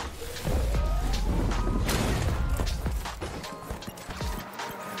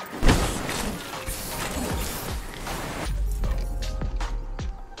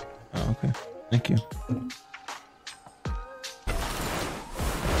 Okay. Thank you.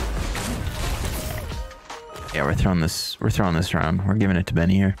 Yeah, we're throwing this around. We're giving it to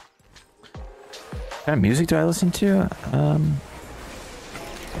Benny here. What kind of music do I listen to?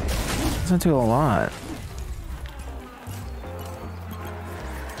 Listen to a lot.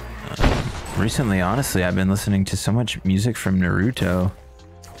 Recently, honestly, I've been listening to so much music from Naruto.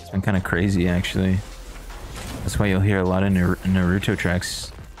 It's been kind of crazy, actually. That's why you'll hear a lot of Naruto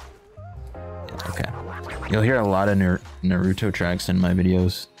tracks. Okay. You'll hear a lot of Naruto tracks in my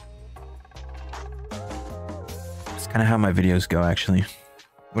videos. It's kind of how my videos go, actually.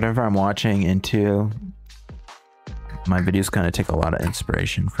 Whatever I'm watching into, my videos kind of take a lot of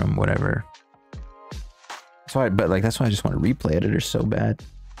inspiration from whatever. That's why, that's why I just want to replay it. They're so bad.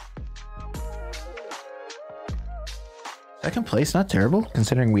 Second place, not terrible,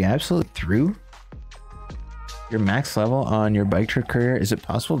 considering we absolutely threw. Your max level on your bike trick career, is it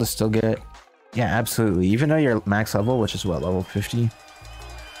possible to still get? Yeah, absolutely. Even though your max level, which is what, level 50?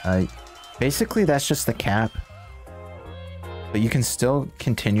 Basically, that's just the cap. But you can still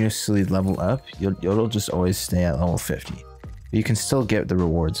continuously level up. You'll just always stay at level 50. But you can still get the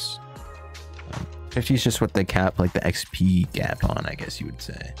rewards. 50 is just what they cap, like the XP gap on, I guess you would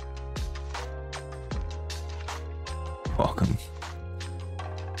say. Welcome.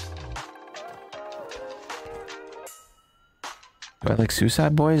 Do I like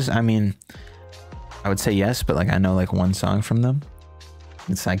Suicide Boys? I mean, I would say yes, but like I know like one song from them.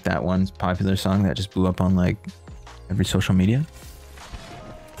 It's like that one popular song that just blew up on like every social media.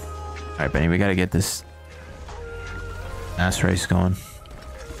 All right, Benny, we gotta get this ass race going.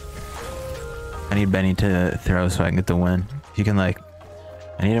 I need Benny to throw so I can get the win. If you can like,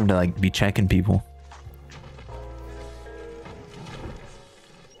 I need him to like be checking people.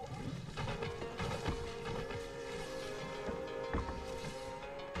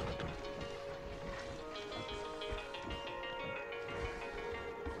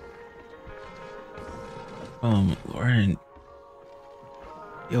 Lauren.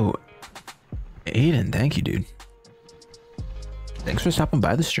 Yo, Aiden, thank you, dude. Thanks for stopping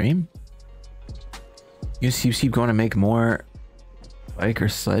by the stream. You keep going to make more bike or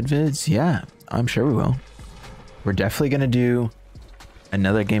sled vids? Yeah, I'm sure we will. We're definitely going to do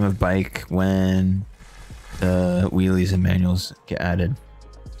another game of bike when the wheelies and manuals get added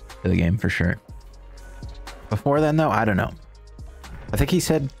to the game for sure. Before then, though, I don't know. I think he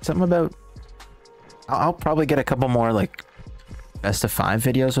said something about... I'll probably get a couple more like best of 5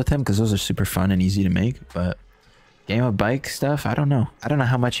 videos with him because those are super fun and easy to make, but game of bike stuff, I don't know. I don't know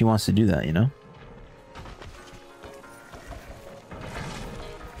how much he wants to do that, you know?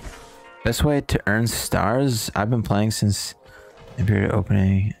 Best way to earn stars? I've been playing since Imperial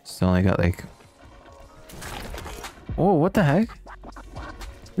opening. Still only got like... Oh, what the heck?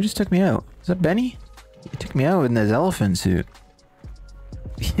 Who just took me out? Is that Benny? He took me out in his elephant suit.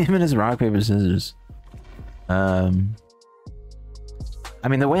 Him and his rock, paper, scissors. I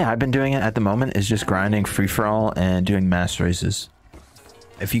mean, the way I've been doing it at the moment is just grinding free-for-all and doing mass races.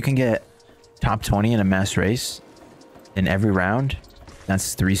 If you can get top 20 in a mass race in every round,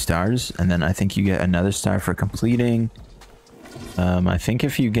 that's 3 stars. And then I think you get another star for completing. I think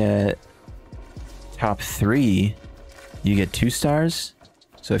if you get top 3, you get 2 stars.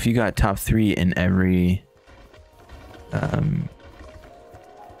 So if you got top 3 in every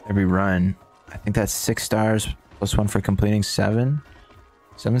run, I think that's 6 stars plus 1 for completing 7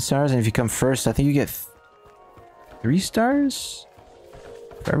 stars. And if you come first, I think you get 3 stars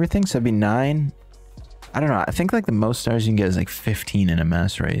for everything, so it'd be 9. I don't know, I think like the most stars you can get is like 15 in a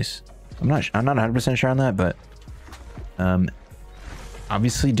mass race. I'm not 100% sure on that, but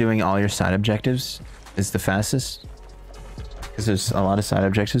obviously doing all your side objectives is the fastest, because there's a lot of side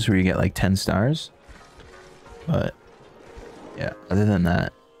objectives where you get like 10 stars. But yeah, other than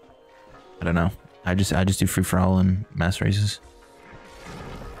that, I don't know. I just do free for all and mass races.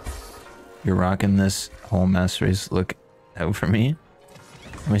 You're rocking this whole mass race. Look out for me.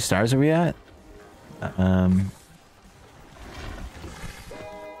 How many stars are we at?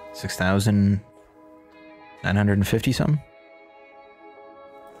 6,950 something.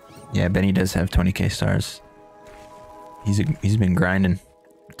 Yeah, Benny does have 20k stars. He's been grinding.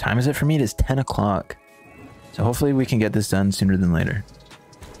 What time is it for me? It is 10 o'clock. So hopefully we can get this done sooner than later.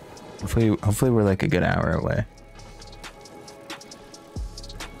 Hopefully we're like a good hour away.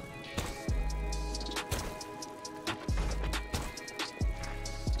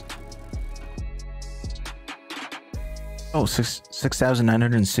 Oh,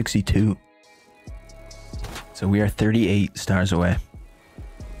 6,962. So we are 38 stars away.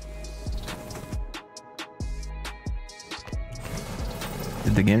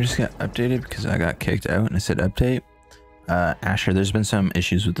 Did the game just get updated because I got kicked out and it said update? Asher, there's been some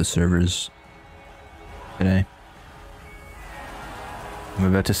issues with the servers today. I'm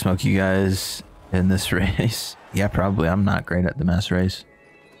about to smoke you guys in this race. Yeah, probably. I'm not great at the mass race.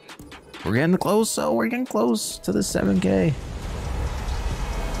 We're getting close, so we're getting close to the 7K.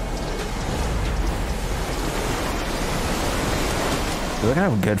 Look at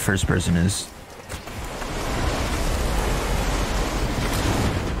how good first person is.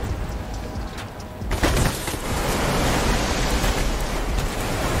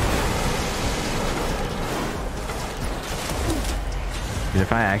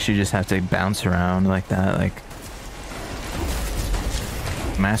 If I actually just have to bounce around like that, like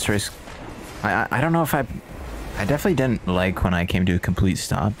mass race, I don't know if I definitely didn't like when I came to a complete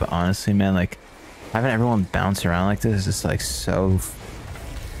stop, but honestly, man, like having everyone bounce around like this is just like so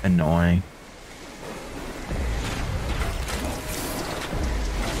annoying.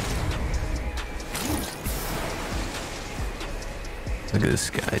 Look at this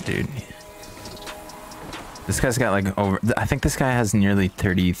guy, dude. This guy's got like over, I think this guy has nearly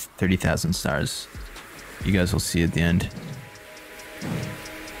 30,000 stars. You guys will see at the end.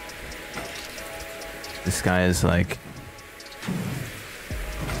 This guy is like,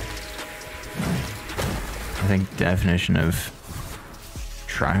 I think definition of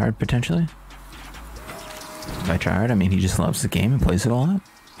tryhard potentially. By tryhard, I mean he just loves the game and plays it a lot,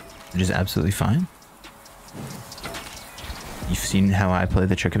 which is absolutely fine. You've seen how I play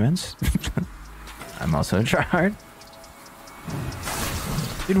the trick events. I'm also a tryhard.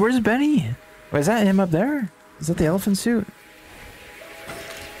 Dude, where's Benny? Wait, is that him up there? Is that the elephant suit?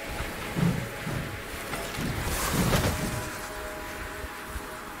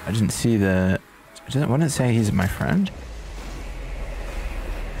 I didn't see the... Wouldn't it say he's my friend?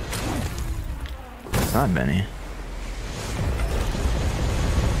 It's not Benny.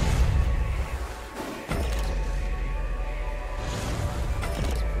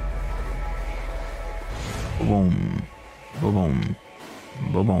 Boom. Boom.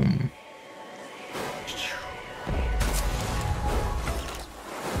 Boom.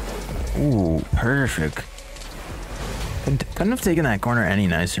 Ooh, perfect. Couldn't have taken that corner any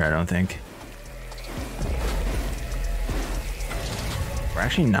nicer, I don't think. We're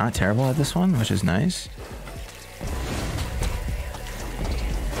actually not terrible at this one, which is nice.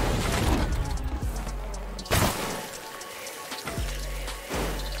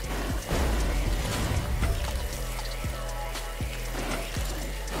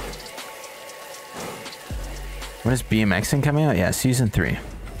 When is BMXing coming out? Yeah, season 3.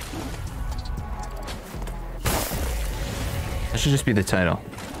 That should just be the title.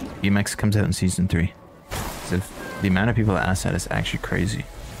 BMX comes out in season 3. So the amount of people that ask that is actually crazy.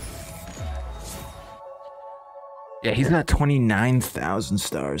 Yeah, he's got 29,000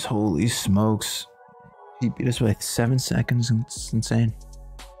 stars. Holy smokes. He beat us by 7 seconds. It's insane.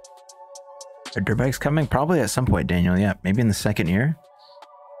 Are dirt bikes coming? Probably at some point, Daniel. Yeah, maybe in the second year.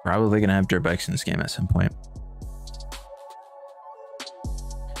 Probably gonna have dirt bikes in this game at some point.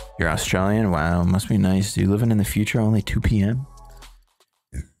 You're Australian? Wow, must be nice, dude. Living in the future, only 2 p.m.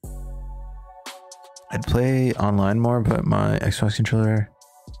 I'd play online more, but my Xbox controller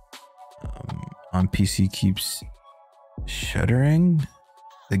on PC keeps shuttering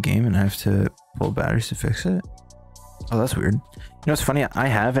the game and I have to pull batteries to fix it. Oh, that's weird. You know what's funny? I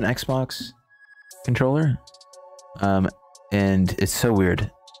have an Xbox controller and it's so weird.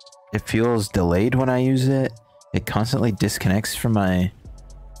 It feels delayed when I use it. It constantly disconnects from my...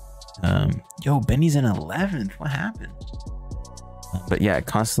 yo, Benny's in 11th. What happened? But yeah, it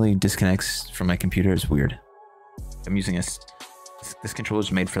constantly disconnects from my computer. It's weird. I'm using this controller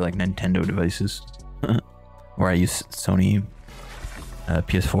is made for like Nintendo devices, or I use Sony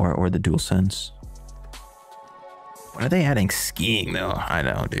PS4 or the DualSense. When are they adding skiing though? I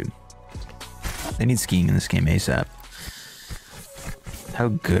know, dude. They need skiing in this game ASAP. How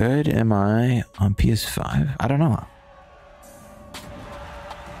good am I on PS5? I don't know.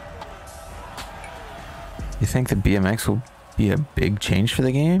 You think the BMX will be a big change for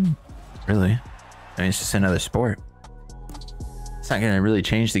the game? Really? I mean, it's just another sport. It's not going to really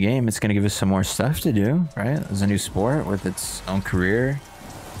change the game. It's going to give us some more stuff to do, right? There's a new sport with its own career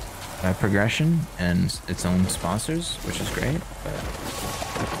progression and its own sponsors, which is great. But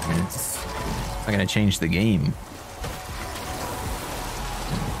I mean, it's not going to change the game.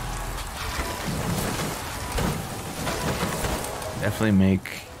 Definitely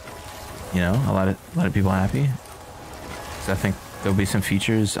make, you know, a lot of people happy. So I think there'll be some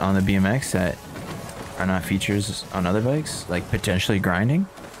features on the BMX that are not features on other bikes, like potentially grinding,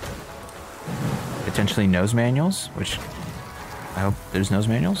 potentially nose manuals, which I hope there's nose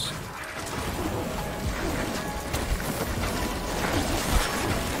manuals.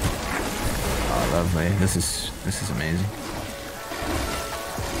 Oh, lovely. This is amazing.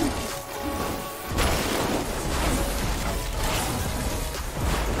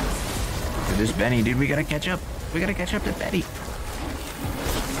 Dude, there's Benny, dude. We gotta catch up. We gotta catch up to Benny.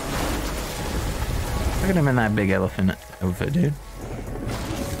 Look at him in that big elephant outfit, dude.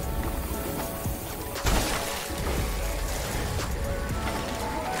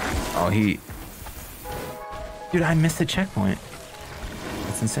 Oh, dude, I missed the checkpoint.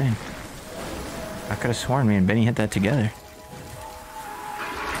 That's insane. I could have sworn me and Benny hit that together.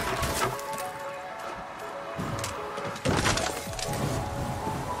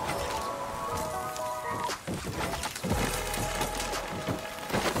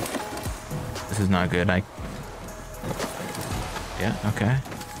 This is not good. Yeah, okay.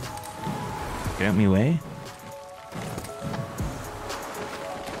 Get out me way.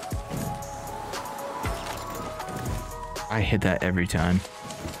 I hit that every time.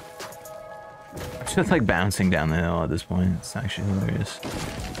 I'm just like bouncing down the hill at this point. It's actually hilarious.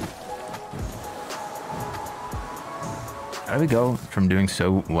 How do we go from doing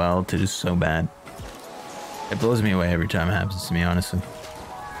so well to just so bad? It blows me away every time it happens to me, honestly.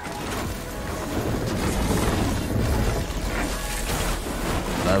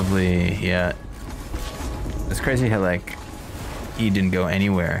 Lovely, yeah. It's crazy how like he didn't go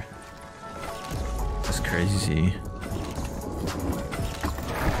anywhere. That's crazy.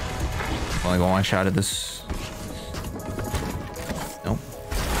 Only got one shot at this. Nope.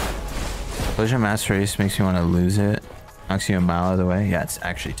 Collision mass race makes me want to lose it. Knocks you a mile out of the way. Yeah, it's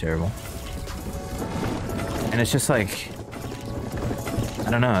actually terrible. And it's just like,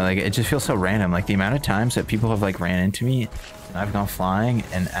 I don't know, like it just feels so random. Like the amount of times that people have like ran into me and I've gone flying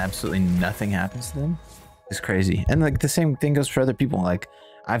and absolutely nothing happens to them is crazy. And like the same thing goes for other people. Like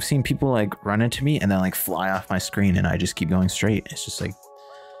I've seen people like run into me and then like fly off my screen and I just keep going straight. It's just like,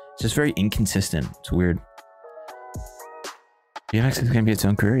 it's just very inconsistent. It's weird. BMX is gonna be its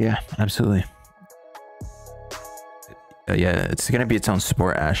own career. Yeah, absolutely. Yeah, it's gonna be its own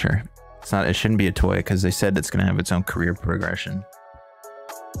sport, Asher. It's not. It shouldn't be a toy because they said it's gonna have its own career progression.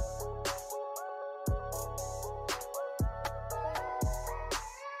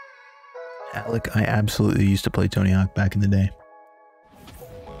 Alec, I absolutely used to play Tony Hawk back in the day.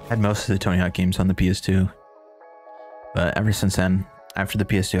 Had most of the Tony Hawk games on the PS2, but ever since then, after the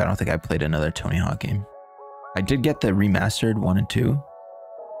PS2, I don't think I played another Tony Hawk game. I did get the remastered 1 and 2,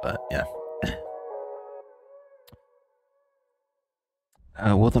 but yeah.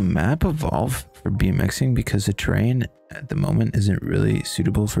 Will the map evolve for BMXing because the terrain at the moment isn't really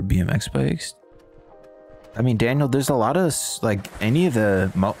suitable for BMX bikes? I mean, Daniel, there's a lot of like any of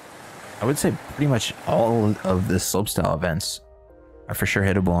the, I would say pretty much all of the slopestyle events are for sure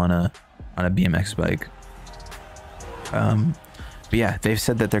hittable on a BMX bike. But yeah, they've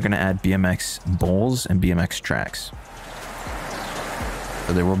said that they're going to add BMX bowls and BMX tracks.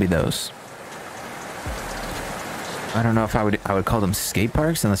 So there will be those. I don't know if I would call them skate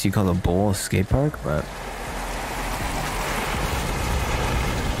parks unless you call the bowl a skate park, but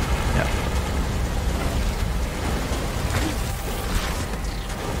yeah.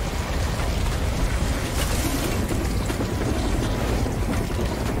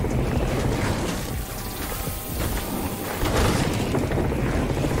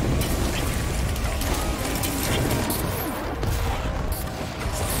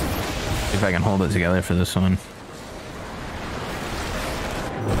 If I can hold it together for this one.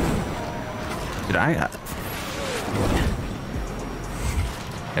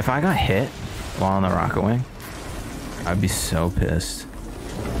 If I got hit while on the rocket wing, I'd be so pissed.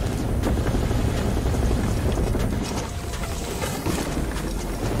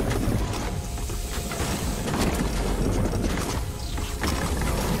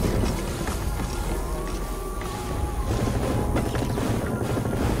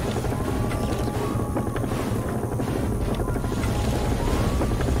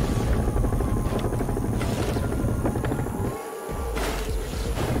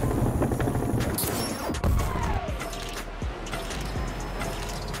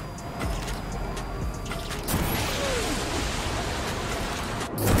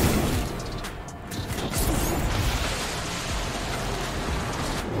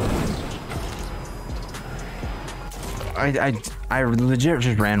 I legit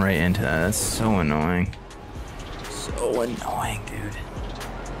just ran right into that. That's so annoying. So annoying, dude.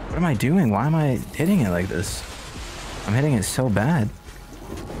 What am I doing? Why am I hitting it like this? I'm hitting it so bad.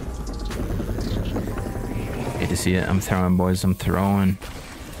 Hate to see it. I'm throwing, boys. I'm throwing.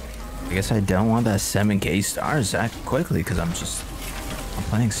 I guess I don't want that 7k stars that quickly because I'm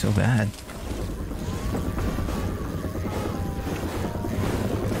playing so bad.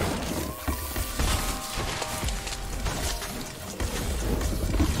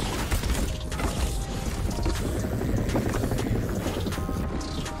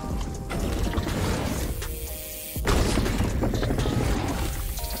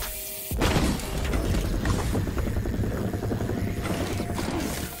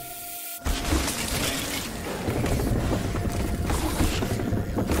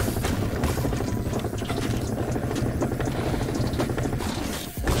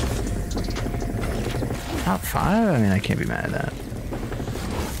 Top 5? I mean, I can't be mad at that.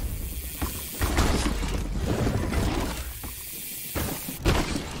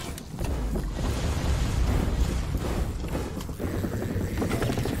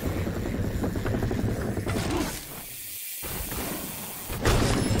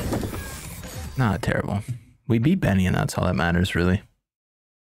 Not terrible. We beat Benny and that's all that matters, really.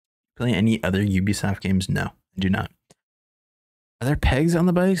 Play any other Ubisoft games? No, I do not. Are there pegs on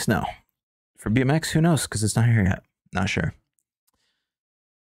the bikes? No. For BMX, who knows? Because it's not here yet. Not sure.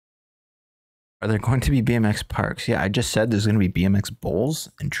 Are there going to be BMX parks? Yeah, I just said there's going to be BMX bowls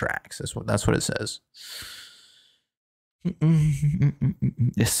and tracks. That's what it says.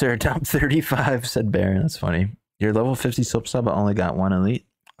 Yes, sir. Top 35, said Bear. That's funny. Your level 50 slip sub, but only got 1 elite.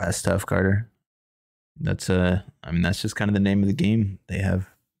 That's tough, Carter. That's I mean, that's just kind of the name of the game. They have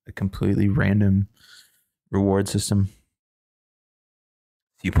a completely random reward system.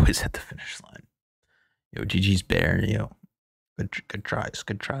 You boys at the finish line. Yo, GG's Bear. Yo, good tries.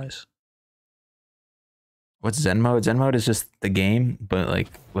 Good tries. What's Zen mode? Zen mode is just the game, but like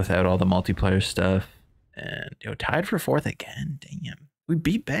without all the multiplayer stuff. And yo, tied for 4th again. Damn, we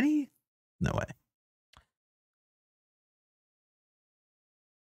beat Benny? No way.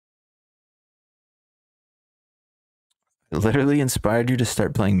 It literally inspired you to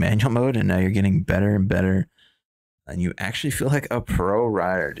start playing manual mode, and now you're getting better and better. And you actually feel like a pro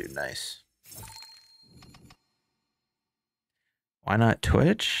rider, dude. Nice. Why not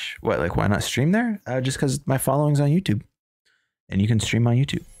Twitch? What, like, why not stream there? Just because my following's on YouTube. And you can stream on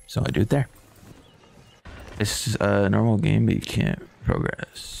YouTube. So I do it there. It's a normal game, but you can't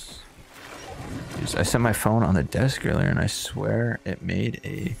progress. I set my phone on the desk earlier, and I swear it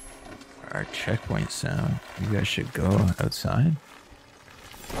made our checkpoint sound. You guys should go outside.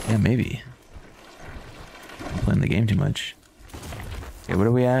 Yeah, maybe. I'm playing the game too much. Okay, what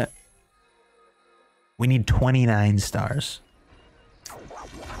are we at? We need 29 stars.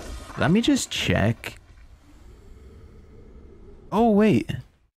 Let me just check. Oh, wait.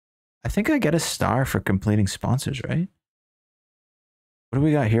 I think I get a star for completing sponsors, right? What do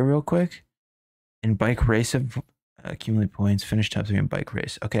we got here real quick? In bike race, accumulate points, finish top 3 in bike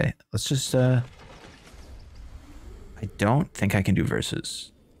race. Okay, let's just... I don't think I can do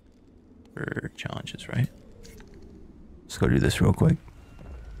versus for challenges, right? Let's go do this real quick.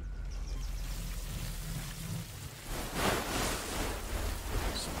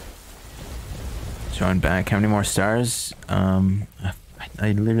 Join back. How many more stars? I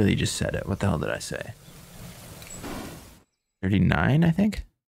literally just said it. What the hell did I say? 39, I think.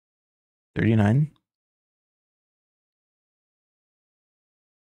 39.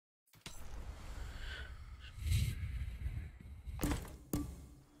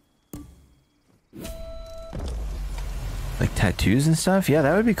 Like tattoos and stuff? Yeah,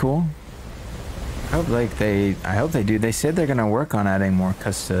 that would be cool. I hope they do. They said they're gonna work on adding more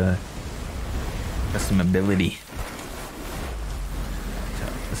customability.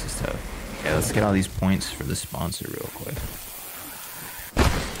 Tough. This is tough. Okay, let's get all these points for the sponsor real quick.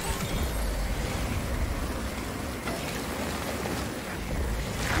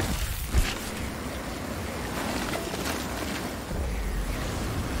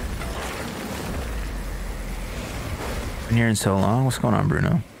 Been here in so long. What's going on,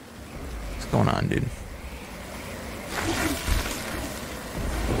 Bruno? What's going on, dude?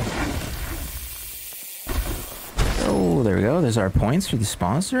 Oh, there we go. There's our points for the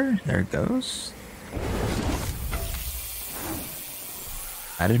sponsor. There it goes.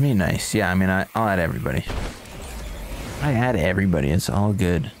 Added me? Nice. Yeah, I mean, I'll add everybody. I add everybody. It's all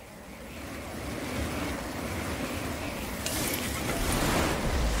good.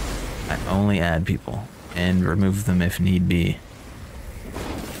 I only add people and remove them if need be.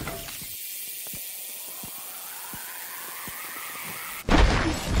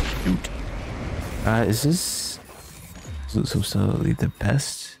 Is this supposedly the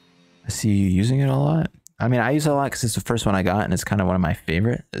best? I see you using it a lot. I mean, I use it a lot because it's the first one I got, and it's kind of one of my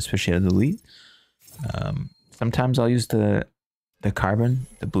favorite, especially out of the elite. Sometimes I'll use the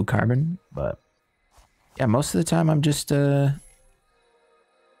the blue carbon, but yeah, most of the time I'm just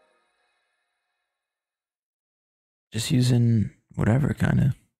using whatever kind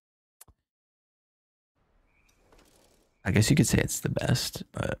of. I guess you could say it's the best,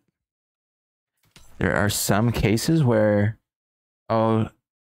 but there are some cases where, oh,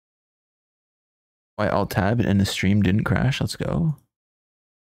 why alt tab and the stream didn't crash. Let's go.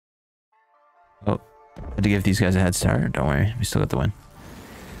 Oh, had to give these guys a head start. Don't worry, we still got the win.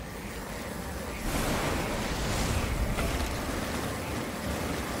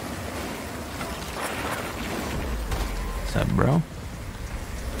 What's up, bro?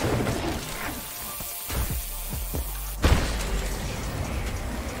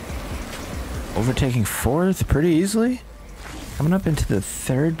 Overtaking fourth pretty easily. Coming up into the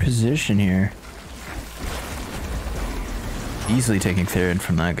 3rd position here. Easily taking 3rd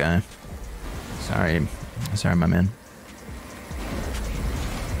from that guy. Sorry, my man.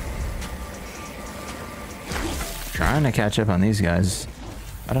 Trying to catch up on these guys.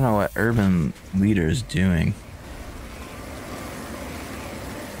 I don't know what Urban Leader is doing.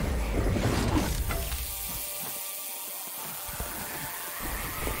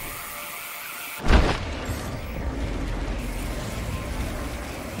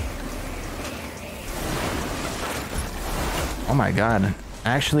 Oh my god.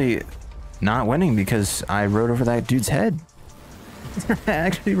 Actually, not winning because I rode over that dude's head. I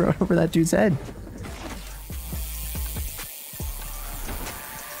actually rode over that dude's head.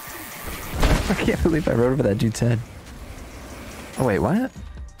 I can't believe I rode over that dude's head. Oh wait, what?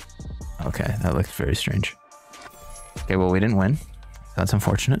 Okay, that looked very strange. Okay, well, we didn't win. That's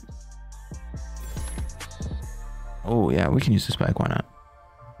unfortunate. Oh yeah, we can use this bike, why not?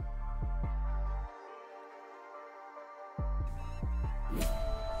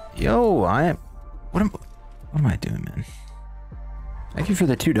 Yo, what am I doing, man? Thank you for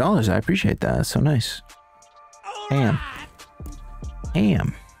the $2. I appreciate that. That's so nice. Ham.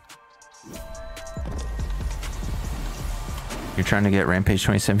 Ham. You're trying to get Rampage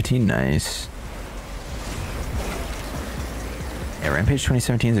 2017? Nice. Yeah, Rampage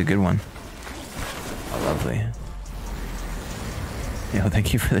 2017 is a good one. Oh, lovely. Yo,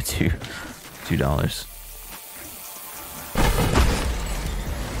 thank you for the $2.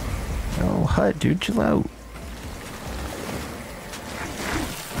 Oh, hut, dude, chill out.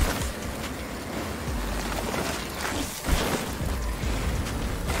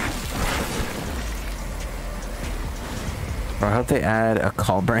 Bro, I hope they add a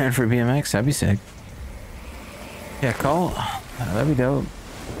call brand for BMX. That'd be sick. Yeah, call. That'd be dope.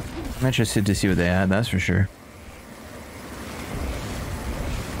 I'm interested to see what they add, that's for sure.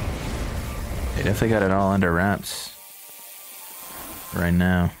 They definitely got it all under wraps right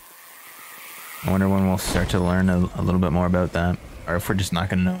now. I wonder when we'll start to learn a little bit more about that. Or if we're just not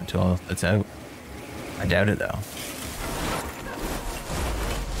going to know until it's out. I doubt it, though.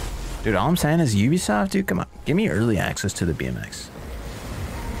 Dude, all I'm saying is Ubisoft, dude, come on. Give me early access to the BMX.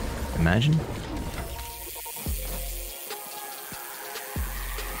 Imagine.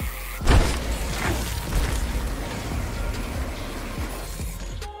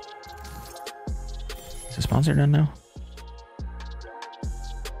 Is the sponsor done now?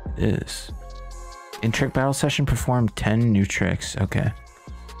 It is. In trick battle session, perform 10 new tricks. Okay.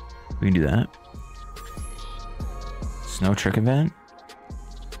 We can do that. Snow trick event.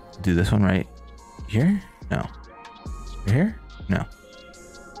 Do this one right here? No. Right here? No.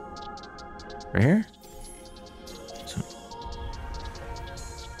 Right here? So,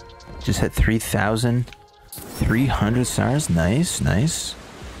 just hit 3,300 stars. Nice, nice.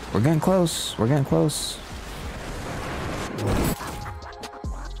 We're getting close. We're getting close.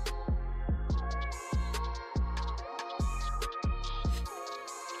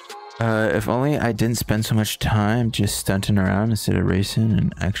 If only I didn't spend so much time just stunting around instead of racing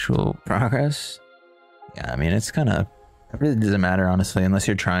and actual progress. Yeah, I mean, it's kind of, it really doesn't matter, honestly, unless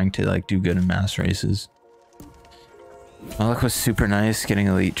you're trying to like do good in mass races. My luck was super nice getting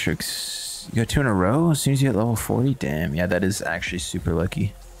elite tricks. You got 2 in a row as soon as you hit level 40? Damn, yeah, that is actually super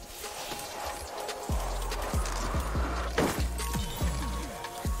lucky.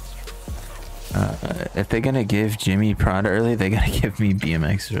 If they're gonna give Jimmy Prada early, they gotta give me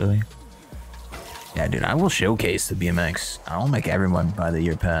BMX early. Yeah, dude, I will showcase the BMX. I'll make everyone buy the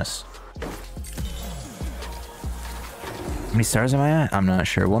year pass. How many stars am I at? I'm not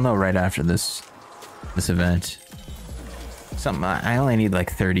sure. We'll know right after this event. Something, I only need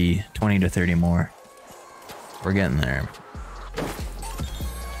like 20 to 30 more. We're getting there.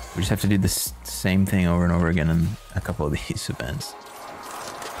 We just have to do this same thing over and over again in a couple of these events.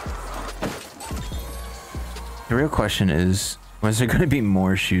 The real question is, Was there going to be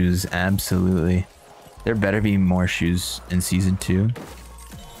more shoes? Absolutely. There better be more shoes in season 2.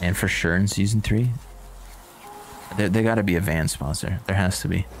 And for sure in season 3. They gotta be a van sponsor. There has to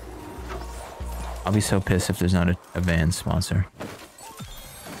be. I'll be so pissed if there's not a van sponsor.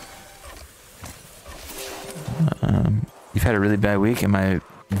 You've had a really bad week and my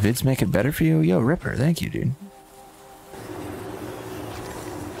vids make it better for you? Yo, Ripper, thank you, dude.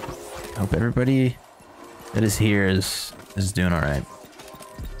 Hope everybody that is here is doing alright.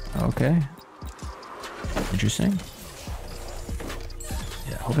 Okay. Interesting.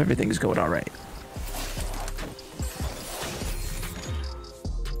 Yeah, hope everything's going alright.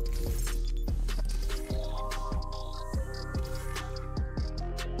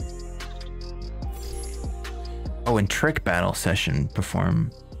 Oh, in trick battle session,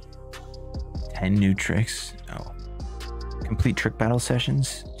 perform 10 new tricks. Oh. Complete trick battle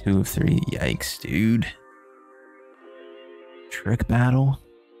sessions. 2 of 3. Yikes, dude. Trick battle?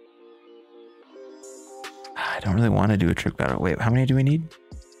 I don't really want to do a trick battle. Wait, how many do we need?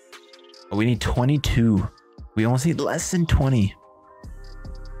 Oh, we need 22. We almost need less than 20.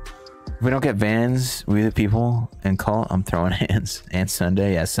 If we don't get vans, we the people, and call, I'm throwing hands. And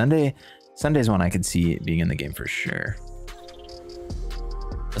Sunday. Yeah, Sunday's one I could see being in the game for sure.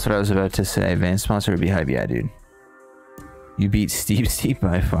 That's what I was about to say. Van sponsor would be hype. Yeah, dude. You beat Steep Steep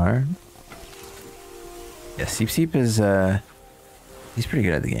by far. Yeah, Steep Steep is, he's pretty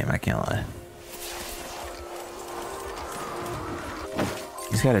good at the game, I can't lie.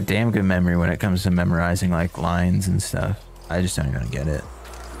 He's got a damn good memory when it comes to memorizing, like, lines and stuff. I just don't even get it.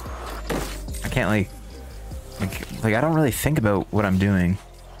 I can't, like, I don't really think about what I'm doing.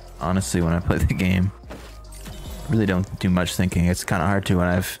 Honestly, when I play the game, I really don't do much thinking. It's kind of hard to when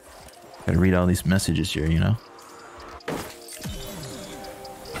I've got to read all these messages here, you know?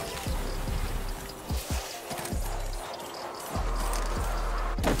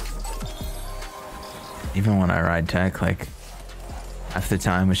 Even when I ride tech, like, half the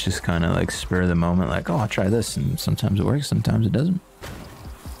time it's just kind of like spur of the moment, like, oh, I'll try this, and sometimes it works, sometimes it doesn't.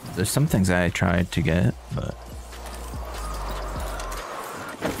 There's some things I tried to get, but...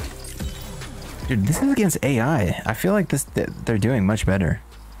 Dude, this is against AI. I feel like they're doing much better.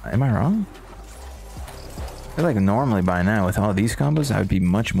 Am I wrong? I feel like normally by now, with all these combos, I would be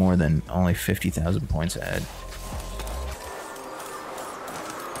much more than only 50,000 points ahead.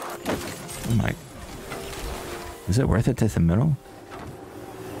 Oh my... Is it worth it to the middle?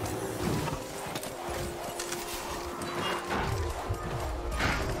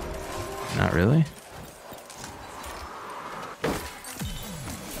 Not really.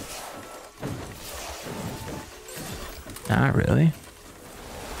 Not really.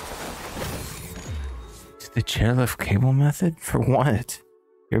 The chairlift cable method? For what?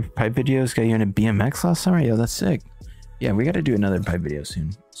 Your pipe videos got you in a BMX last summer? Yo, that's sick. Yeah, we gotta do another pipe video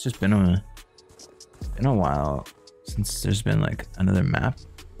soon. It's just been a while since there's been like another map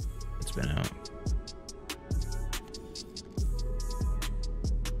that's been out.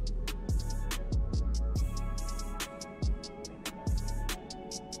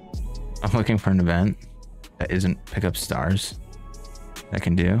 I'm looking for an event that isn't pick up stars. I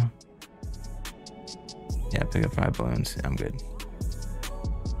can do. Yeah, pick up 5 balloons. I'm good.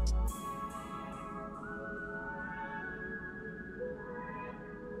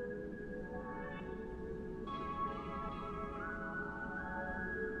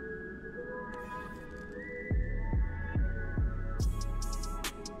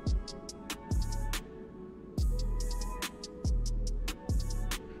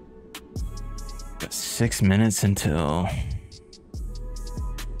 Got 6 minutes until...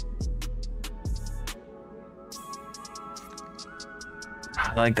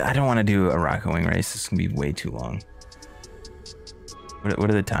 I don't want to do a rocket wing race. This is gonna be way too long. What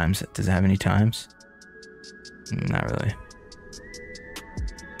are the times? Does it have any times? Not really.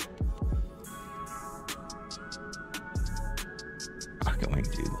 Rocket wing,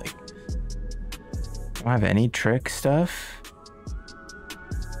 dude. Like, don't I have any trick stuff?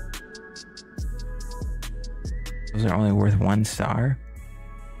 Those are only worth 1 star.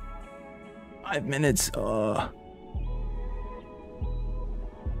 5 minutes.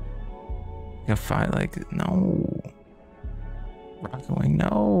 A fight, like, no. Rocket wing,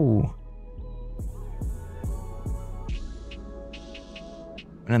 no.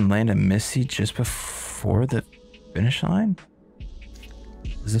 And then land a Missy just before the finish line?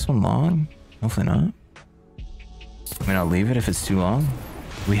 Is this one long? Hopefully not. I mean, I'll leave it if it's too long.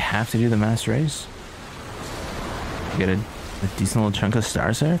 We have to do the mass race. Get a decent little chunk of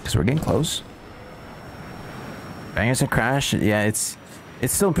stars there, because we're getting close. Bangers and crash, yeah, it's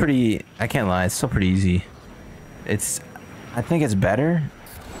still pretty, I can't lie, it's still pretty easy. I think it's better,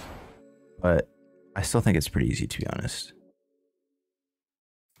 but I still think it's pretty easy, to be honest.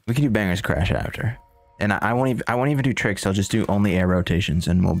 We can do bangers crash after, and I won't even do tricks. I'll just do only air rotations,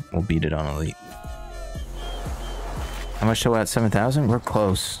 and we'll beat it on elite. How much till we're at 7,000? We're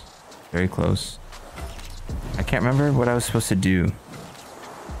close, very close. I can't remember what I was supposed to do.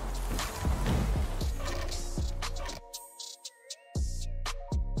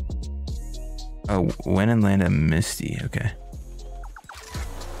 Oh, win and land a Misty. Okay.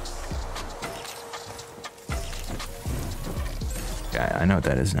 Yeah, I know what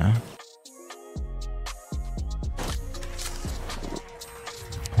that is now.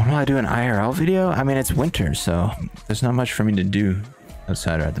 When will I do an IRL video? I mean, it's winter, so there's not much for me to do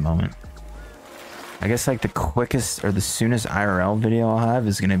outside at the moment. I guess like the quickest or the soonest IRL video I'll have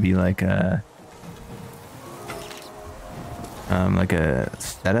is gonna be like a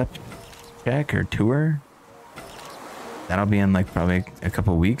setup check or tour. That'll be in like probably a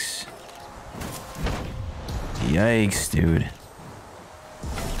couple weeks. Yikes, dude.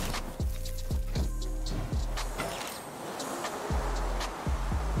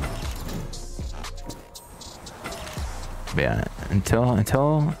 But yeah,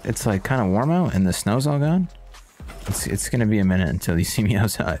 until it's like kind of warm out and the snow's all gone, it's gonna be a minute until you see me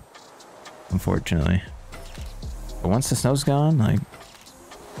outside, unfortunately. But once the snow's gone, like,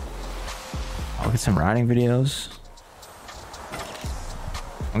 I'll get some riding videos.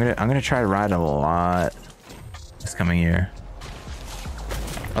 I'm gonna try to ride a lot this coming year.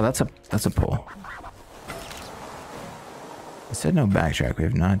 Oh, that's a pull. I said no backtrack. We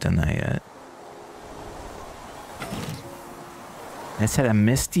have not done that yet. I said a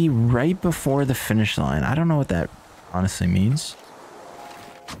Misty right before the finish line. I don't know what that honestly means.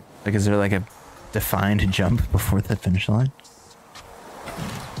 Like, is there like a defined jump before the finish line?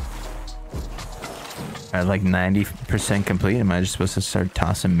 At like 90% complete, am I just supposed to start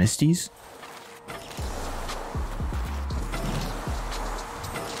tossing Misties?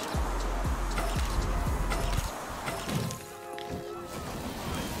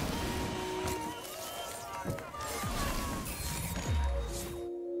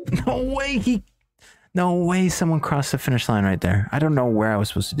 No way someone crossed the finish line right there. I don't know where I was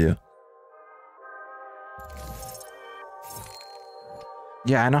supposed to do.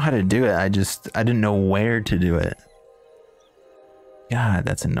 Yeah, I know how to do it. I didn't know where to do it. God,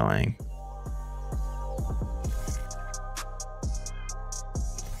 that's annoying.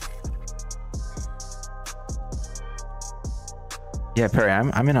 Yeah, Perry,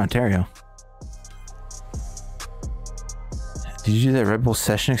 I'm in Ontario. Did you do that Red Bull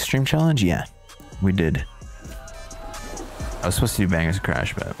Session Extreme Challenge? Yeah, we did. I was supposed to do Bangers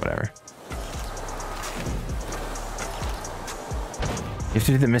Crash, but whatever. You have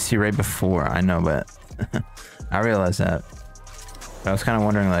to do the Misty right before. I know, but I realized that. But I was kind of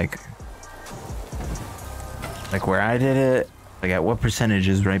wondering, like where I did it, like at what percentage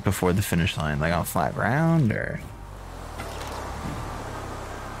is right before the finish line, like on flat ground or.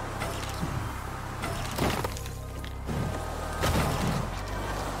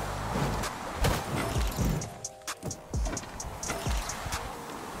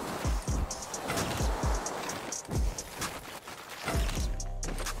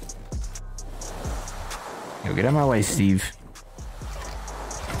 Yo, get out of my way, Steve.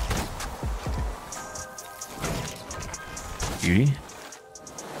 Beauty.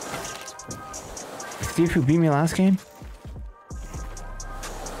 Steve, who beat me last game?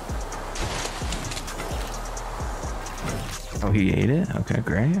 Oh, he ate it? Okay,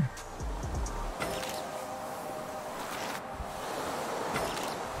 great.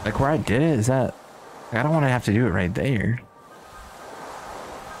 Like where I did it, is that... I don't want to have to do it right there.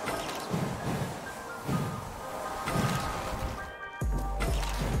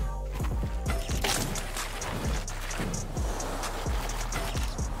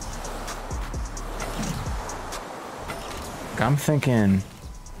 I'm thinking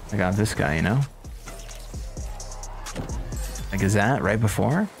I got this guy, you know? Like, is that right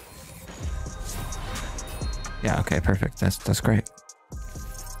before? Yeah, okay, perfect. That's great.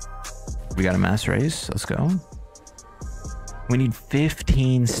 We got a mass race. Let's go. We need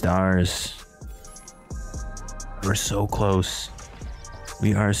 15 stars. We're so close.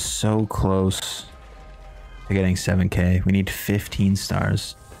 We are so close to getting 7K. We need 15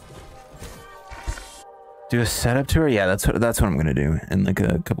 stars. Do a setup tour? Yeah, that's what I'm gonna do in like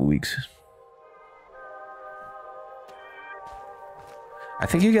a couple weeks. I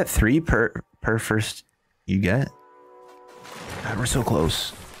think you get 3 per first you get. God, we're so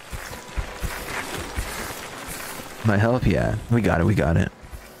close. My help? Yeah, we got it.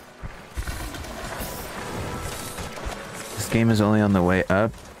 game is only on the way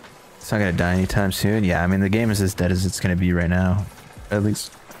up. It's not gonna die anytime soon. Yeah, I mean the game is as dead as it's gonna be right now, at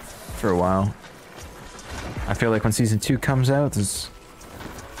least for a while. I feel like when season 2 comes out,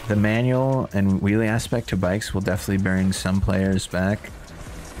 the manual and wheelie aspect to bikes will definitely bring some players back,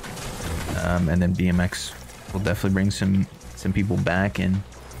 and then BMX will definitely bring some people back and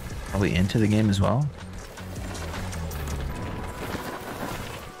probably into the game as well.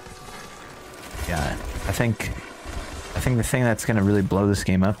 Yeah, I think the thing that's gonna really blow this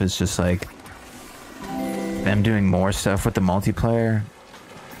game up is just like them doing more stuff with the multiplayer,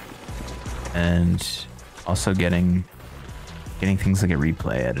 and also getting things like a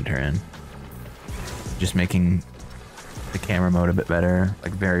replay editor in, just making the camera mode a bit better,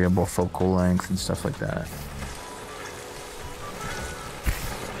 like variable focal length and stuff like that.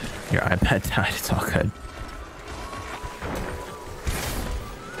 Your iPad died, it's all good.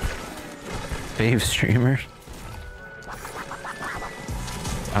 Fave streamer.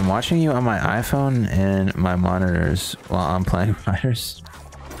 I'm watching you on my iPhone and my monitors while I'm playing Riders.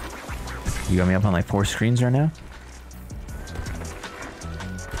 You got me up on like 4 screens right now?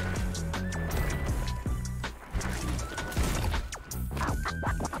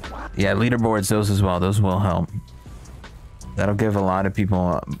 Yeah, leaderboards, those as well. Those will help. That'll give a lot of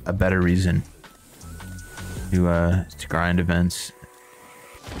people a better reason to grind events.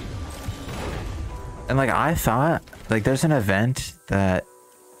 And like I thought, like there's an event that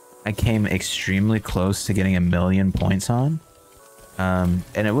I came extremely close to getting 1,000,000 points on. And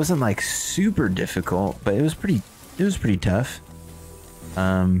it wasn't like super difficult, but it was pretty tough.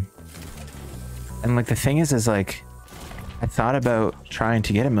 And like the thing is like I thought about trying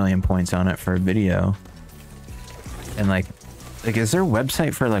to get 1,000,000 points on it for a video. And like is there a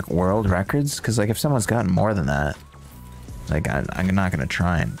website for like world records? Because like if someone's gotten more than that, like I'm not gonna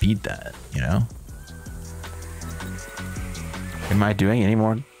try and beat that, you know? Am I doing any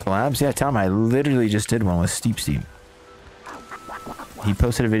more collabs? Yeah, Tom, I literally just did one with Steep. He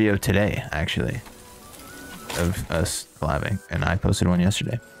posted a video today, actually, of us collabing, and I posted one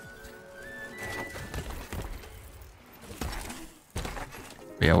yesterday.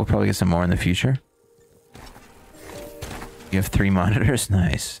 But yeah, we'll probably get some more in the future. You have 3 monitors?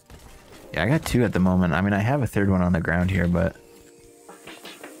 Nice. Yeah, I got 2 at the moment. I mean, I have a 3rd one on the ground here, but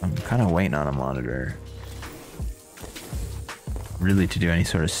I'm kind of waiting on a monitor really to do any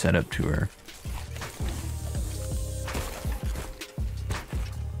sort of setup tour.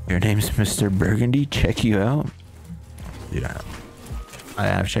 Your name's Mr. Burgundy. Check you out. Dude, I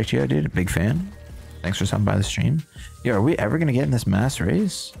have checked you out, dude. Big fan. Thanks for stopping by the stream. Yo, are we ever gonna get in this mass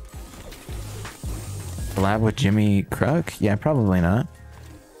race? Collab with Jimmy Kruk? Yeah, probably not.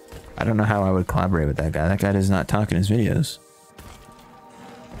 I don't know how I would collaborate with that guy. That guy does not talk in his videos.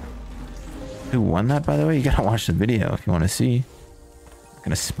 Who won that, by the way? You gotta watch the video if you want to see. I'm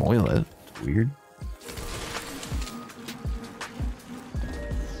gonna spoil it. It's weird.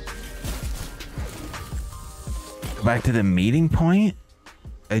 Go back to the meeting point?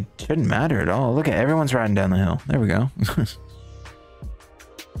 It shouldn't matter at all. Look at everyone's riding down the hill. There we go.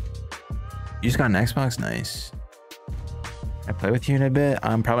 You just got an Xbox? Nice. I play with you in a bit.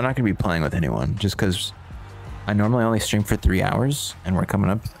 I'm probably not gonna be playing with anyone just because I normally only stream for 3 hours and we're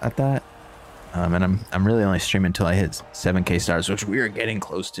coming up at that. And I'm really only streaming until I hit 7K stars, which we are getting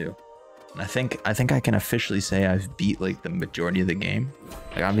close to. And I think I can officially say I've beat like the majority of the game.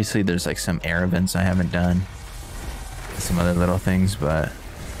 Like obviously there's like some air events I haven't done, some other little things, but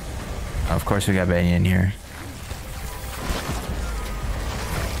of course we got Benny in here.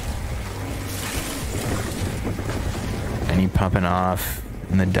 Benny popping off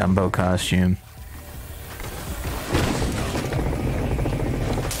in the Dumbo costume.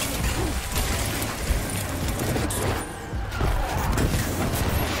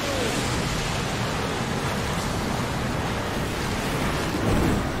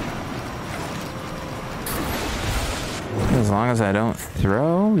 As long as I don't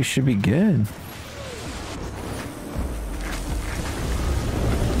throw, we should be good.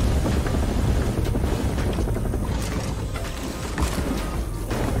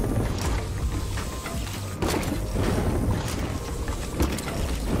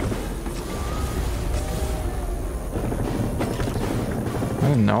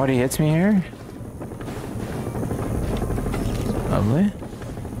 Oh, nobody hits me here. Lovely.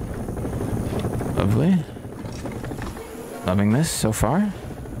 Lovely. Loving this so far.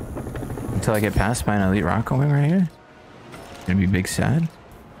 Until I get passed by an elite rocket wing right here. Gonna be big sad.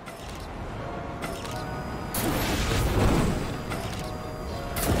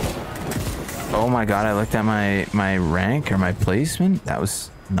 Oh my god, I looked at my rank or my placement. That was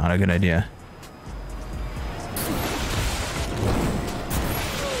not a good idea.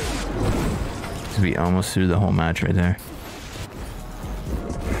 to be almost through the whole match right there.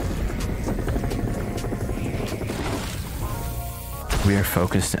 We are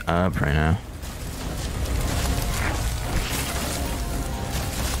focused up right now.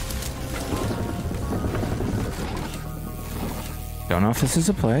 Don't know if this is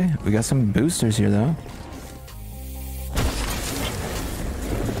a play. We got some boosters here though.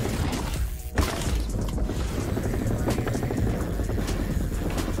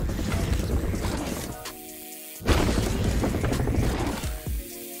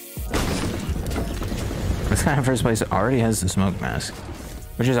 This guy in first place already has the smoke mask,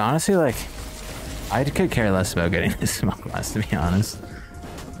 which is honestly like, I could care less about getting the smoke mask, to be honest.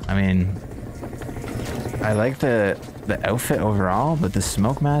 I mean, I like the outfit overall, but the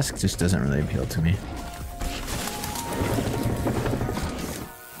smoke mask just doesn't really appeal to me.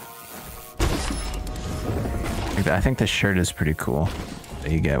 I think the shirt is pretty cool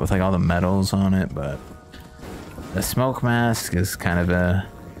that you get with like all the medals on it, but the smoke mask is kind of a,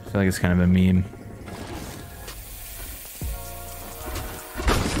 I feel like it's kind of a meme.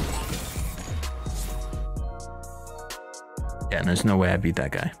 Yeah, and there's no way I beat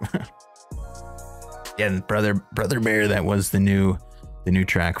that guy. Yeah, and brother bear, that was the new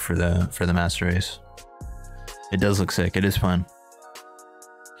track for the master race. It does look sick. It is fun.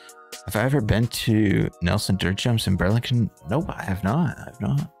 Have I ever been to Nelson Dirt Jumps in Burlington? Nope, I have not. I have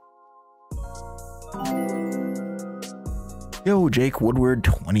not. Yo, Jake Woodward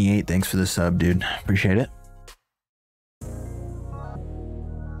 28, thanks for the sub, dude. Appreciate it.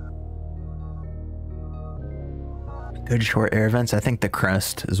 Good short air events. I think the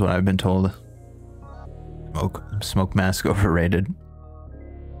crest is what I've been told. Smoke mask overrated.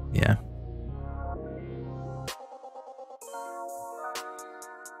 Yeah.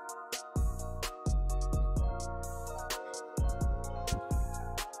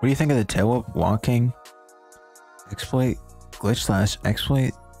 What do you think of the tail whip walking exploit? Glitch /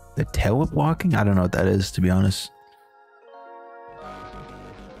 exploit? The tail whip walking? I don't know what that is, to be honest.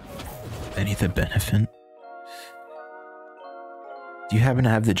 Any the benefit? Do you happen to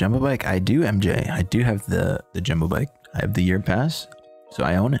have the jumbo bike? I do, MJ. I do have the jumbo bike. I have the year pass, so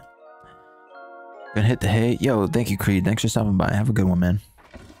I own it. Gonna hit the hay. Yo, thank you, Creed. Thanks for stopping by. Have a good one, man.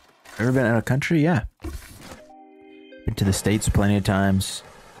 Ever been out of country? Yeah. Been to the States plenty of times.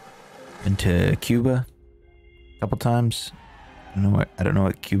 Been to Cuba a couple times. I don't know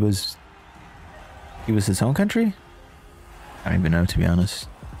what Cuba's its own country? I don't even know, to be honest.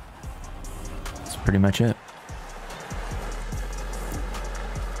 That's pretty much it.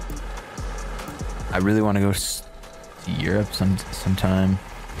 I really want to go to Europe sometime.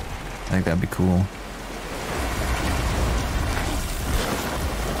 I think that'd be cool.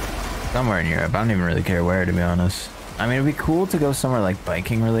 Somewhere in Europe. I don't even really care where, to be honest. I mean, it'd be cool to go somewhere like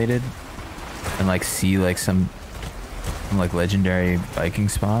biking related and like see like some like legendary biking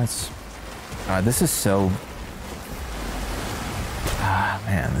spots. This is so...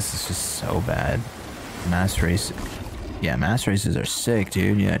 man, this is just so bad. Mass race. Yeah, mass races are sick,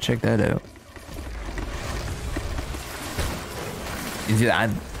 dude. Yeah, check that out. I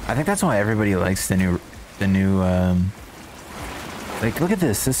think that's why everybody likes the new like, look at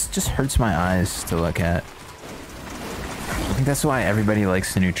this. This just hurts my eyes to look at. I think that's why everybody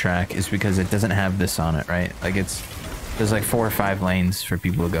likes the new track, is because it doesn't have this on it, right? Like, there's like 4 or 5 lanes for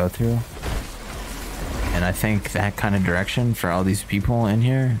people to go through. And I think that kind of direction for all these people in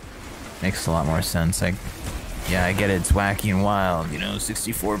here makes a lot more sense. Like, yeah, I get it, it's wacky and wild, you know,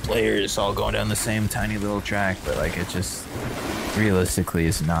 64 players all going down the same tiny little track, but like, it just realistically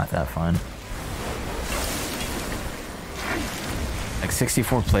is not that fun. Like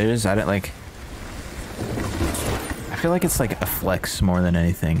 64 players, I don't like... I feel like it's like a flex more than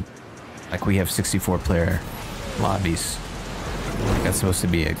anything. Like, we have 64 player lobbies. Like, that's supposed to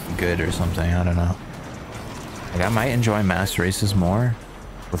be a good or something, I don't know. Like, I might enjoy mass races more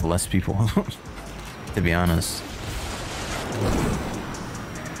with less people, to be honest.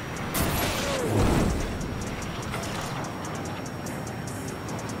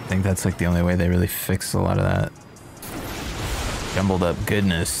 I think that's like the only way they really fix a lot of that jumbled up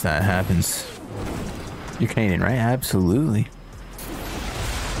goodness that happens. You're Canadian, right? Absolutely.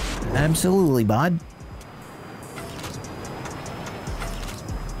 Absolutely, bud.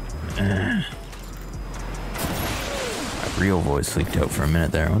 My real voice leaked out for a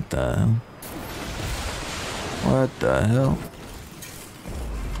minute there. What the hell? What the hell?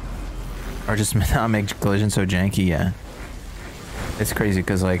 Or just not make collision so janky, yeah. It's crazy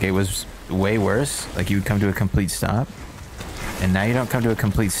because like it was way worse. Like you would come to a complete stop, and now you don't come to a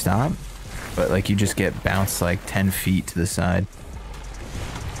complete stop, but like you just get bounced like 10 feet to the side.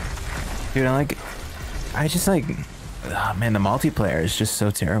 Dude, I just like, oh man, the multiplayer is just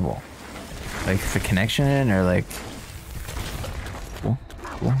so terrible. Like the connection or like, cool.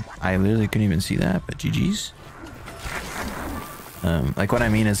 I literally couldn't even see that, but GG's. Like what I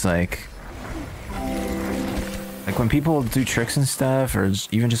mean is like when people do tricks and stuff, or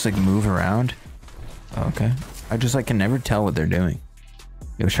even just like move around. Oh, okay. I just like can never tell what they're doing.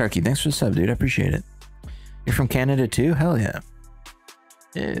 Yo, Sharky, thanks for the sub, dude. I appreciate it. You're from Canada too? Hell yeah.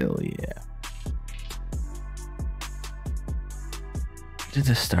 Hell yeah. Did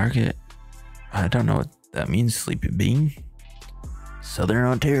the star get? I don't know what that means, Sleepy Bean. Southern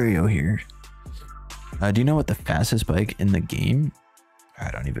Ontario here. Do you know what the fastest bike in the game? I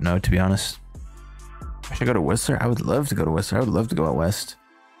don't even know, to be honest. I should go to Whistler. I would love to go to Whistler. I would love to go out west.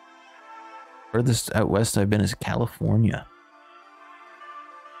 Furthest out west I've been is California.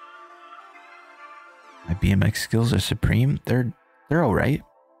 My BMX skills are supreme. They're all right.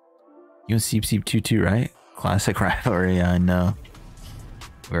 You and Seep Seep 2-2, right? Classic rivalry. I know.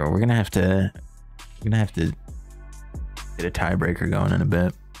 We're gonna have to get a tiebreaker going in a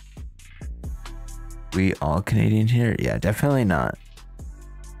bit. We all Canadian here? Yeah, definitely not.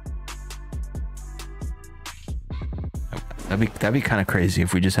 That'd be kind of crazy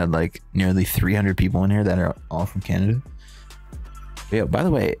if we just had like nearly 300 people in here that are all from Canada. But yeah, by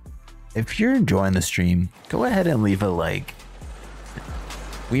the way, if you're enjoying the stream, go ahead and leave a like.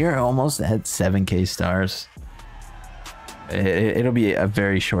 We are almost at 7K stars. It'll be a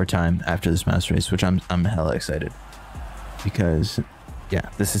very short time after this master race, which I'm hella excited, because yeah,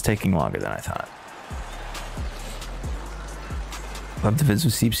 this is taking longer than I thought. Love the vids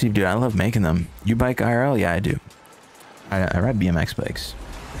with Seep Seep, dude. I love making them. You bike IRL? Yeah, I do. I ride BMX bikes.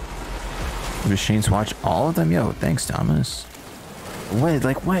 Machines watch all of them? Yo, thanks, Thomas. What?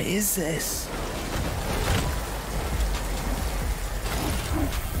 Like, what is this?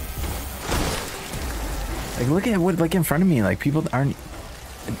 Like, look at what, like, in front of me. Like, people aren't...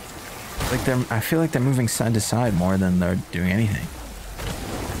 Like, I feel like they're moving side to side more than they're doing anything.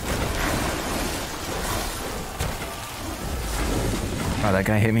 Wow, that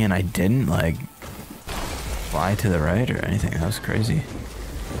guy hit me and I didn't, like, fly to the right or anything. That was crazy.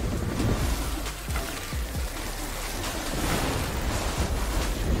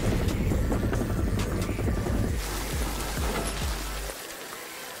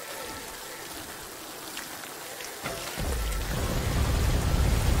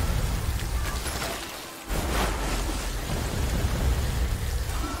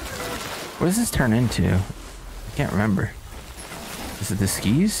 What does this turn into? I can't remember. Is it the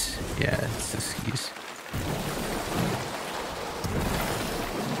skis? Yeah, it's the skis.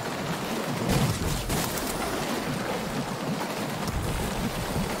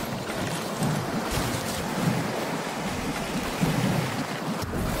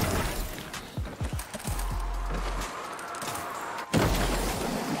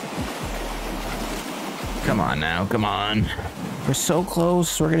 Come on now, come on. We're so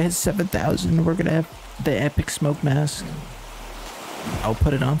close. We're gonna hit 7,000. We're gonna have the epic smoke mask. I'll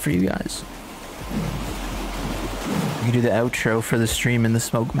put it on for you guys. We can do the outro for the stream in the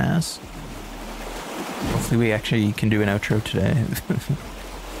smoke mask. Hopefully we actually can do an outro today.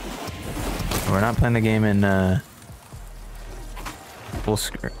 We're not playing the game in full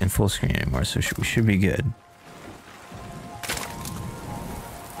screen anymore, so we should be good.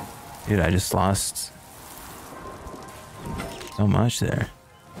 Dude, I just lost so much there.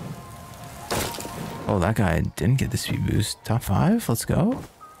 Oh, that guy didn't get the speed boost. Top 5? Let's go.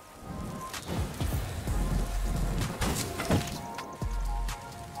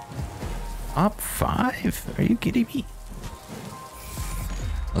 Top 5? Are you kidding me?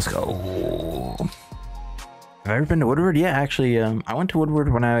 Let's go. Have I ever been to Woodward? Yeah, actually, I went to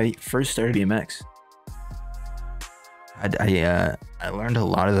Woodward when I first started BMX. I learned a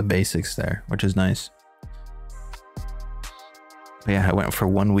lot of the basics there, which is nice. But yeah, I went for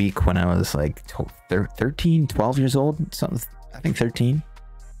 1 week when I was like 13, 12 years old. Something, I think 13.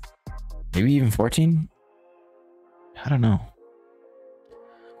 Maybe even 14. I don't know.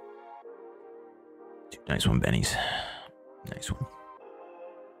 Nice one, Benny's. Nice one.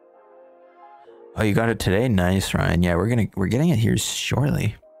 Oh, you got it today? Nice, Ryan. Yeah, we're getting it here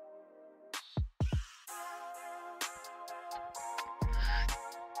shortly.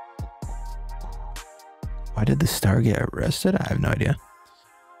 Why did the star get arrested? I have no idea.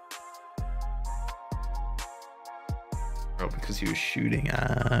 Oh, because he was shooting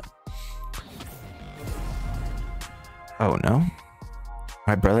at... Oh, no.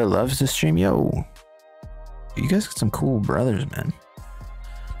 My brother loves to stream. Yo. You guys got some cool brothers, man.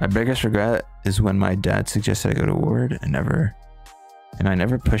 My biggest regret is when my dad suggested I go to Ward and I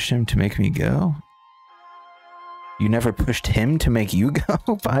never pushed him to make me go. You never pushed him to make you go?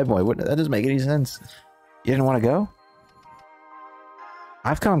 Bye, boy. What, that doesn't make any sense. You didn't want to go?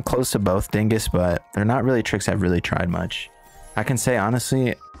 I've come close to both, Dingus, but they're not really tricks I've really tried much. I can say,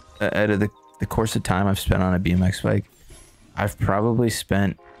 honestly, out of the course of time I've spent on a BMX bike, I've probably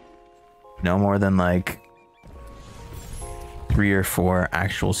spent no more than like 3 or 4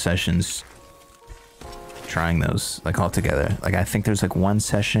 actual sessions trying those, like, all together. Like, I think there's like 1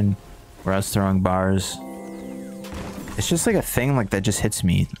 session where I was throwing bars. It's just like a thing like that just hits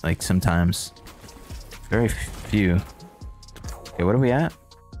me like sometimes. Very few. Okay, what are we at?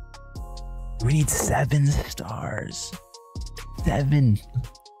 We need 7 stars. 7.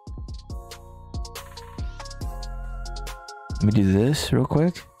 Let me do this real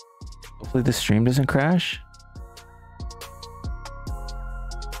quick. Hopefully the stream doesn't crash.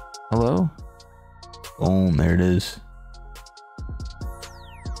 Hello? Boom, there it is.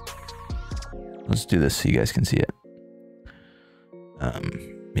 Let's do this so you guys can see it.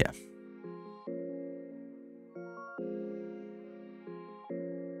 Yeah.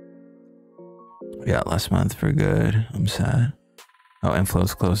 Yeah, last month for good. I'm sad. Oh,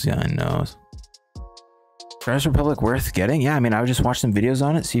 inflow's close. Yeah, I know. Riders Republic worth getting? Yeah, I mean, I would just watch some videos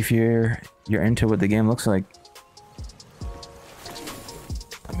on it, see if you're into what the game looks like.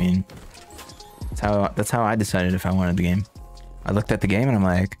 I mean, that's how I decided if I wanted the game. I looked at the game and I'm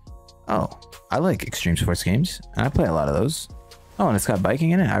like, oh, I like extreme sports games, and I play a lot of those. Oh, and it's got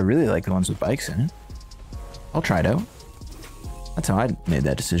biking in it. I really like the ones with bikes in it. I'll try it out. That's how I made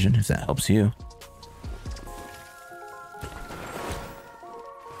that decision, if that helps you.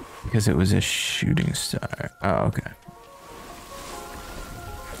 Because it was a shooting star. Oh, okay.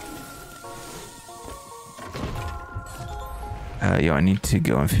 Yo, I need to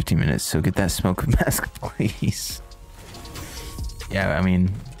go in 15 minutes, so get that smoke mask, please. Yeah, I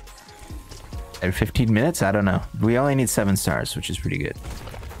mean, at 15 minutes, I don't know. We only need 7 stars, which is pretty good.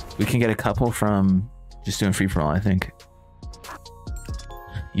 We can get a couple from just doing free for all, I think.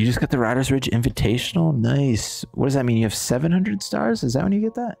 You just got the Riders Ridge Invitational? Nice. What does that mean? You have 700 stars? Is that when you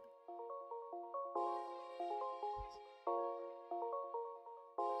get that?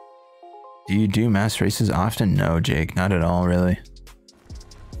 Do you do mass races often? No, Jake, not at all, really.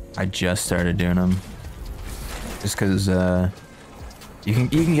 I just started doing them. Just because you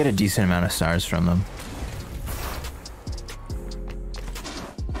can get a decent amount of stars from them.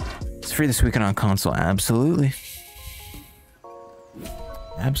 It's free this weekend on console. Absolutely.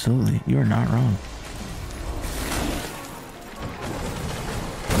 Absolutely. You are not wrong.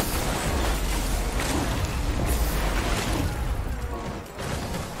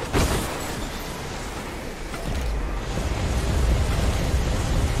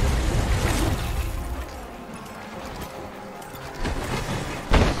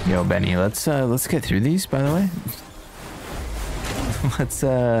 Yo, Benny, let's get through these, by the way. Let's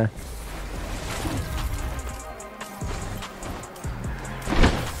I'm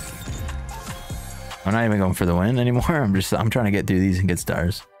not even going for the win anymore. I'm trying to get through these and get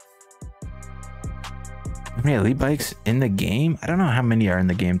stars. How many elite bikes in the game? I don't know how many are in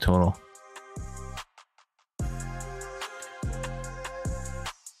the game total.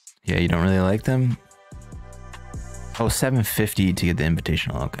 Yeah, you don't really like them? Oh, 750 to get the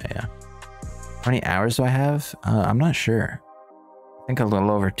invitational. Okay, yeah. How many hours do I have? I'm not sure. I think a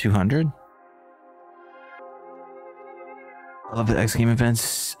little over 200. I love the X Game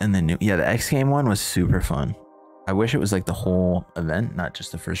events and the new. Yeah, the X Game one was super fun. I wish it was like the whole event, not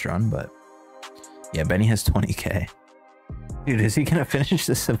just the first run, but yeah, Benny has 20k. Dude, is he gonna finish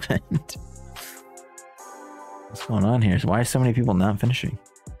this event? What's going on here? Why are so many people not finishing?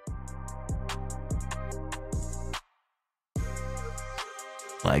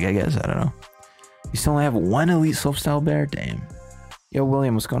 Like, I guess, I don't know. You still only have 1 elite slopestyle bear? Damn. Yo,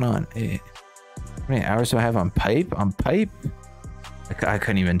 William, what's going on? Hey. How many hours do I have on pipe? On pipe? I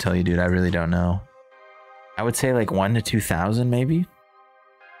couldn't even tell you, dude. I really don't know. I would say like 1 to 2,000 maybe.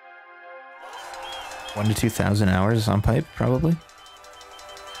 1 to 2,000 hours on pipe, probably.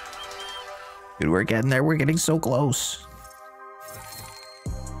 Dude, we're getting there. We're getting so close.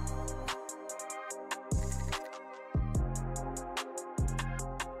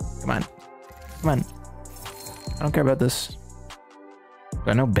 Come on. Come on. I don't care about this. Do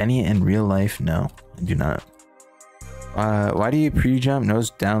I know Benny in real life? No, I do not. Why do you pre-jump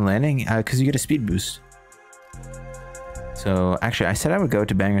nose down landing? Because you get a speed boost. So actually, I said I would go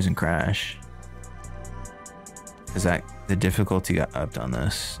to Bangers and Crash. Because the difficulty got upped on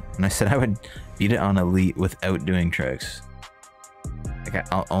this. And I said I would beat it on Elite without doing tricks.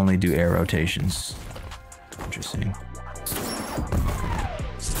 Like, I'll only do air rotations. Interesting.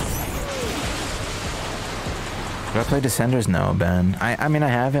 Do I play Descenders? No, Ben. I mean, I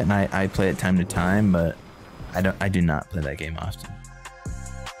have it and I play it time to time, but I do not play that game often.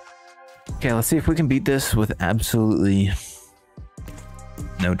 Okay, let's see if we can beat this with absolutely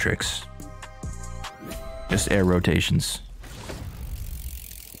no tricks. Just air rotations.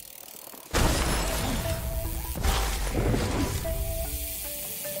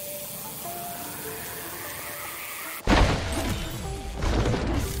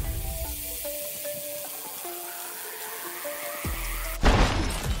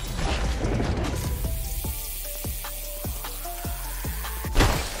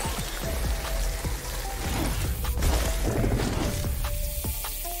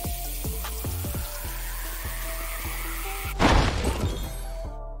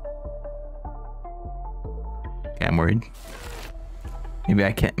 I'm worried. Maybe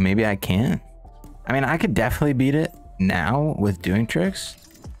I can't. Maybe I can't. I mean, I could definitely beat it now with doing tricks.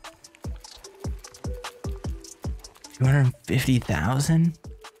 250,000?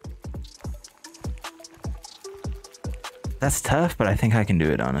 That's tough, but I think I can do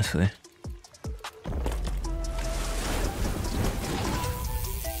it, honestly.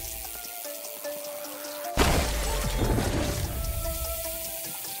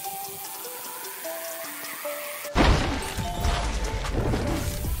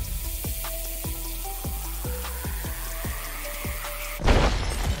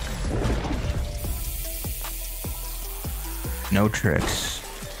 No tricks.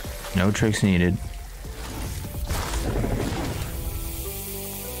 No tricks needed.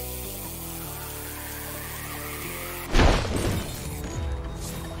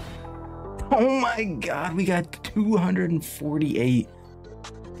 Oh my god, we got 248.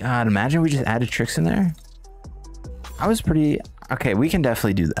 God, imagine we just added tricks in there. I was pretty... Okay, we can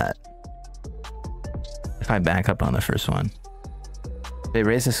definitely do that. If I back up on the first one. They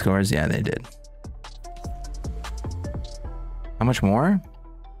raised the scores? Yeah, they did. How much more?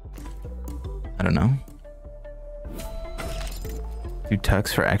 I don't know. 2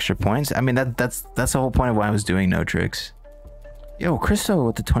 tucks for extra points. I mean, that's the whole point of why I was doing no tricks. Yo, Christo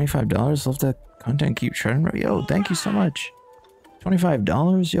with the $25. Love the content. Keep shredding. Yo, thank you so much.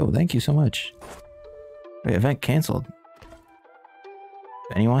 $25. Yo, thank you so much. Wait, event canceled.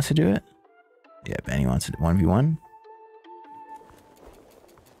 Benny wants to do it? Yeah, Benny wants to 1v1.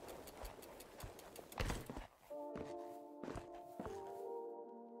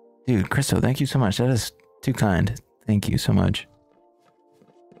 Dude, Christo, thank you so much. That is too kind. Thank you so much.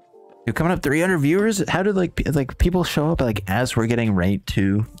 Dude, coming up 300 viewers? How did like people show up like as we're getting right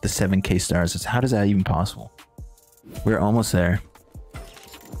to the 7K stars? How does that even possible? We're almost there.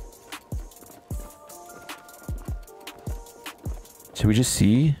 Should we just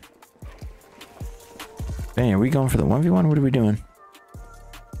see? Benny, are we going for the 1v1? What are we doing? See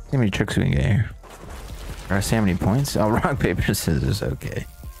how many tricks we can get here. Or see how many points? Oh, rock, paper, scissors. Okay.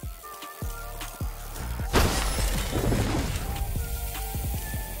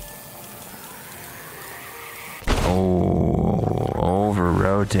 Oh,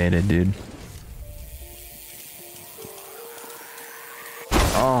 over-rotated, dude.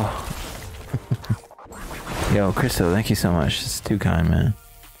 Oh. Yo, Christo, thank you so much. It's too kind, man.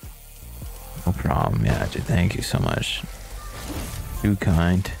 No problem. Yeah, dude, thank you so much. Too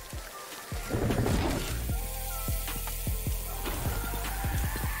kind.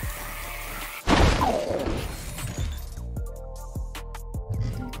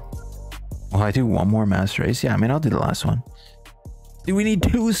 Will I do one more mass race? Yeah, I mean, I'll do the last one. Dude, we need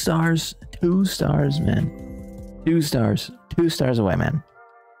 2 stars. 2 stars, man. 2 stars. 2 stars away, man.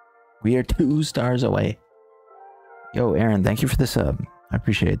 We are 2 stars away. Yo, Aaron, thank you for the sub. I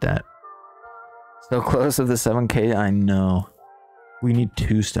appreciate that. So close to the 7K, I know. We need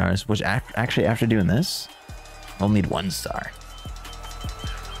 2 stars, which actually after doing this, we'll need 1 star.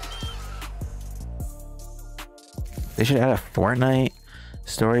 They should add a Fortnite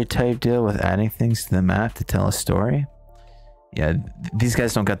story type deal with adding things to the map to tell a story. Yeah, these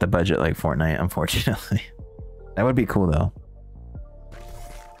guys don't got the budget like Fortnite, unfortunately. That would be cool though.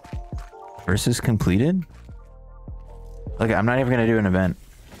 Versus completed? Look, I'm not even gonna do an event.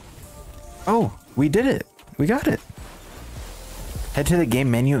 Oh, we did it. We got it. Head to the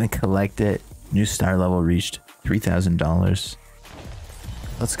game menu and collect it. New star level reached $3,000.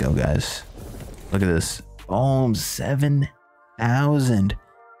 Let's go, guys. Look at this. Boom, 7,000.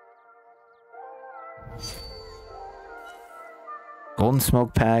 Golden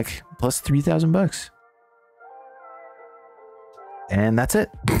smoke pack plus 3,000 bucks. And that's it.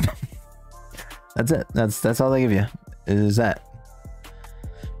 That's it. That's all they give you. Is that?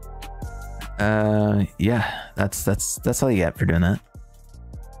 Yeah, that's all you get for doing that.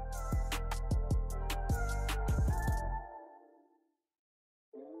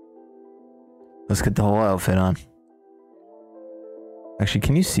 Let's get the whole outfit on. Actually,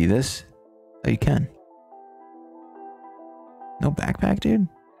 can you see this? Oh, you can. No backpack, dude?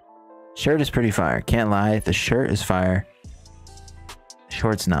 Shirt is pretty fire. Can't lie. The shirt is fire.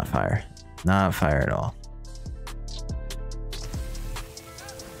 Shorts not fire. Not fire at all.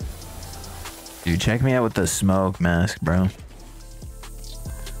 Dude, check me out with the smoke mask, bro.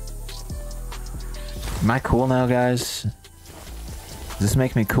 Am I cool now, guys? Does this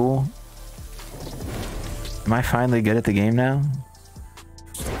make me cool? Am I finally good at the game now?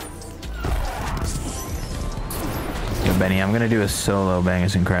 Yo, Benny, I'm gonna do a solo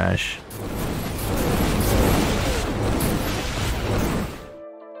Bangers and Crash.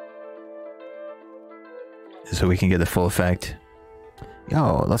 So we can get the full effect.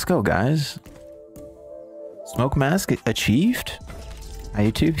 Yo, let's go, guys. Smoke mask achieved?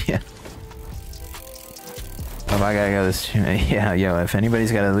 Hi, YouTube? Yeah. Oh, I gotta go this. Yeah, yo, if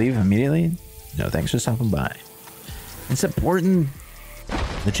anybody's gotta leave immediately, no, thanks for stopping by and supporting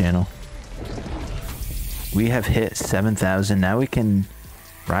the channel. We have hit 7,000. Now we can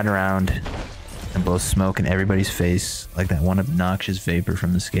ride around and blow smoke in everybody's face like that one obnoxious vapor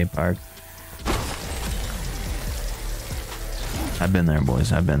from the skate park. I've been there,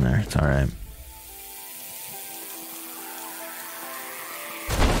 boys. I've been there. It's all right.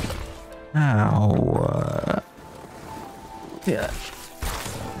 Ow. Yeah.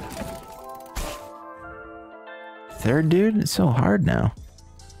 Third, dude? It's so hard now.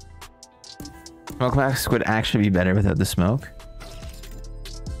 Smoke mask would actually be better without the smoke.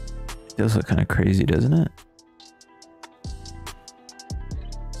 It does look kind of crazy, doesn't it?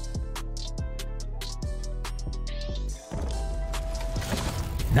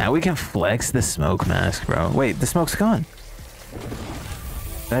 Now we can flex the smoke mask, bro. Wait, the smoke's gone.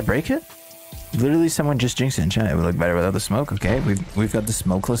 Did I break it? Literally, someone just jinxed it in chat. It would look better without the smoke. Okay, we've got the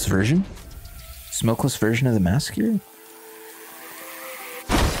smokeless version. Smokeless version of the mask here.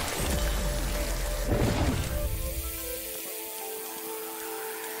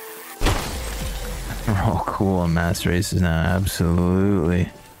 We're all cool on mass races now, absolutely.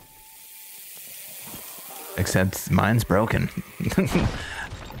 Except mine's broken.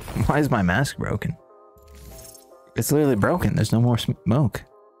 Why is my mask broken? It's literally broken. There's no more smoke.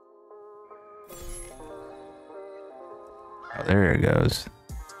 Oh, there it goes.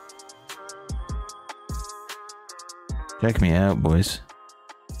 Check me out, boys.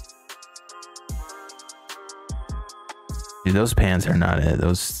 Dude, those pants are not it.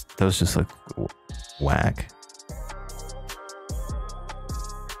 Those just look whack.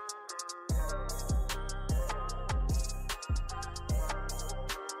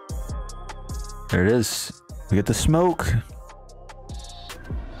 There it is. We get the smoke.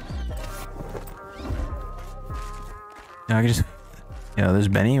 Now I can just, you know, there's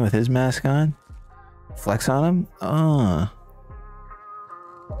Benny with his mask on. Flex on him.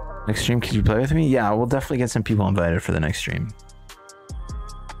 Next stream, could you play with me? Yeah, we'll definitely get some people invited for the next stream.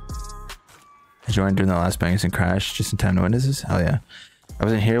 I joined during the last Bangers and Crash just in time to witness this. Hell yeah. I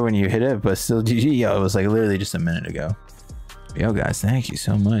wasn't here when you hit it, but still GG. Yo, it was like literally just a minute ago. Yo, guys, thank you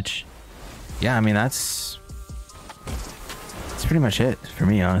so much. Yeah, I mean, that's pretty much it for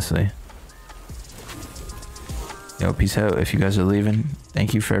me, honestly. Yo, peace out. If you guys are leaving,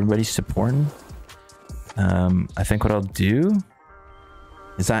 thank you for everybody supporting. I think what I'll do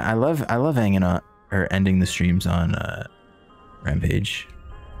is I love hanging on or ending the streams on Rampage.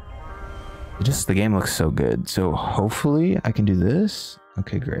 The game looks so good. So hopefully I can do this.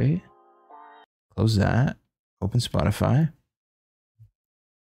 Okay, great. Close that. Open Spotify.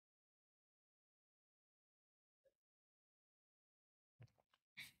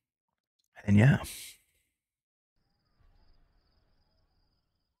 And yeah.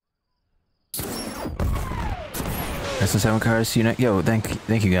 SS7 cars, see you next. Yo,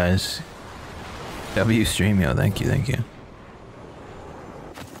 thank you guys. W stream, yo, thank you.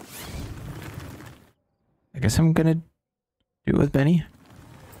 I guess I'm gonna do it with Benny.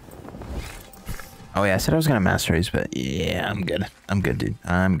 Oh yeah, I said I was gonna mass race, but yeah, I'm good. I'm good, dude.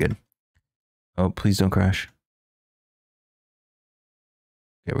 I'm good. Oh, please don't crash.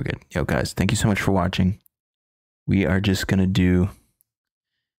 Okay, we're good. Yo, guys, thank you so much for watching. We are just gonna do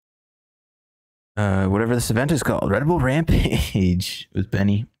whatever this event is called, Red Bull Rampage with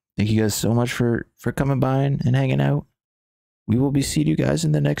Benny. Thank you guys so much for coming by and hanging out. We will be seeing you guys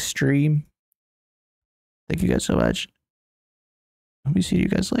in the next stream. Thank you guys so much. I'll be seeing you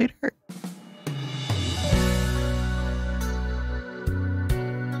guys later.